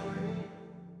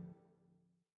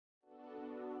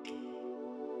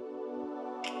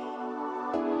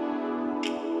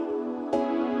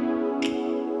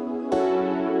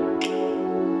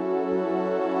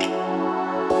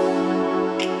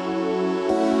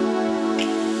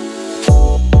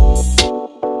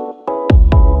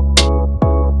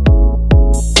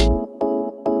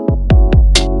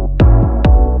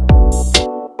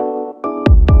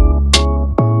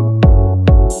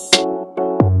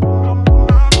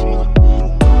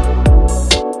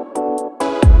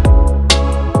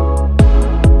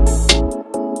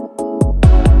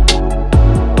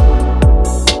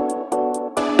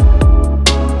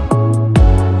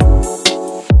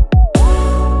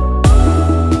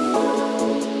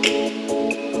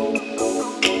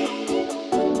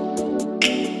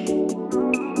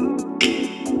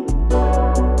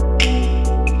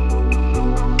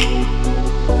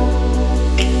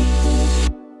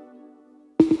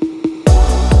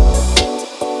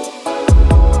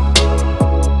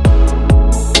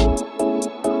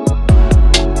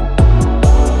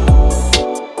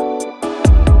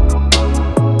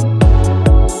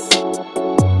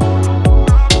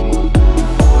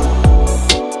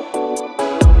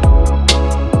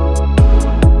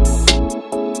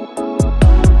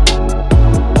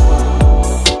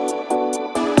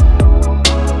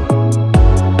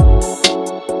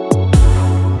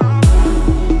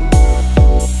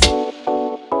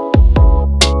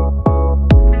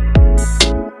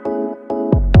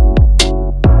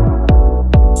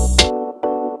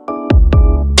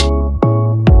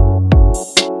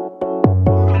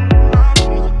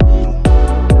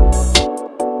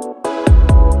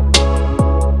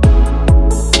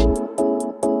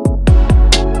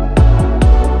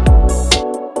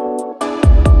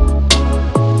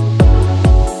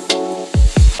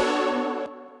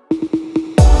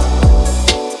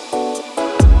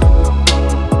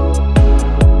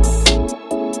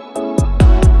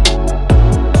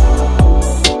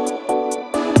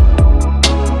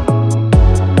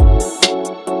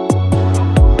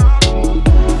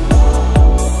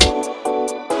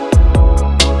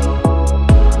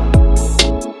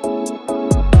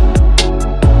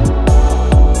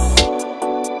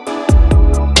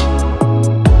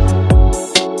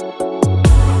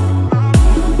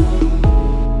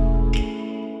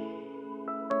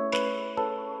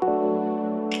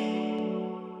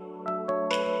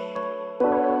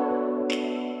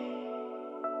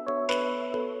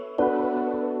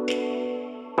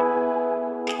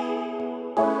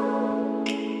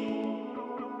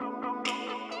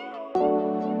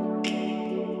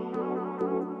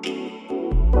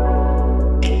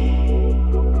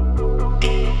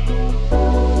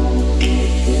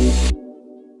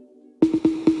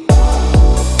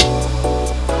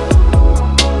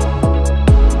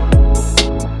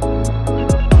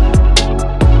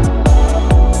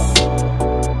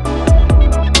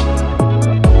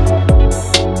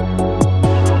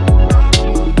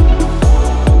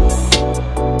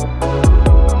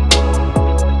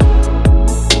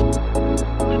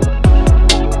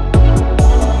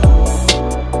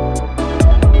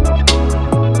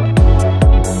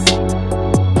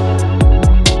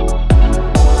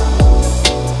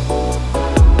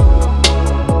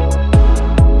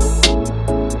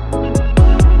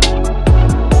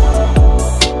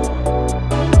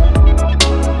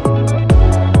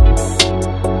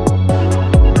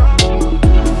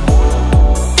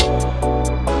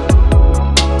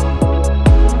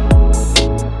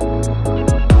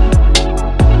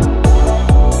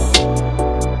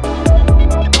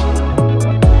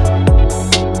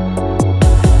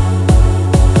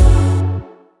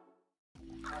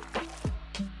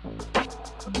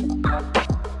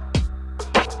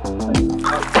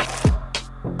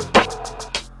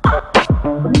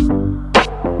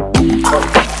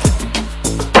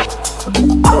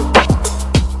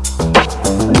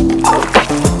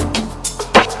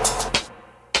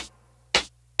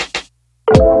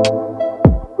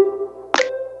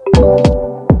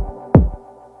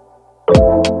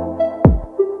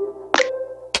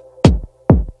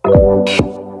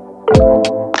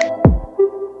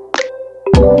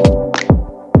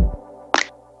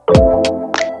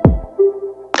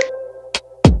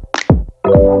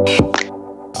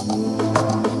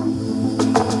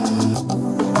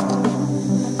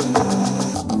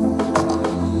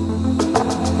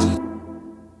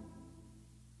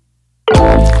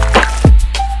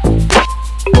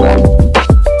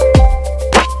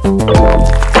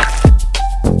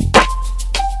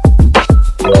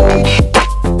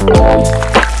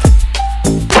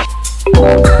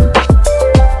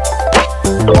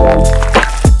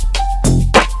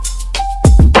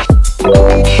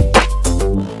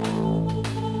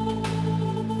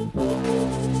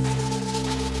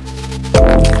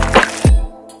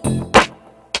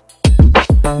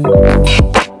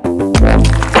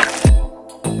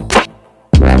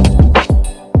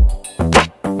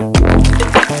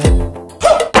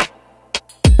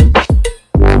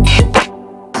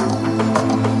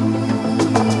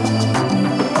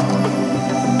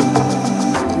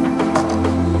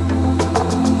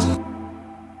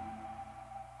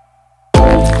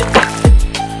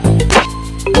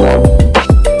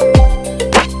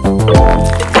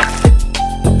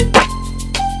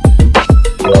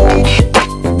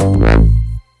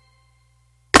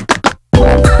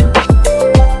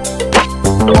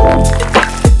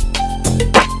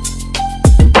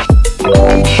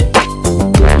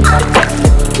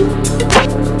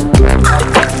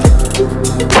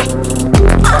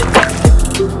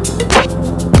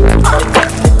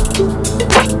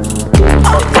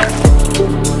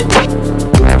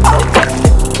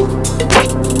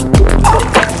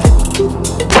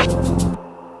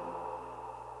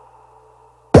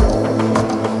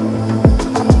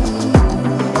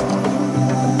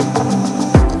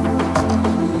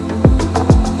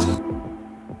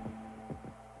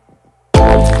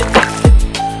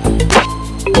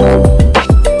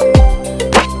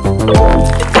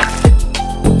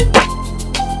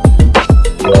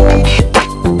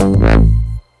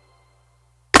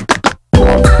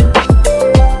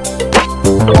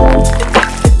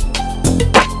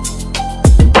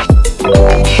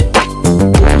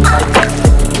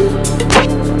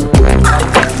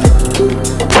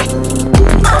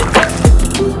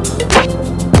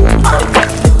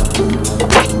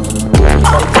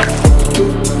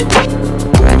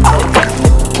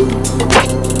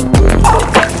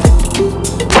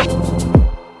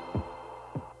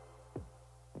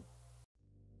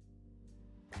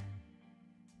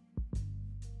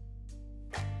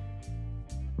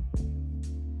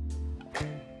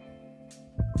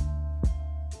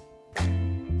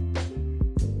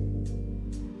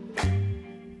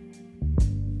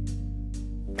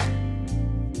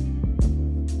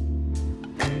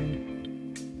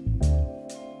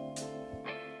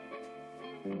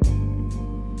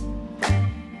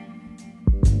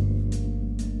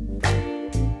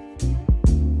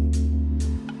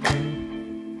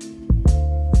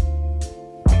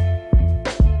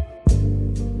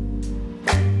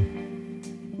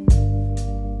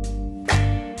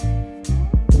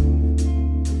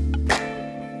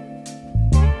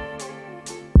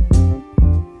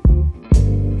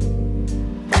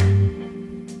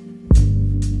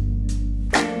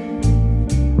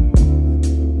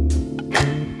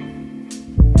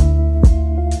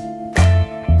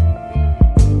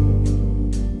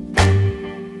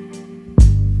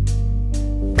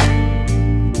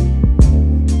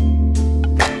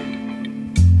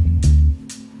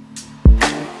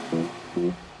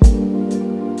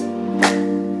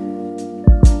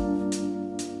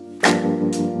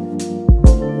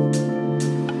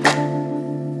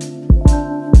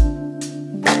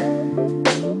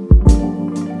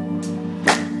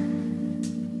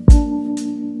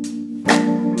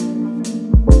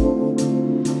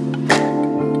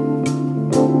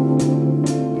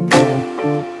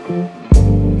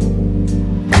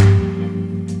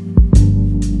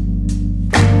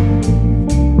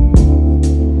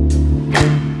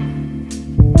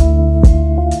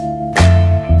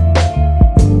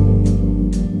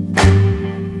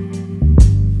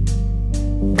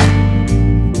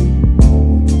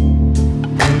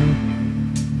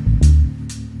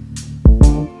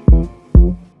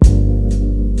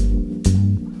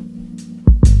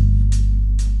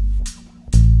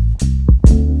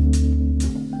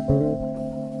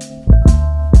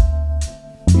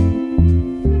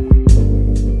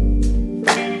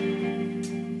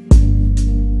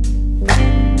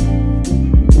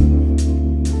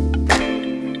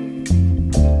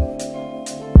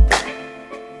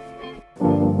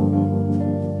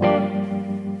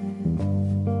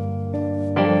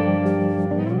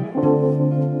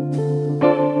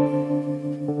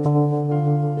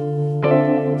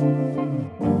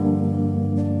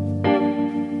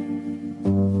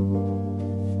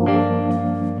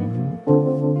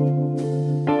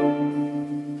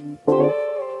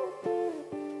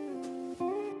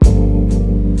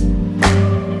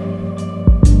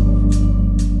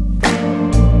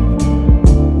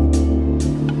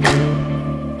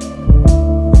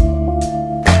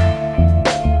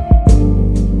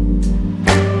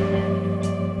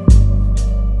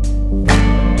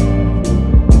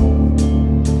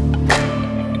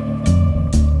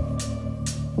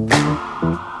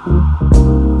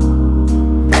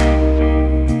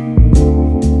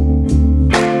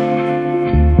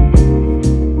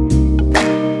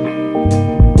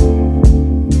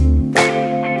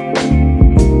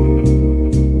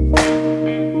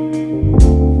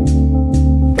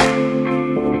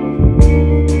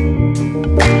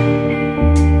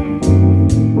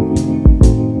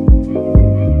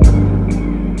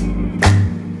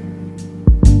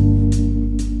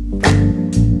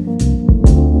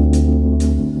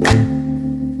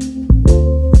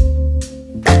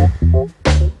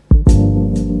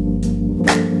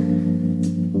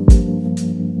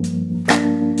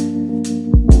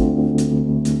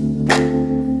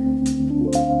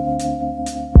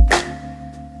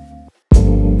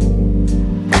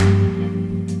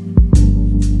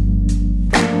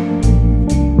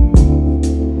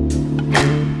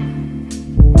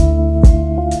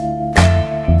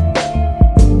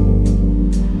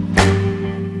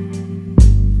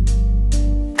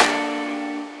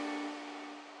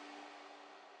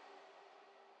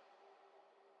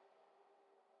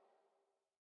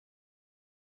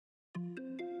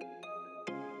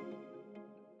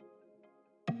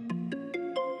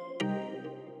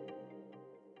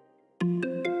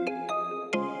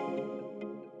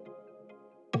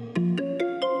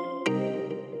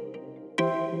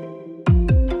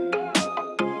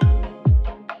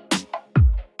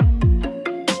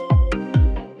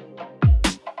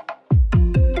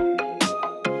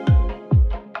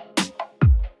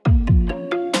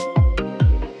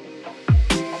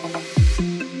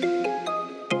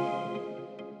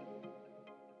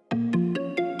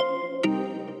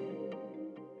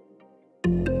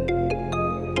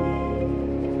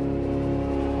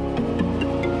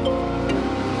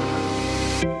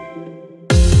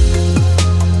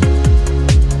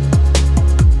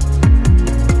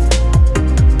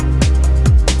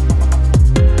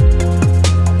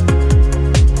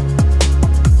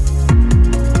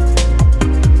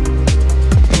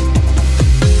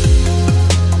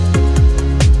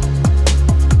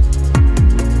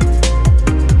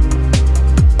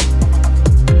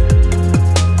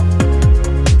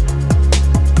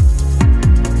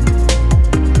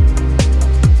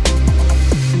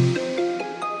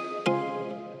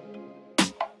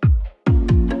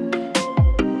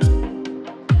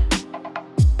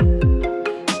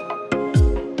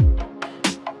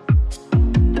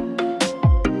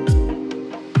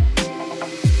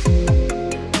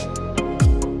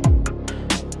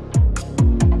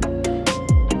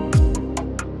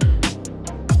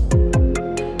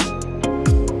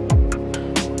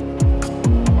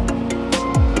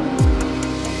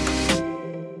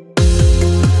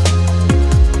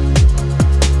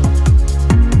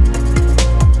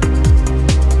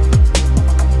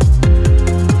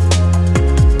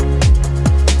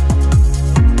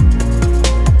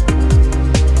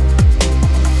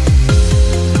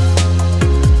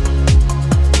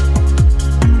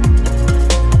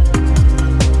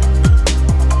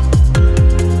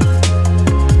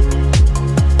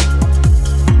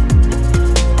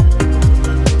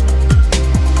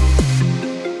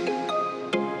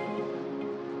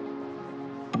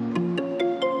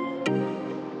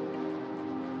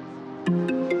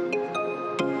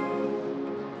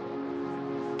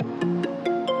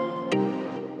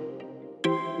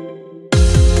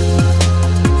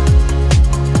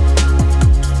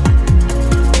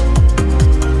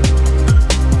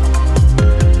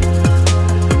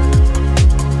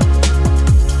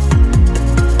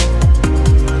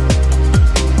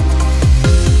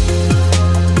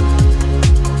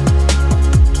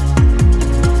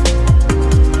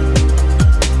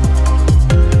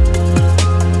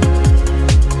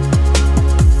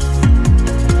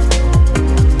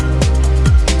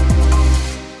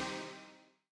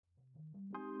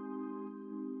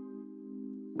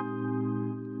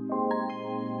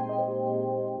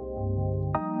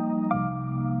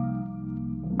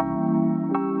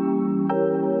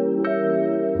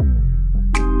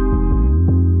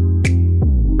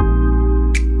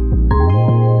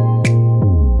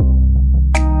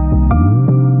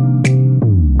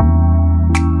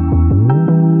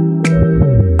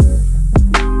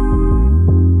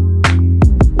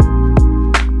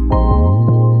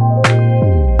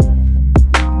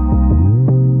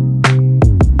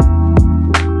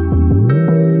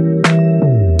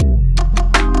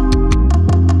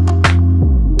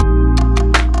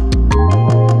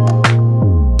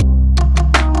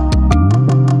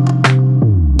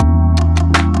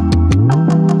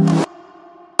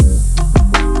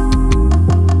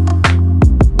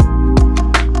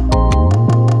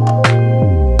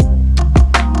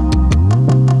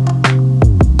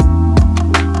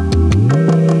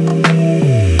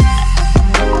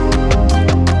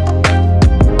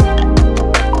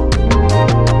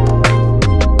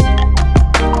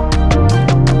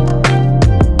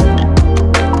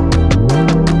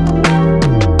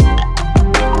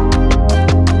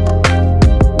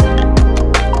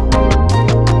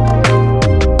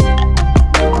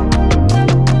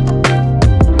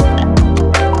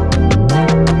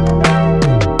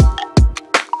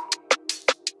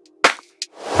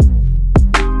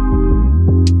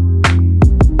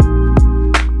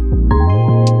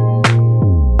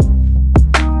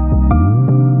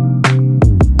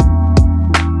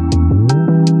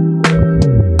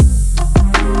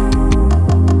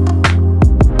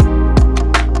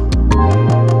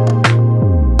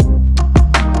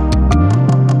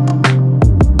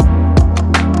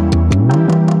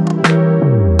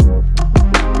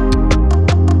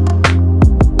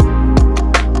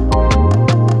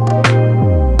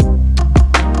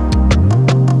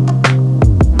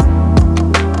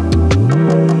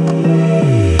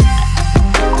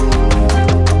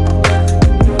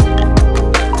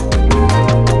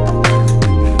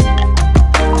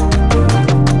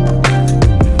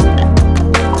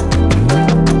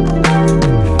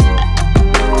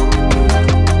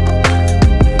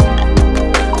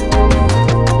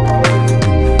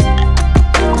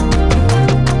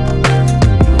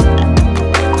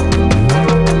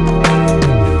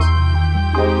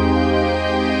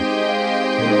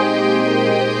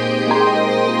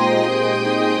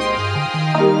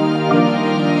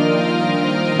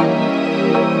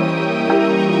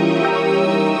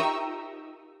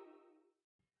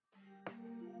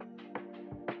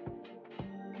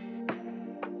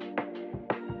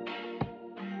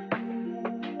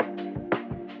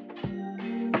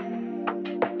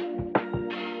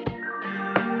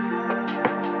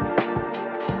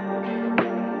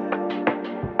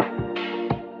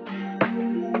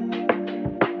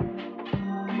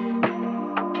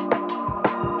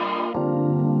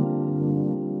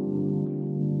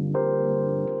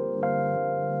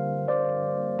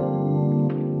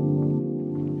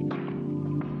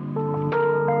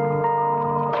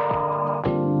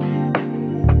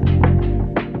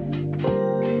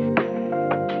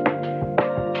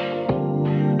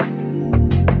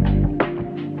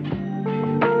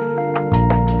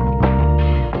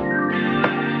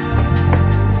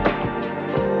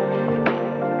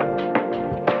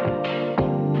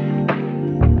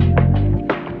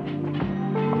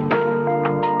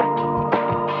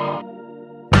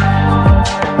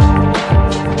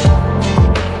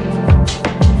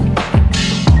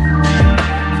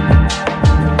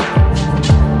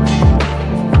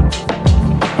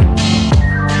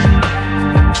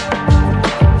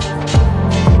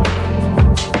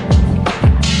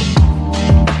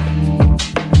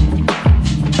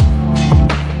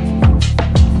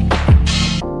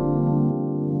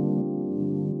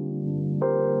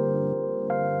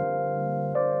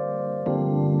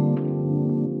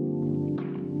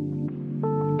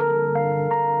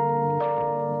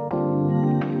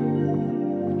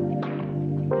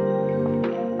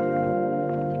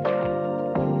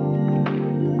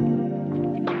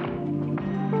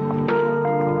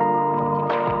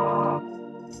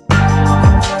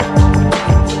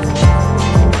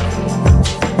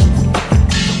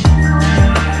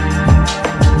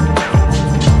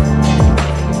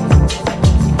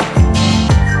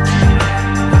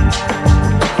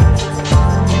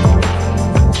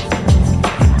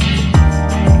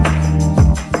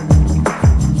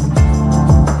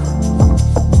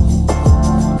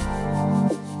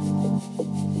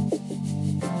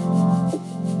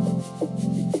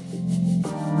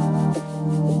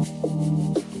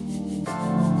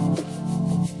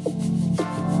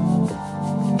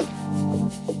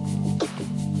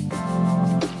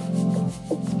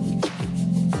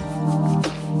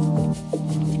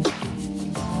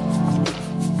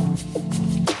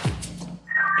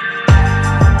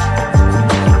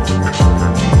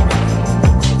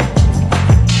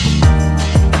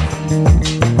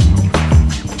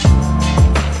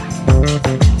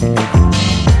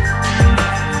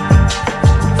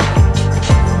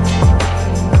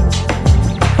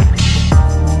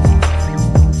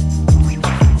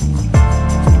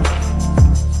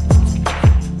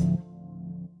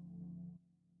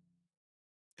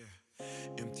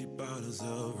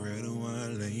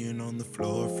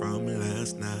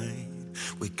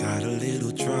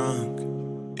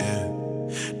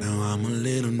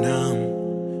 numb.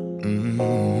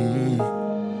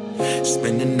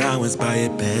 Spending hours by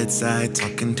your bedside,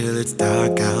 talking till it's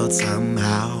dark out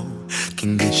somehow.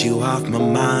 Can get you off my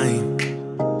mind.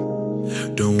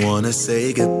 Don't wanna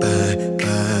say goodbye,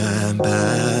 bye,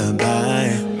 bye,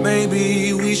 bye.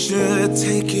 Maybe we should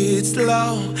take it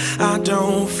slow. I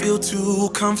don't feel too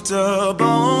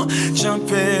comfortable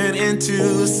jumping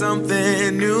into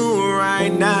something new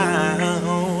right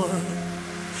now.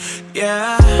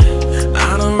 Yeah,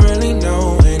 I don't really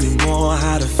know anymore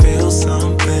how to feel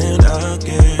something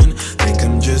again. Think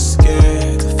I'm just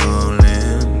scared of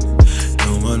falling.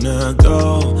 Don't wanna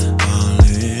go all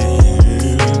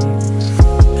in.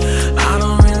 I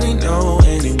don't really know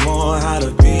anymore how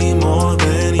to be more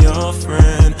than your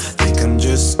friend. Think I'm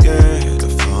just scared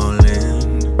of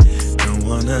falling. Don't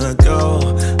wanna go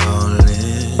all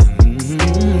in.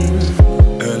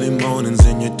 Early mornings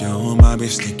in your dome, I'll be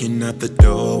sneaking out the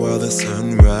door while the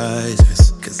sun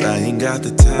rises. Cause I ain't got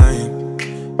the time,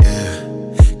 yeah,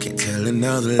 can't tell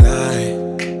another lie.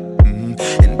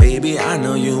 And baby, I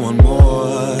know you want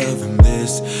more than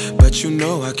this, but you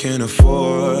know I can't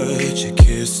afford your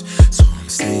kiss. So I'm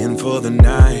staying for the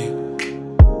night,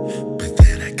 but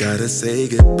then I gotta say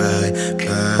goodbye,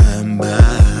 bye,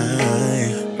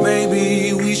 bye.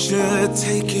 Maybe we should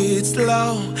take it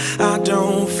slow. I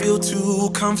don't feel too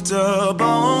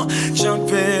comfortable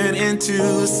jumping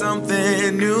into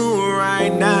something new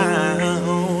right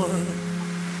now.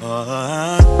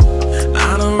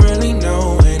 I don't really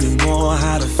know anymore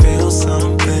how to feel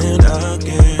something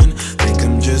again. Think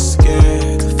I'm just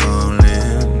scared of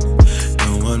falling.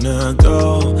 Don't wanna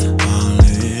go all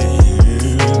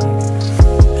in.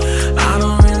 I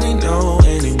don't really know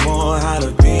anymore how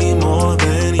to be more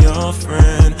than your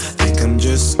friend. Think I'm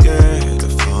just scared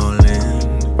of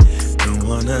falling. Don't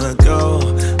wanna go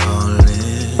all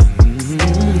in.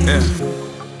 Yeah.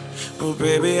 Oh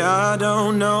baby, I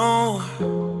don't know.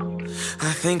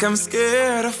 I think I'm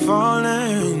scared of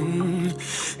falling,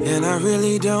 and I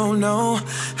really don't know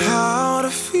how to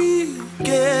feel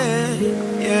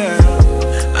again. Yeah,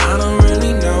 I don't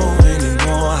really know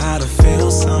anymore how to feel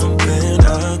something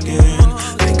again.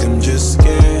 Think I'm just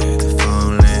scared of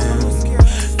falling.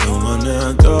 Don't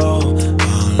wanna go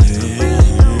all in.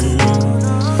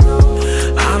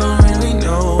 I don't really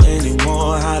know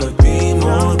anymore how to be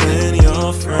more than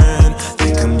your friend.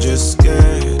 Think I'm just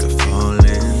scared of falling.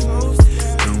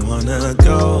 Don't wanna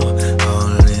go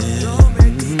all in.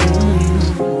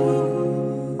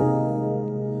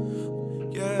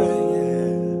 Yeah,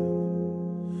 yeah.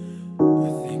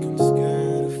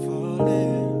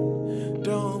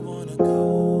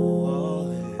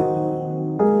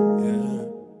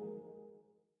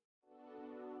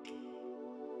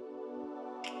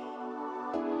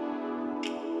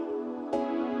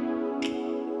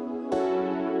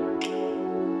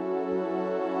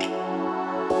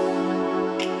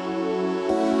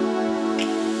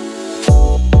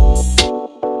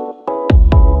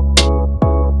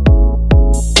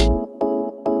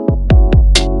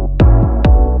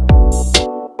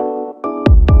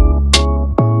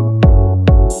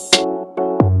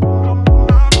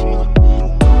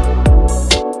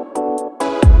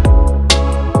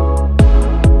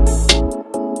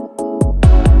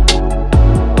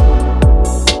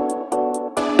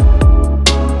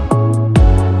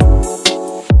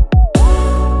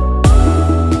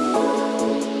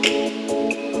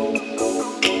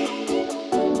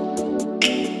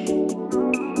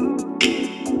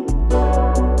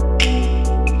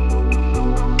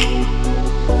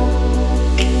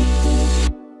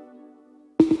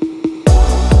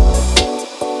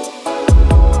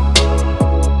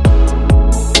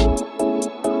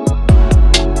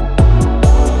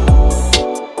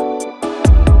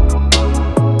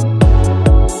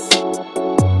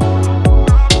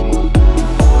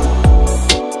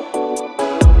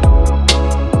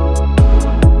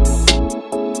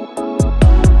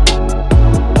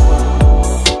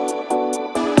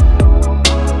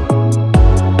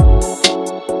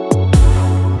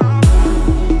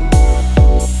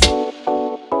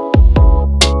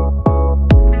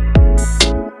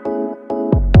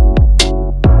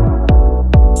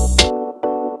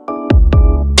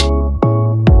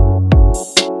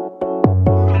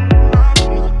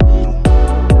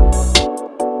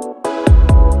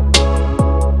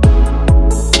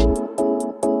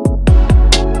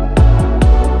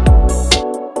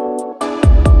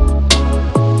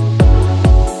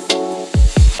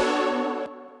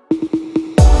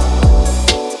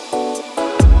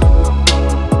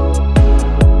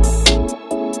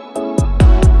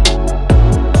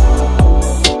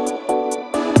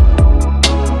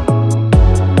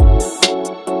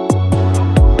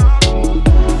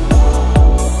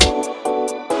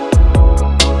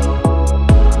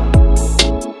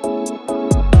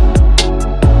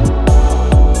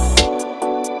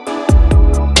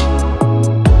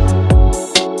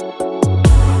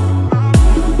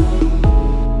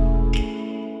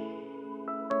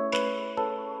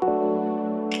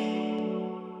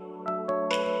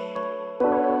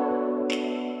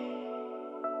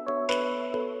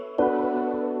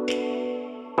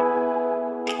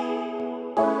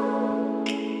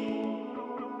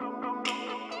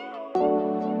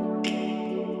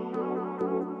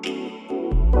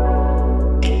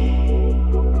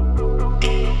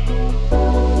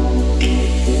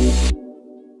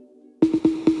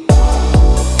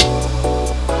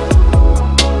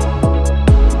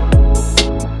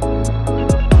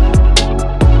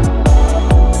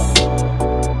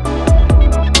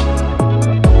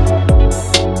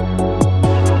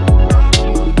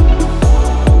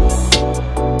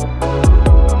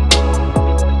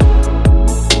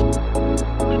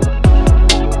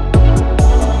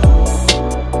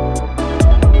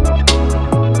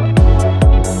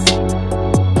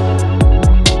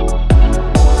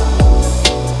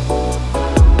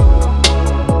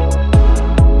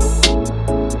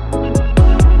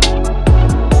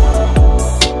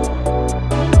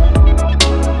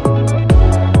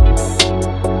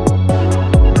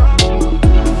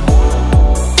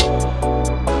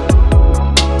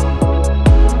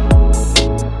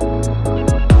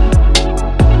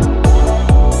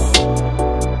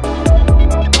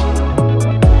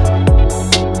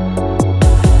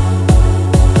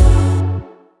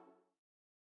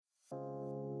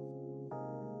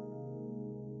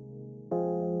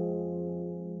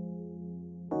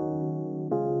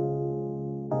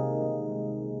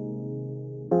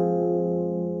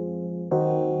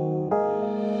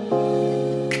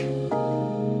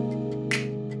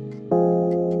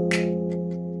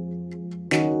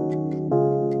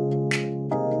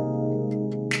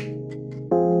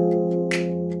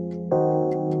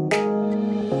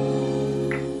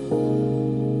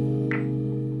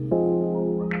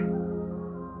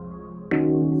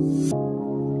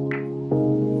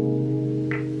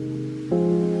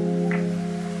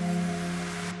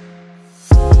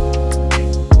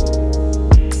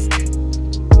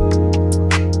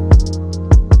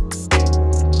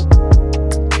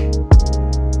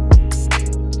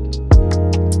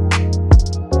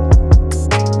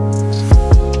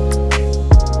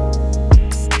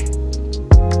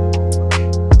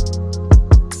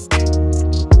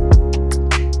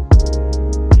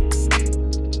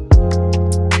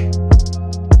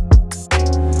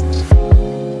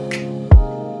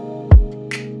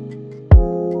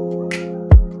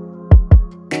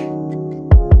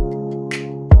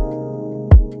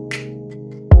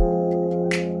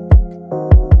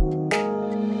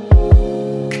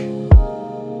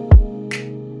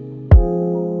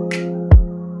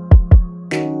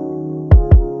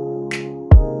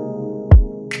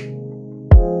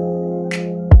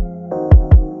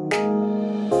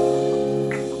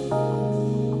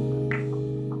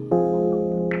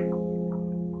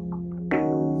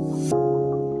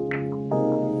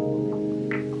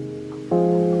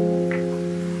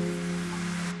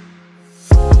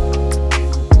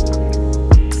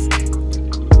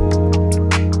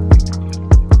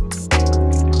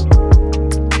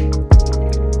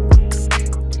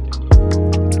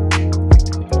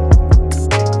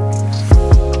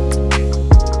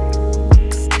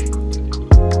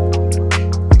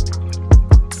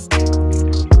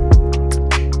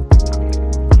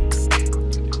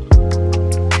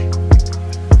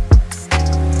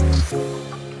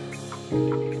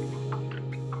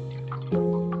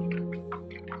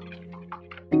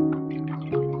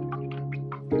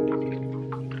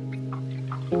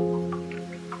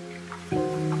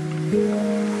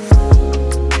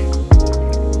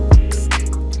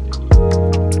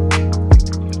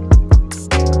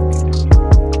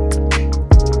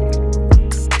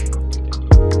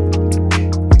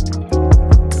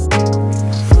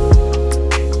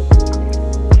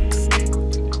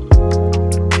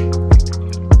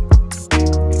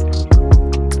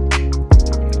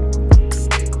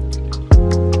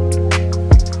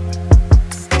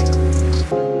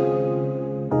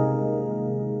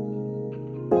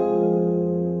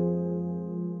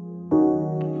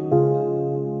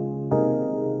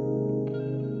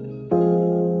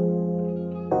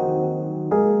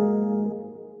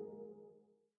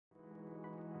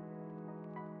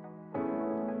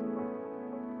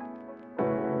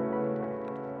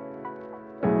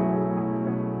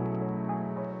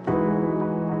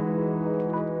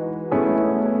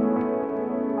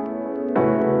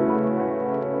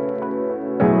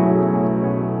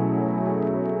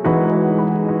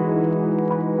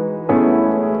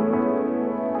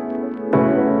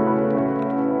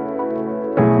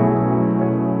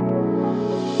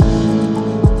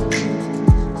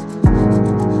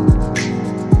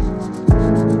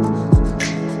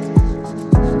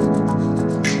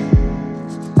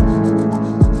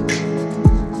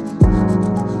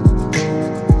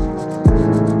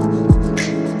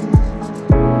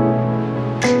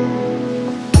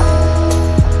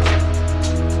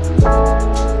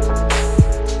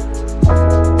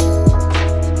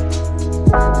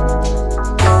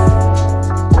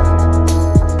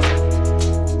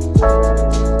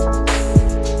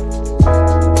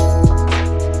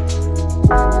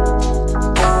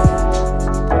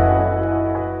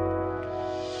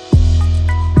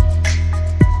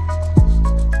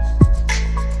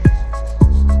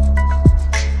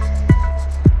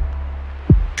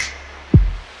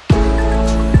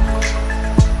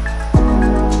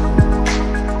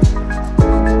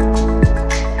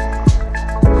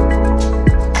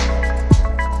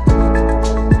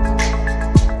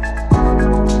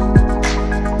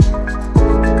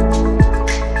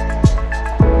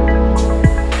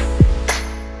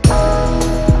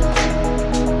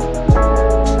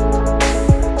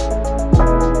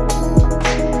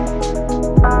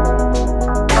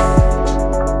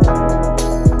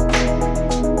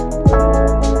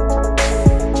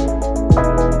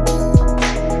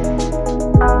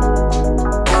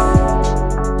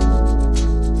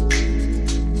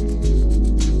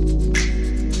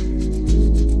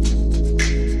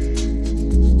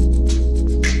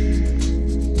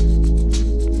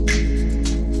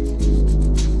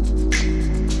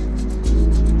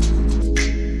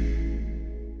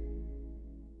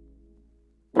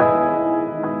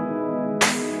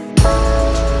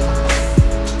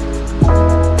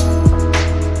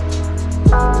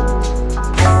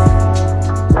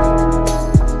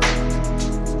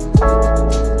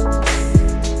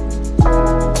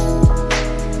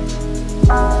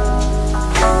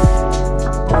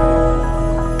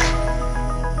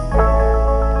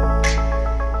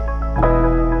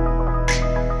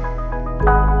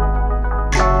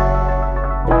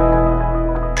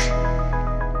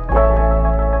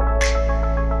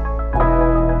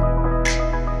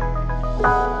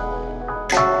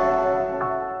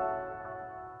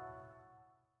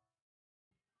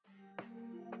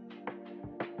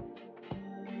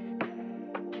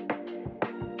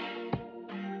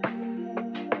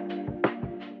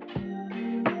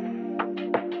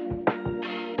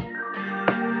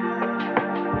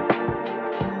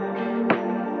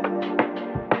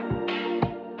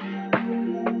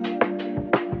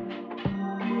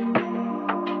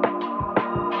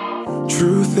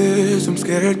 is I'm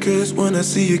scared, cause when I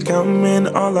see you coming,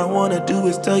 all I wanna do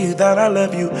is tell you that I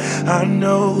love you. I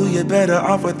know you're better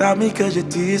off without me, cause your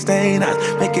tears stain eyes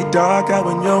make it dark out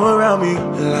when you're around me.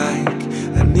 Like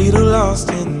a needle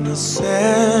lost in the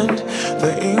sand,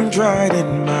 the ink dried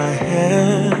in my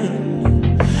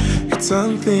hand. It's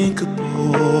unthinkable.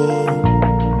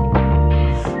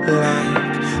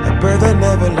 Like a bird that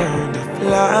never learned to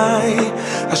fly,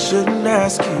 I shouldn't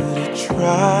ask you to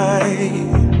try.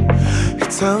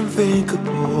 It's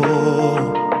unthinkable.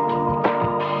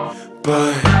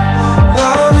 But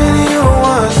loving you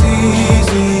was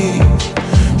easy.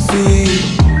 See,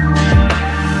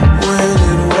 when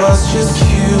it was just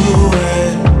you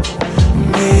and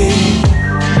me.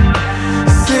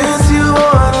 Since you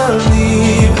wanna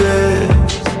leave it,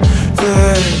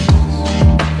 then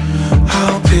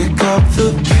I'll pick up the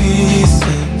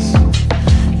pieces.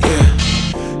 Yeah.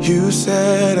 You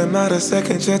said I'm out of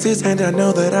second chances, and I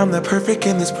know that I'm not perfect,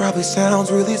 and this probably sounds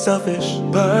really selfish,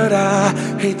 but I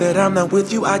hate that I'm not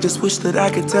with you. I just wish that I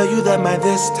could tell you that my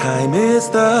this time is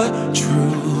the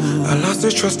truth. I lost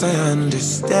the trust, I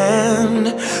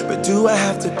understand, but do I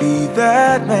have to be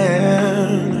that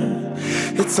man?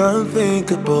 It's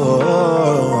unthinkable.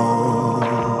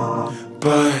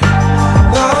 But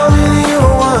loving you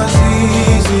was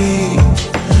easy.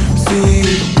 See,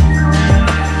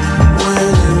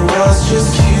 when it was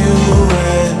just you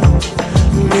and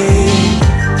me.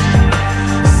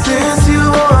 Since you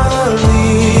wanna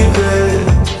leave it,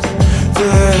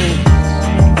 then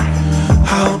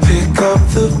I'll pick up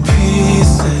the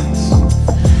pieces.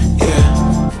 Yeah.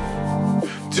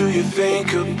 Do you think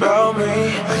about me?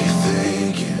 Are you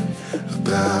thinking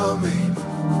about me?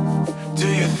 Do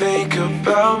you think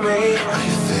about me? Are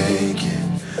you thinking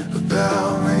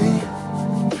about me?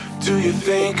 Do you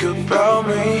think about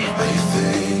me? Are you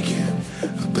thinking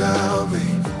about me?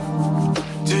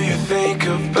 Do you think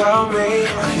about me?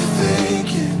 Are you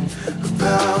thinking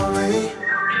about me?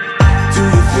 Do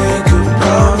you think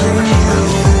about me? It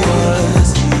was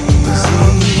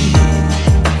easy.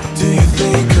 Do you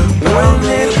think about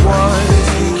me? It was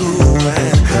you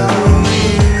and me.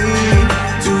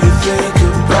 Do you think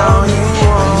about me?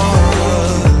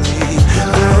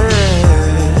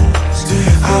 Do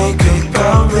you think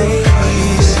about me? Are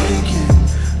you thinking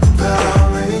about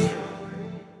me?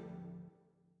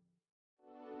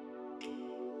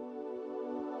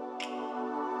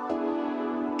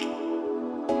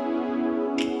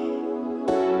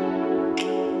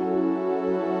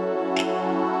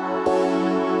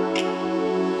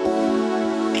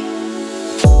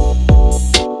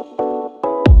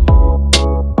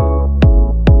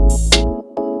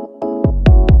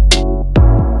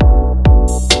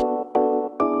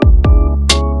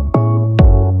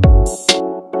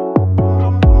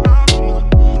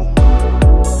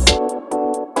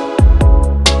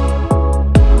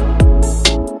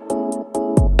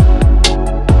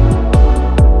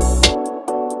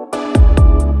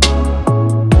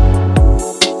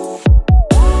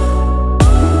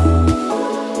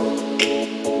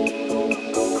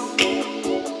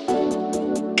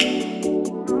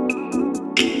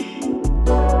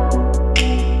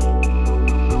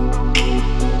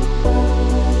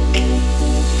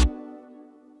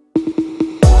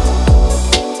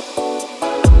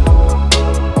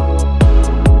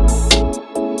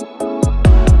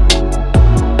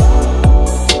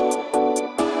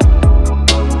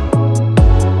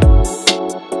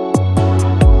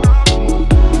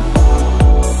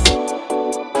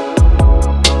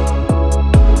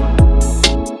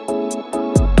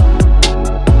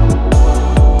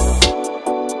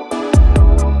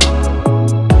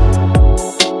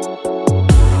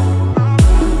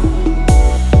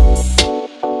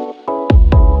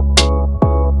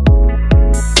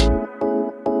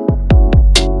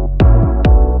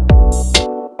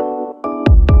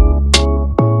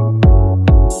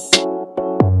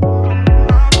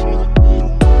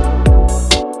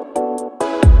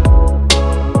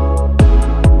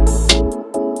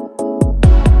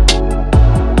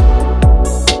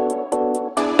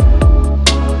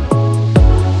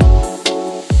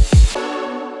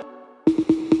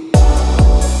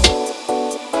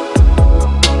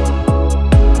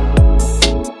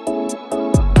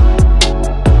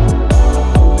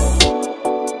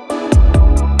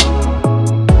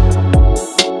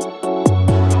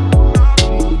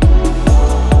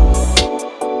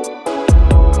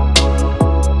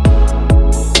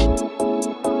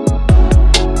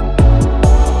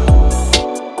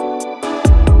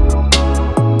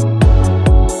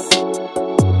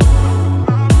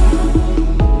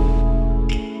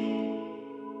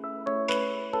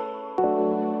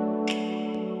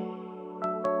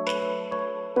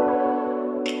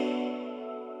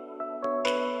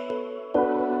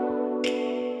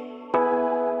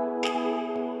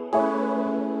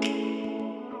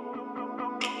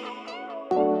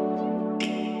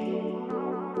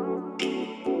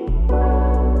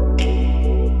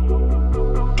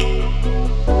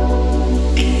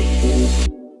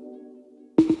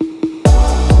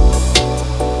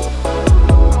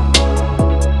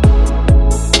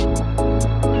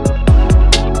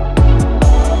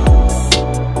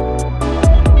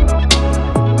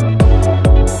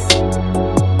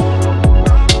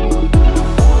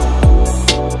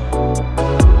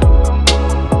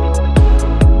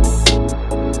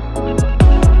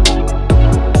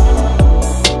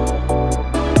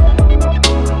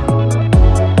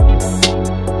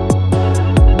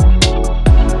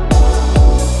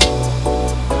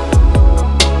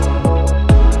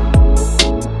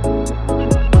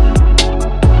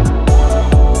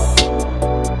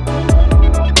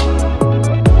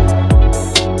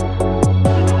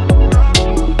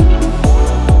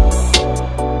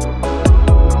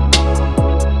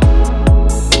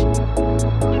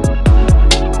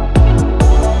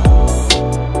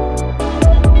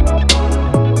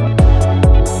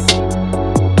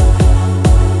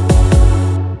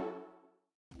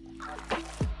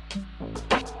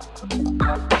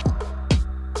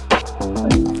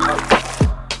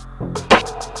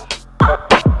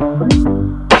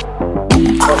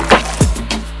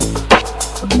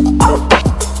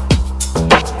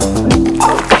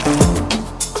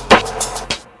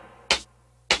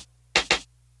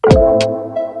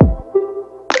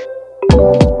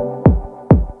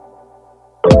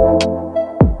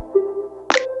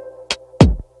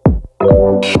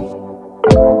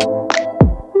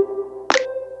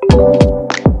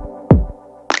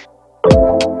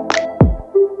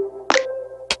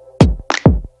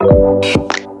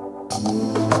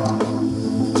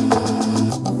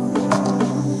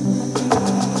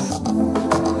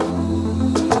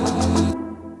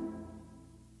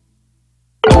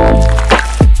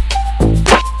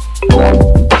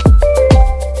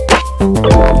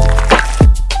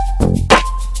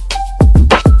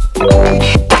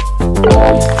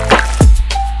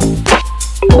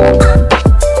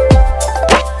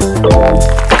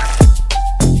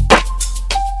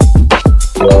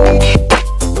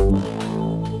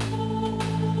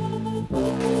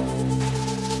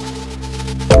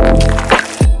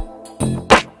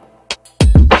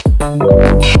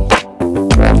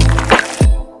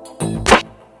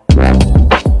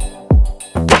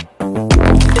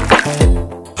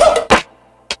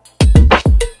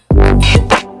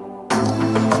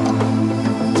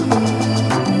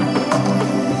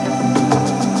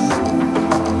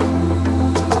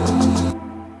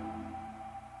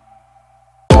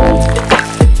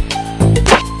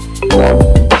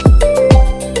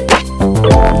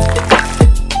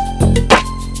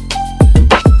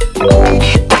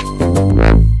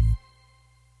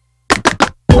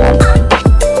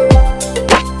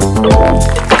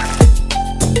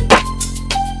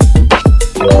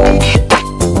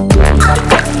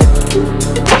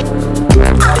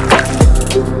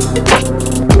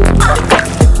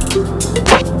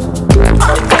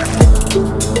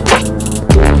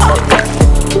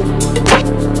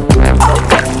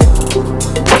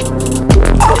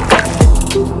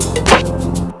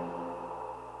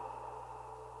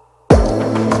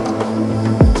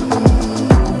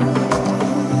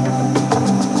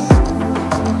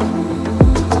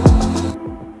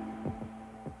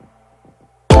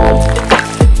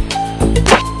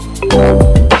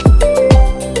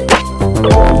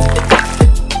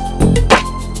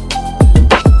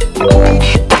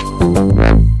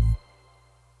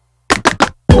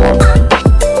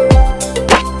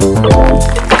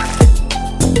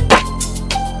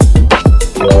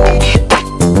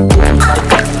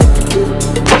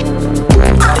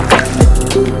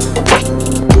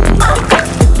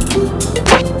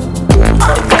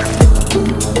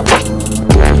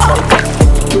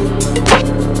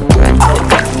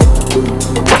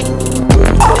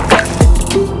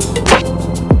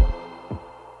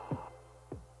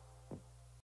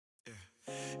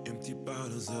 Empty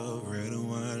bottles of red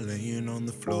wine laying on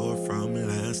the floor from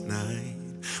last night.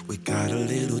 We got a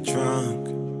little drunk,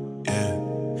 yeah.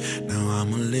 Now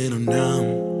I'm a little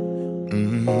numb.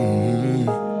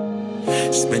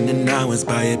 Spending hours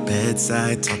by your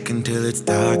bedside, talking till it's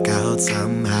dark out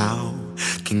somehow.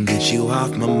 Can get you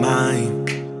off my mind.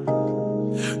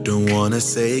 Don't wanna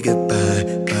say goodbye,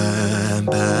 bye,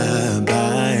 bye,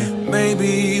 bye.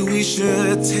 Maybe we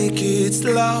should take it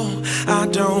slow. I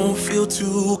don't feel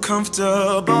too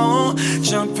comfortable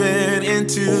jumping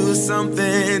into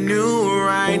something new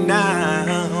right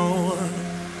now.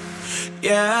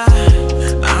 Yeah,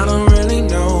 I don't really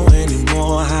know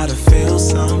anymore how to feel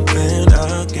something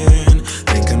again.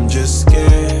 Think I'm just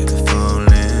scared of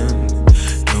falling.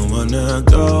 Don't wanna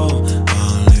go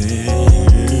all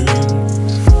in.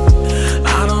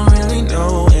 I don't really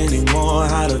know anymore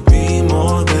how to be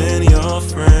more than your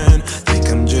friend. Think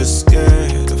I'm just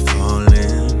scared of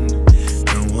falling.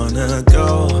 Don't wanna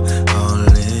go all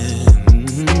in.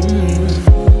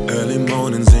 Early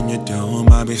mornings in your dome,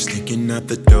 I'll be sneaking out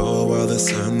the door while the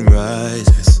sun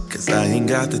rises. Cause I ain't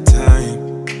got the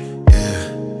time,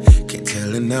 yeah. Can't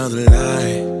tell another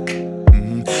lie.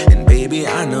 And baby,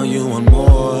 I know you want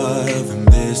more than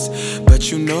this,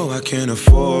 but you know I can't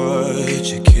afford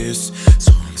your kiss.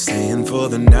 So I'm staying for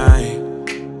the night,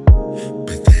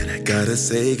 but then I gotta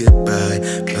say goodbye,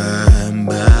 bye,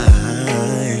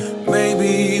 bye.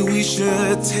 Maybe we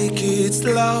should take it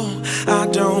slow. I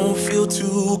don't feel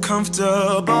too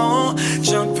comfortable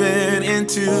jumping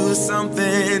into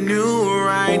something new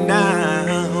right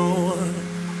now.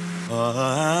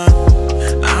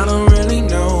 I don't really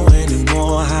know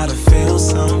anymore how to feel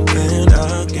something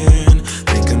again.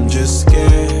 Think I'm just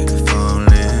scared of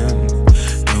falling.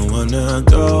 Don't wanna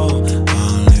go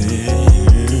all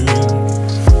in.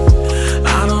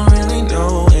 I don't really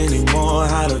know anymore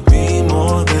how to be more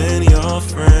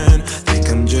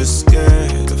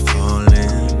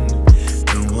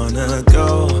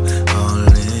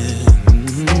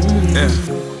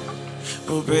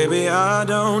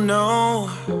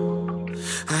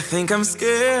think I'm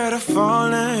scared of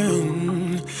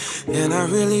falling, and I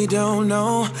really don't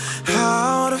know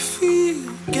how to feel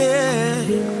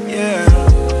again. Yeah,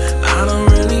 I don't